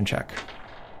perception check.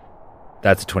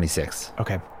 That's a 26.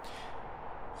 Okay.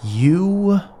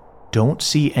 You don't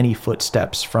see any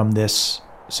footsteps from this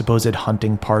supposed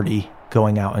hunting party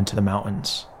going out into the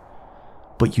mountains,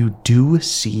 but you do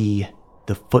see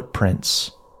the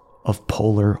footprints of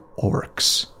polar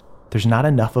orcs. There's not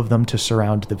enough of them to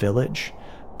surround the village,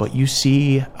 but you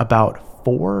see about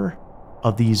 4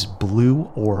 of these blue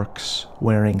orcs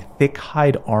wearing thick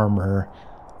hide armor,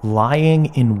 lying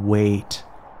in wait,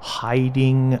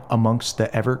 hiding amongst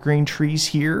the evergreen trees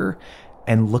here,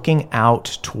 and looking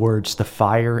out towards the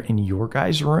fire in your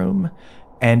guys' room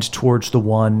and towards the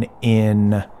one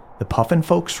in the Puffin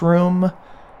folks' room,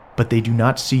 but they do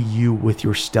not see you with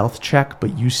your stealth check,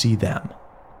 but you see them.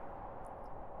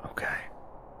 Okay.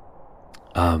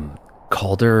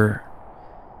 Calder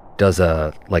does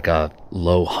a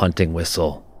low hunting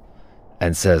whistle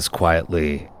and says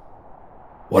quietly,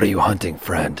 "What are you hunting,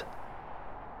 friend?"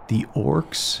 The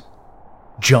orcs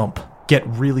jump, get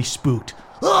really spooked.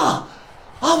 Oh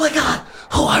my god!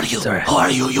 Who are you? Sorry. Who are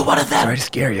you? You one of them? Sorry to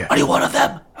scare you. Are you one of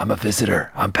them? I'm a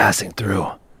visitor. I'm passing through.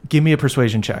 Give me a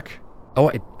persuasion check.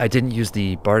 Oh, I didn't use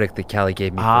the bardic that Callie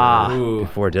gave me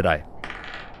before, did I?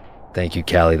 Thank you,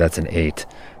 Callie. That's an 8.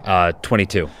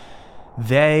 22.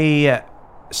 They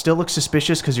still look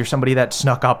suspicious because you're somebody that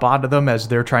snuck up onto them as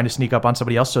they're trying to sneak up on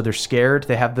somebody else, so they're scared.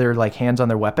 They have their hands on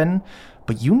their weapon,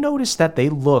 but you notice that they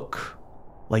look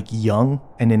young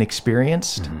and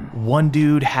inexperienced. One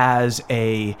dude has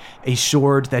a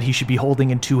sword that he should be holding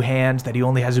in 2 hands that he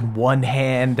only has in 1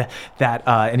 hand, that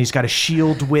and he's got a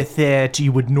shield with it.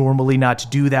 You would normally not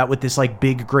do that with this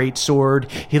big great sword.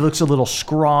 He looks a little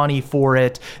scrawny for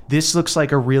it. This looks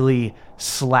like a really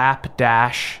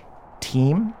slapdash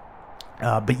team.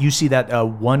 But you see that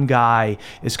one guy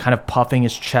is kind of puffing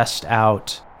his chest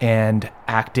out and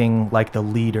acting like the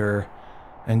leader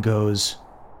and goes,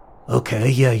 Okay,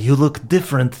 yeah, you look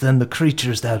different than the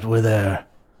creatures that were there.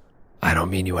 I don't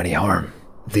mean you any harm.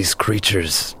 These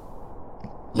creatures,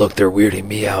 look, they're weirding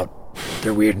me out.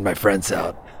 They're weirding my friends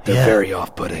out. They're very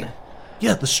off-putting.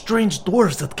 Yeah, the strange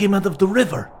dwarves that came out of the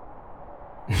river.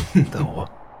 The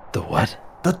what?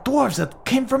 The dwarves that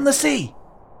came from the sea.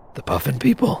 The puffin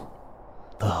people?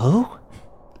 The who?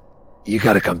 You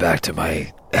gotta come back to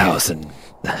my house and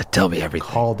tell me everything.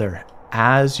 Calder,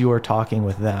 as you're talking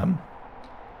with them,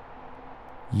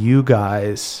 you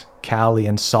guys, Callie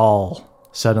and Saul,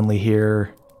 suddenly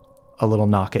hear a little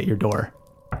knock at your door.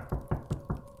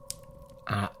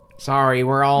 Sorry,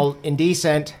 we're all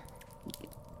indecent.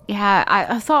 Yeah,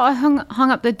 I thought I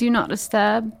hung up the do not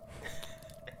disturb.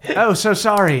 Oh, so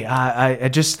sorry. I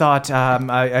just thought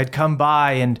I'd come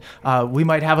by and we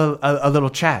might have a little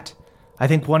chat. I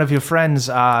think one of your friends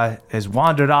has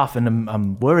wandered off and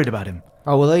I'm worried about him.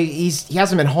 Oh, well, he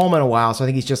hasn't been home in a while, so I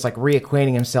think he's just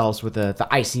reacquainting himself with the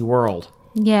icy world.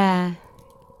 Yeah.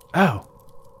 Oh.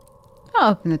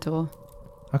 I'll open the door.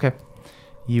 Okay.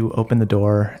 You open the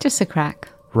door. Just a crack.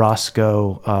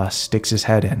 Roscoe sticks his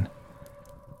head in.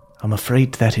 I'm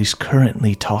afraid that he's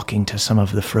currently talking to some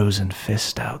of the frozen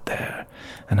fist out there,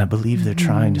 and I believe they're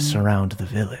trying to surround the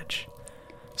village.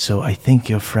 So I think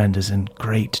your friend is in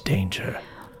great danger.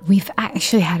 We've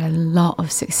actually had a lot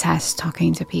of success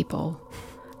talking to people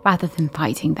rather than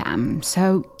fighting them,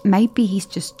 so maybe he's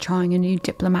just trying a new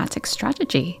diplomatic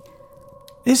strategy.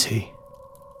 Is he?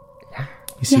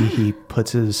 You see, he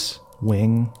puts his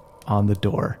wing on the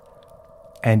door,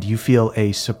 and you feel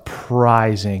a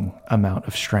surprising amount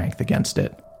of strength against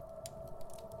it.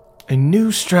 A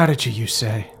new strategy, you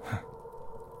say?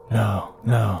 No.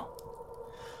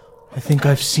 I think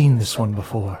I've seen this one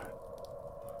before.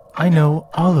 I know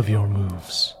all of your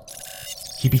moves.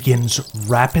 He begins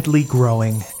rapidly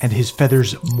growing, and his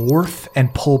feathers morph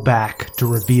and pull back to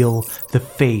reveal the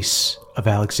face of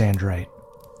Alexandrite.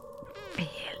 Really?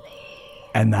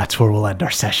 And that's where we'll end our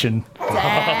session.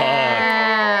 Damn.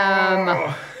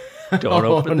 Don't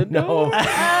open the door.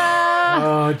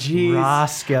 Oh, jeez.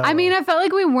 Roscoe. I mean, I felt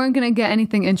like we weren't going to get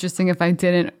anything interesting if I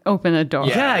didn't open a door.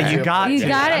 Yeah, you got You to.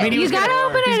 got it. I mean, You got to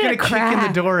open he's it gonna at a crack. kick in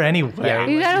the door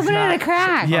anyway. You got to open it at a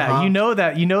crack. Yeah, you know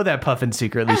that Puffin's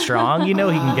secretly strong. You know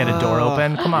he can get a door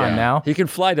open. Come on now. He can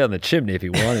fly down the chimney if he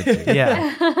wanted to.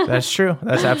 Yeah, that's true.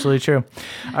 That's absolutely true.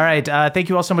 All right. Thank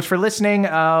you all so much for listening.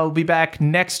 We'll be back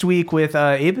next week with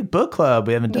 8-Bit Book Club.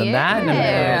 We haven't done that in a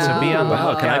minute, so be on the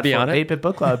Wow, can I lookout be for on it? 8-Bit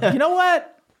Book Club. You know what?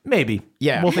 Maybe.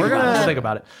 Yeah. We'll think about it. We'll think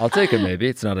about it. I'll take it maybe.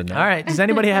 It's not a no. All right. Does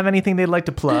anybody have anything they'd like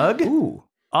to plug? Ooh.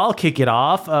 I'll kick it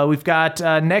off. We've got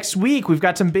next week, we've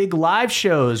got some big live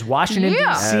shows. Washington,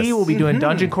 D.C. will be doing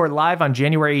Dungeon Court Live on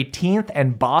January 18th,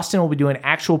 and Boston will be doing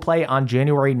Actual Play on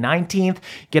January 19th.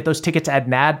 Get those tickets at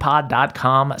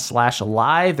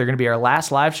nadpod.com/live. They're going to be our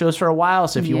last live shows for a while,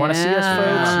 so if you want to see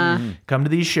us, folks, come to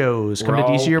these shows. Come to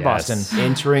D.C. or Boston.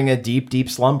 Entering a deep, deep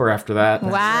slumber after that.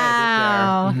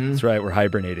 Wow. That's right. We're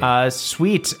hibernating.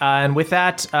 Sweet. And with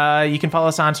that, you can follow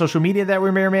us on social media that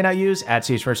we may or may not use, at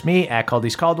CHFirstMe, at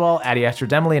Caldy's Caldwell, at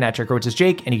Emily, and at Checkroads is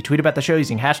Jake. And you can tweet about the show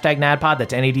using hashtag NADPOD.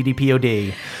 That's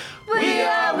NADDPOD. We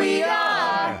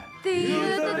are the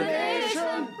youth of the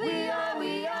nation. We are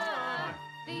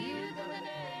the youth of the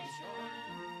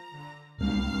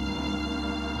nation.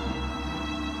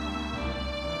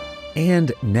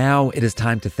 And now it is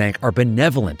time to thank our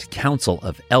benevolent council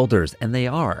of elders, and they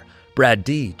are Brad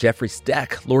D, Jeffrey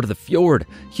Steck, Lord of the Fjord,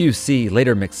 Hugh C,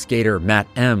 Later McSkater, Matt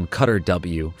M, Cutter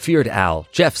W, Feared Al,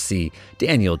 Jeff C,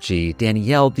 Daniel G,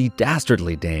 Danielle the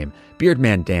Dastardly Dame,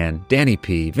 Beardman Dan, Danny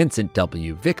P, Vincent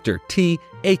W, Victor T,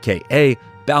 aka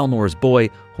Balnor's Boy,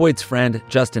 Hoyd's Friend,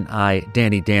 Justin I,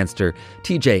 Danny Danster,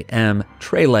 TJ M,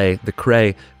 Trele the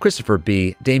Cray, Christopher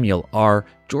B, Damiel R,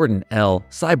 Jordan L,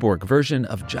 Cyborg version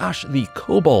of Josh the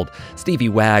Kobold, Stevie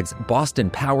Wags, Boston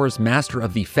Powers, Master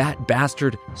of the Fat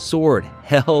Bastard Sword,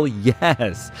 hell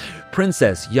yes,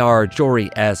 Princess Yar, Jory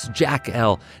S, Jack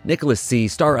L, Nicholas C,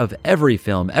 star of every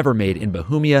film ever made in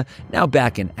Bohemia, now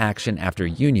back in action after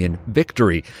Union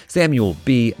victory, Samuel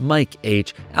B, Mike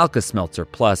H, Alka Smeltzer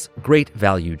Plus, Great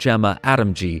Value Gemma,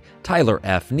 Adam G, Tyler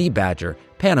F, Knee Badger,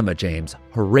 Panama James,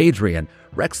 Heradrian,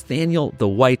 Rex Thaniel the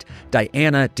White,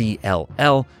 Diana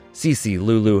DLL, CC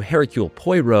Lulu, Hercule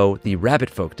Poirot, the Rabbit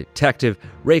Folk Detective,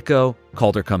 Reiko,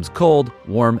 Calder Comes Cold,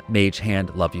 Warm Mage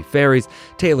Hand, Love You Fairies,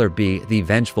 Taylor B, the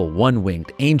Vengeful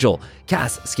One-Winged Angel,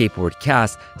 Cass Skateboard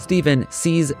Cass, Stephen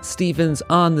C's Stevens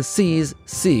on the Seas,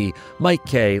 C, Mike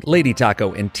K, Lady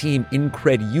Taco and Team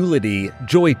Incredulity,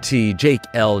 Joy T, Jake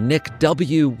L, Nick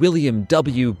W, William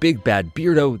W, Big Bad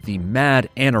Beardo, the Mad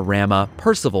Anorama,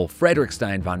 Percival,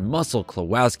 Frederickstein, Von Muscle,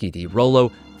 Klawowski, the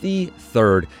Rollo, the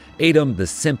Third, Adam the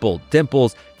Simple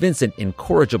Dimples, Vincent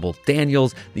Incorrigible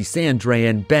Daniels, the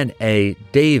Sandrayan, Ben A,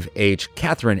 Dave H,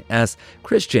 Catherine S,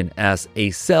 Christian S, A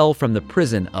Cell from the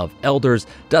Prison of Elders,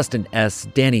 Dustin S,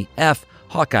 Danny F,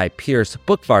 Hawkeye Pierce,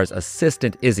 Bookvar's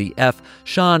assistant Izzy F,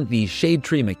 Sean the Shade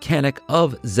Tree Mechanic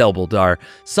of Zelbuldar,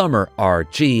 Summer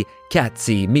R.G., Kat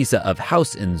C, Misa of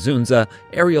House in Zunza,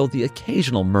 Ariel the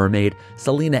Occasional Mermaid,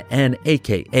 Selena N,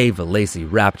 aka Valacy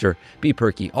Raptor, B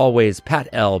Perky Always, Pat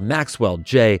L, Maxwell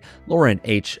J, Lauren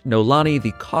H, Nolani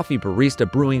the Coffee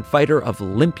Barista Brewing Fighter of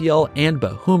Limpiel and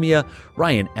Bohemia,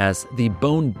 Ryan S, the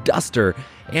Bone Duster,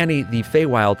 Annie the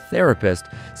Feywild Therapist,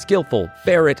 Skillful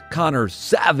Ferret, Connor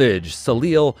Savage,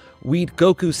 Salil, Weed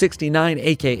Goku 69,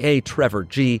 aka Trevor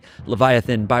G,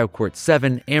 Leviathan Bioquart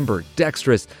 7, Amber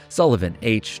Dextrous, Sullivan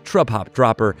H, Trubhop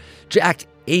Dropper, Jack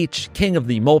H, King of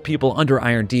the Mole People under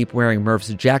Iron Deep wearing Murph's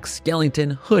Jack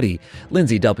Skellington hoodie,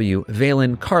 Lindsay W,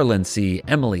 Valen, Carlin C,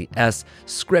 Emily S,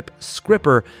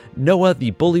 Scripper, Noah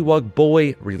the Bullywug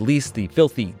Boy, Release the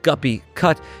Filthy Guppy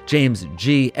Cut, James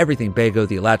G, Everything Bago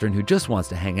the Eladrin who just wants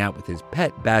to hang out with his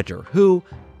pet badger who,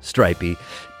 Stripey,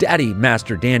 Daddy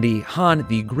Master Dandy, Han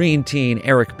the Green Teen,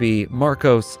 Eric B,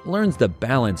 Marcos, Learns the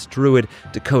Balance Druid,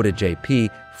 Dakota JP,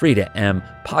 Frida M,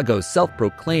 Pago's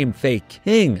self-proclaimed Fae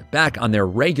King, back on their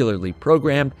regularly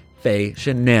programmed Fae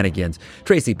Shenanigans,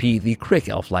 Tracy P, the Crick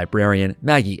Elf Librarian,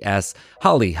 Maggie S,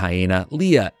 Holly Hyena,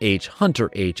 Leah H, Hunter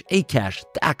H, Akash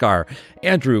Thakar,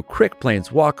 Andrew Crick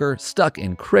Planeswalker, Stuck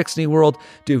in Crixney World,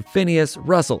 Dufinius,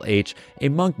 Russell H, a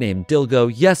monk named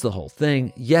Dilgo, Yes the Whole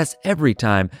Thing, Yes Every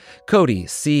Time, Cody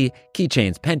C,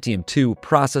 Keychains Pentium 2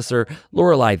 Processor,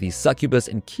 Lorelei the Succubus,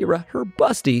 and Kira her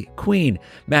busty Queen,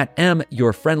 Matt M,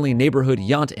 Your Friendly Neighborhood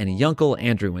Yaunt and Yuncle,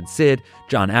 Andrew and Sid,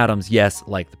 John Adams, Yes,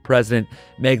 Like the President,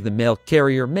 Meg the Mail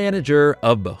Carrier Manager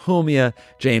of Bohemia,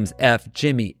 James F,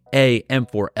 Jimmy A,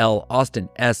 M4L, Austin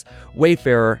S,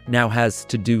 Wayfarer now has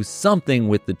to do something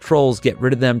with the trolls. Get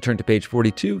rid of them, turn to page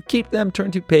 42. Keep them,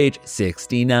 turn to page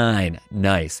 69.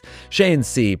 Nice. Shane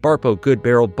C, Barpo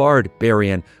Goodbarrel, Bard,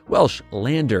 Barian, Welsh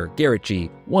Lander, Garrett G,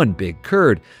 One Big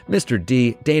Curd, Mr.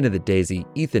 D, Dana the Daisy,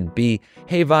 Ethan B,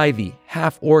 Havi the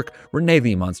Half-Orc, Renee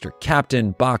the Monster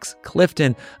Captain, Box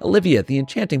Clifton, Olivia the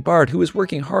Enchanting Bard who is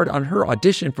working hard on her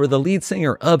audition for the lead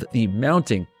singer of the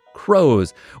Mounting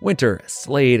Crows, Winter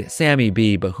Slade, Sammy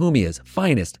B, Bohemia's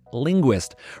finest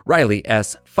linguist, Riley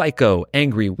S, FICO,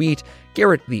 Angry Wheat,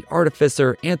 Garrett the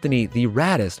Artificer, Anthony the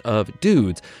Raddest of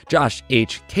Dudes, Josh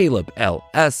H, Caleb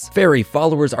LS. Fairy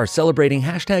followers are celebrating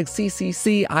hashtag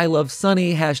CCC, I Love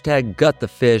Sunny, hashtag Gut the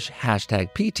Fish,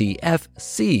 hashtag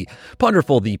PTFC.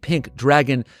 Punderful the Pink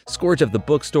Dragon, Scourge of the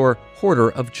Bookstore,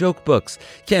 Hoarder of Joke Books,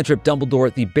 Cantrip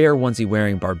Dumbledore the Bear Onesie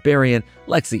Wearing Barbarian,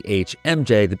 Lexi H,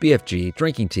 MJ the BFG,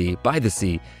 Drinking Tea by the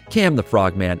Sea, Cam the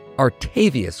Frogman,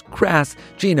 Artavius Crass,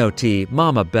 Gino T,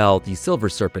 Mama Bell, the Silver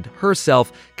Serpent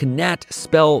herself, Knat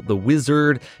Spell the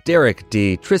Wizard, Derek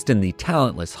D, Tristan the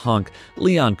Talentless Hunk,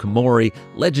 Leon Komori,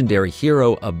 Legendary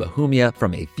Hero of Bohemia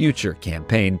from a future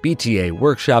campaign, BTA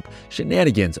Workshop,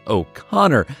 Shenanigans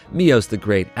O'Connor, Mios the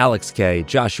Great, Alex K,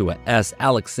 Joshua S,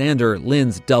 Alexander,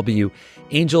 Linz W,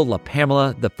 Angel La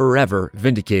Pamela, the Forever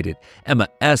Vindicated. Emma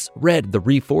S. Red, the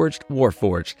Reforged,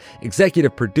 Warforged.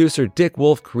 Executive producer Dick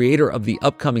Wolf, creator of the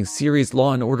upcoming series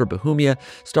Law & Order Bohemia,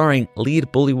 starring lead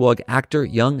bullywug actor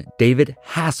young David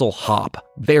Hasselhoff.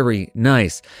 Very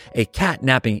nice. A cat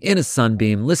napping in a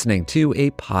sunbeam listening to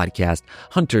a podcast.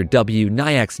 Hunter W.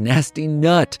 Nyack's Nasty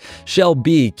Nut. Shell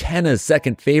B. Kenna's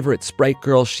second favorite sprite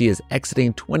girl. She is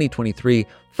exiting 2023.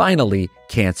 Finally,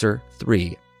 Cancer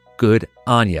 3. Good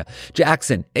Anya.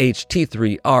 Jackson H.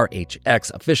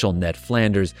 T3RHX, official Ned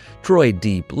Flanders. Troy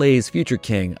D. Blaze, future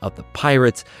king of the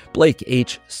pirates. Blake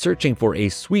H. searching for a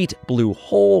sweet blue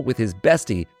hole with his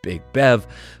bestie, Big Bev.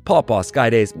 Pawpaw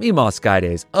Skydays, Meemaw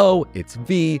Skydays. Oh, it's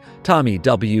V. Tommy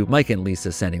W. Mike and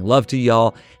Lisa sending love to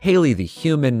y'all. Haley the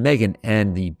Human, Megan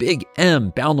N. The Big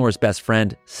M. Balnor's best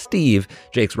friend, Steve.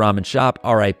 Jake's Ramen Shop,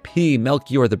 R.I.P.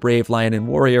 Melchior the Brave Lion and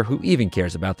Warrior, who even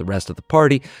cares about the rest of the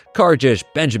party. Karjish,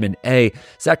 Benjamin A.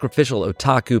 Sacrificial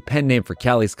Otaku, pen name for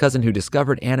Callie's cousin who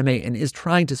discovered anime and is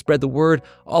trying to spread the word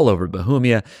all over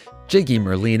Bohemia. Jiggy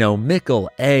Merlino, Mickle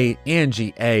A,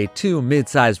 Angie A, 2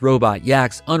 mid-sized robot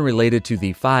yaks unrelated to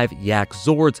the 5 yak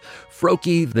Zords,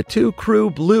 Froky, the 2 crew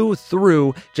blew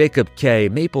through, Jacob K,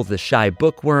 Maple the Shy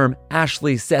Bookworm,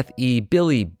 Ashley, Seth E,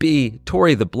 Billy B,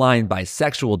 Tori the Blind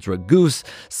Bisexual Dragoose,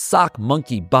 Sock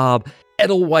Monkey Bob,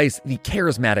 Edelweiss, the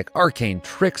charismatic arcane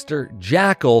trickster,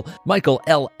 Jackal, Michael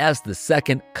L.S.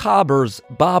 II, Cobbers,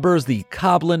 Bobbers, the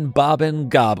Coblin, Bobbin,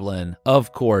 Goblin,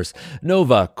 of course,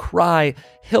 Nova, Cry,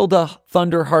 Hilda,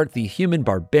 Thunderheart, the human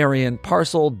barbarian,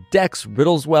 Parcel, Dex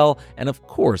Riddleswell, and of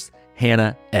course,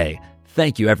 Hannah A.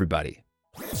 Thank you, everybody.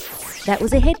 That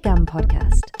was a HeadGum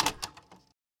podcast.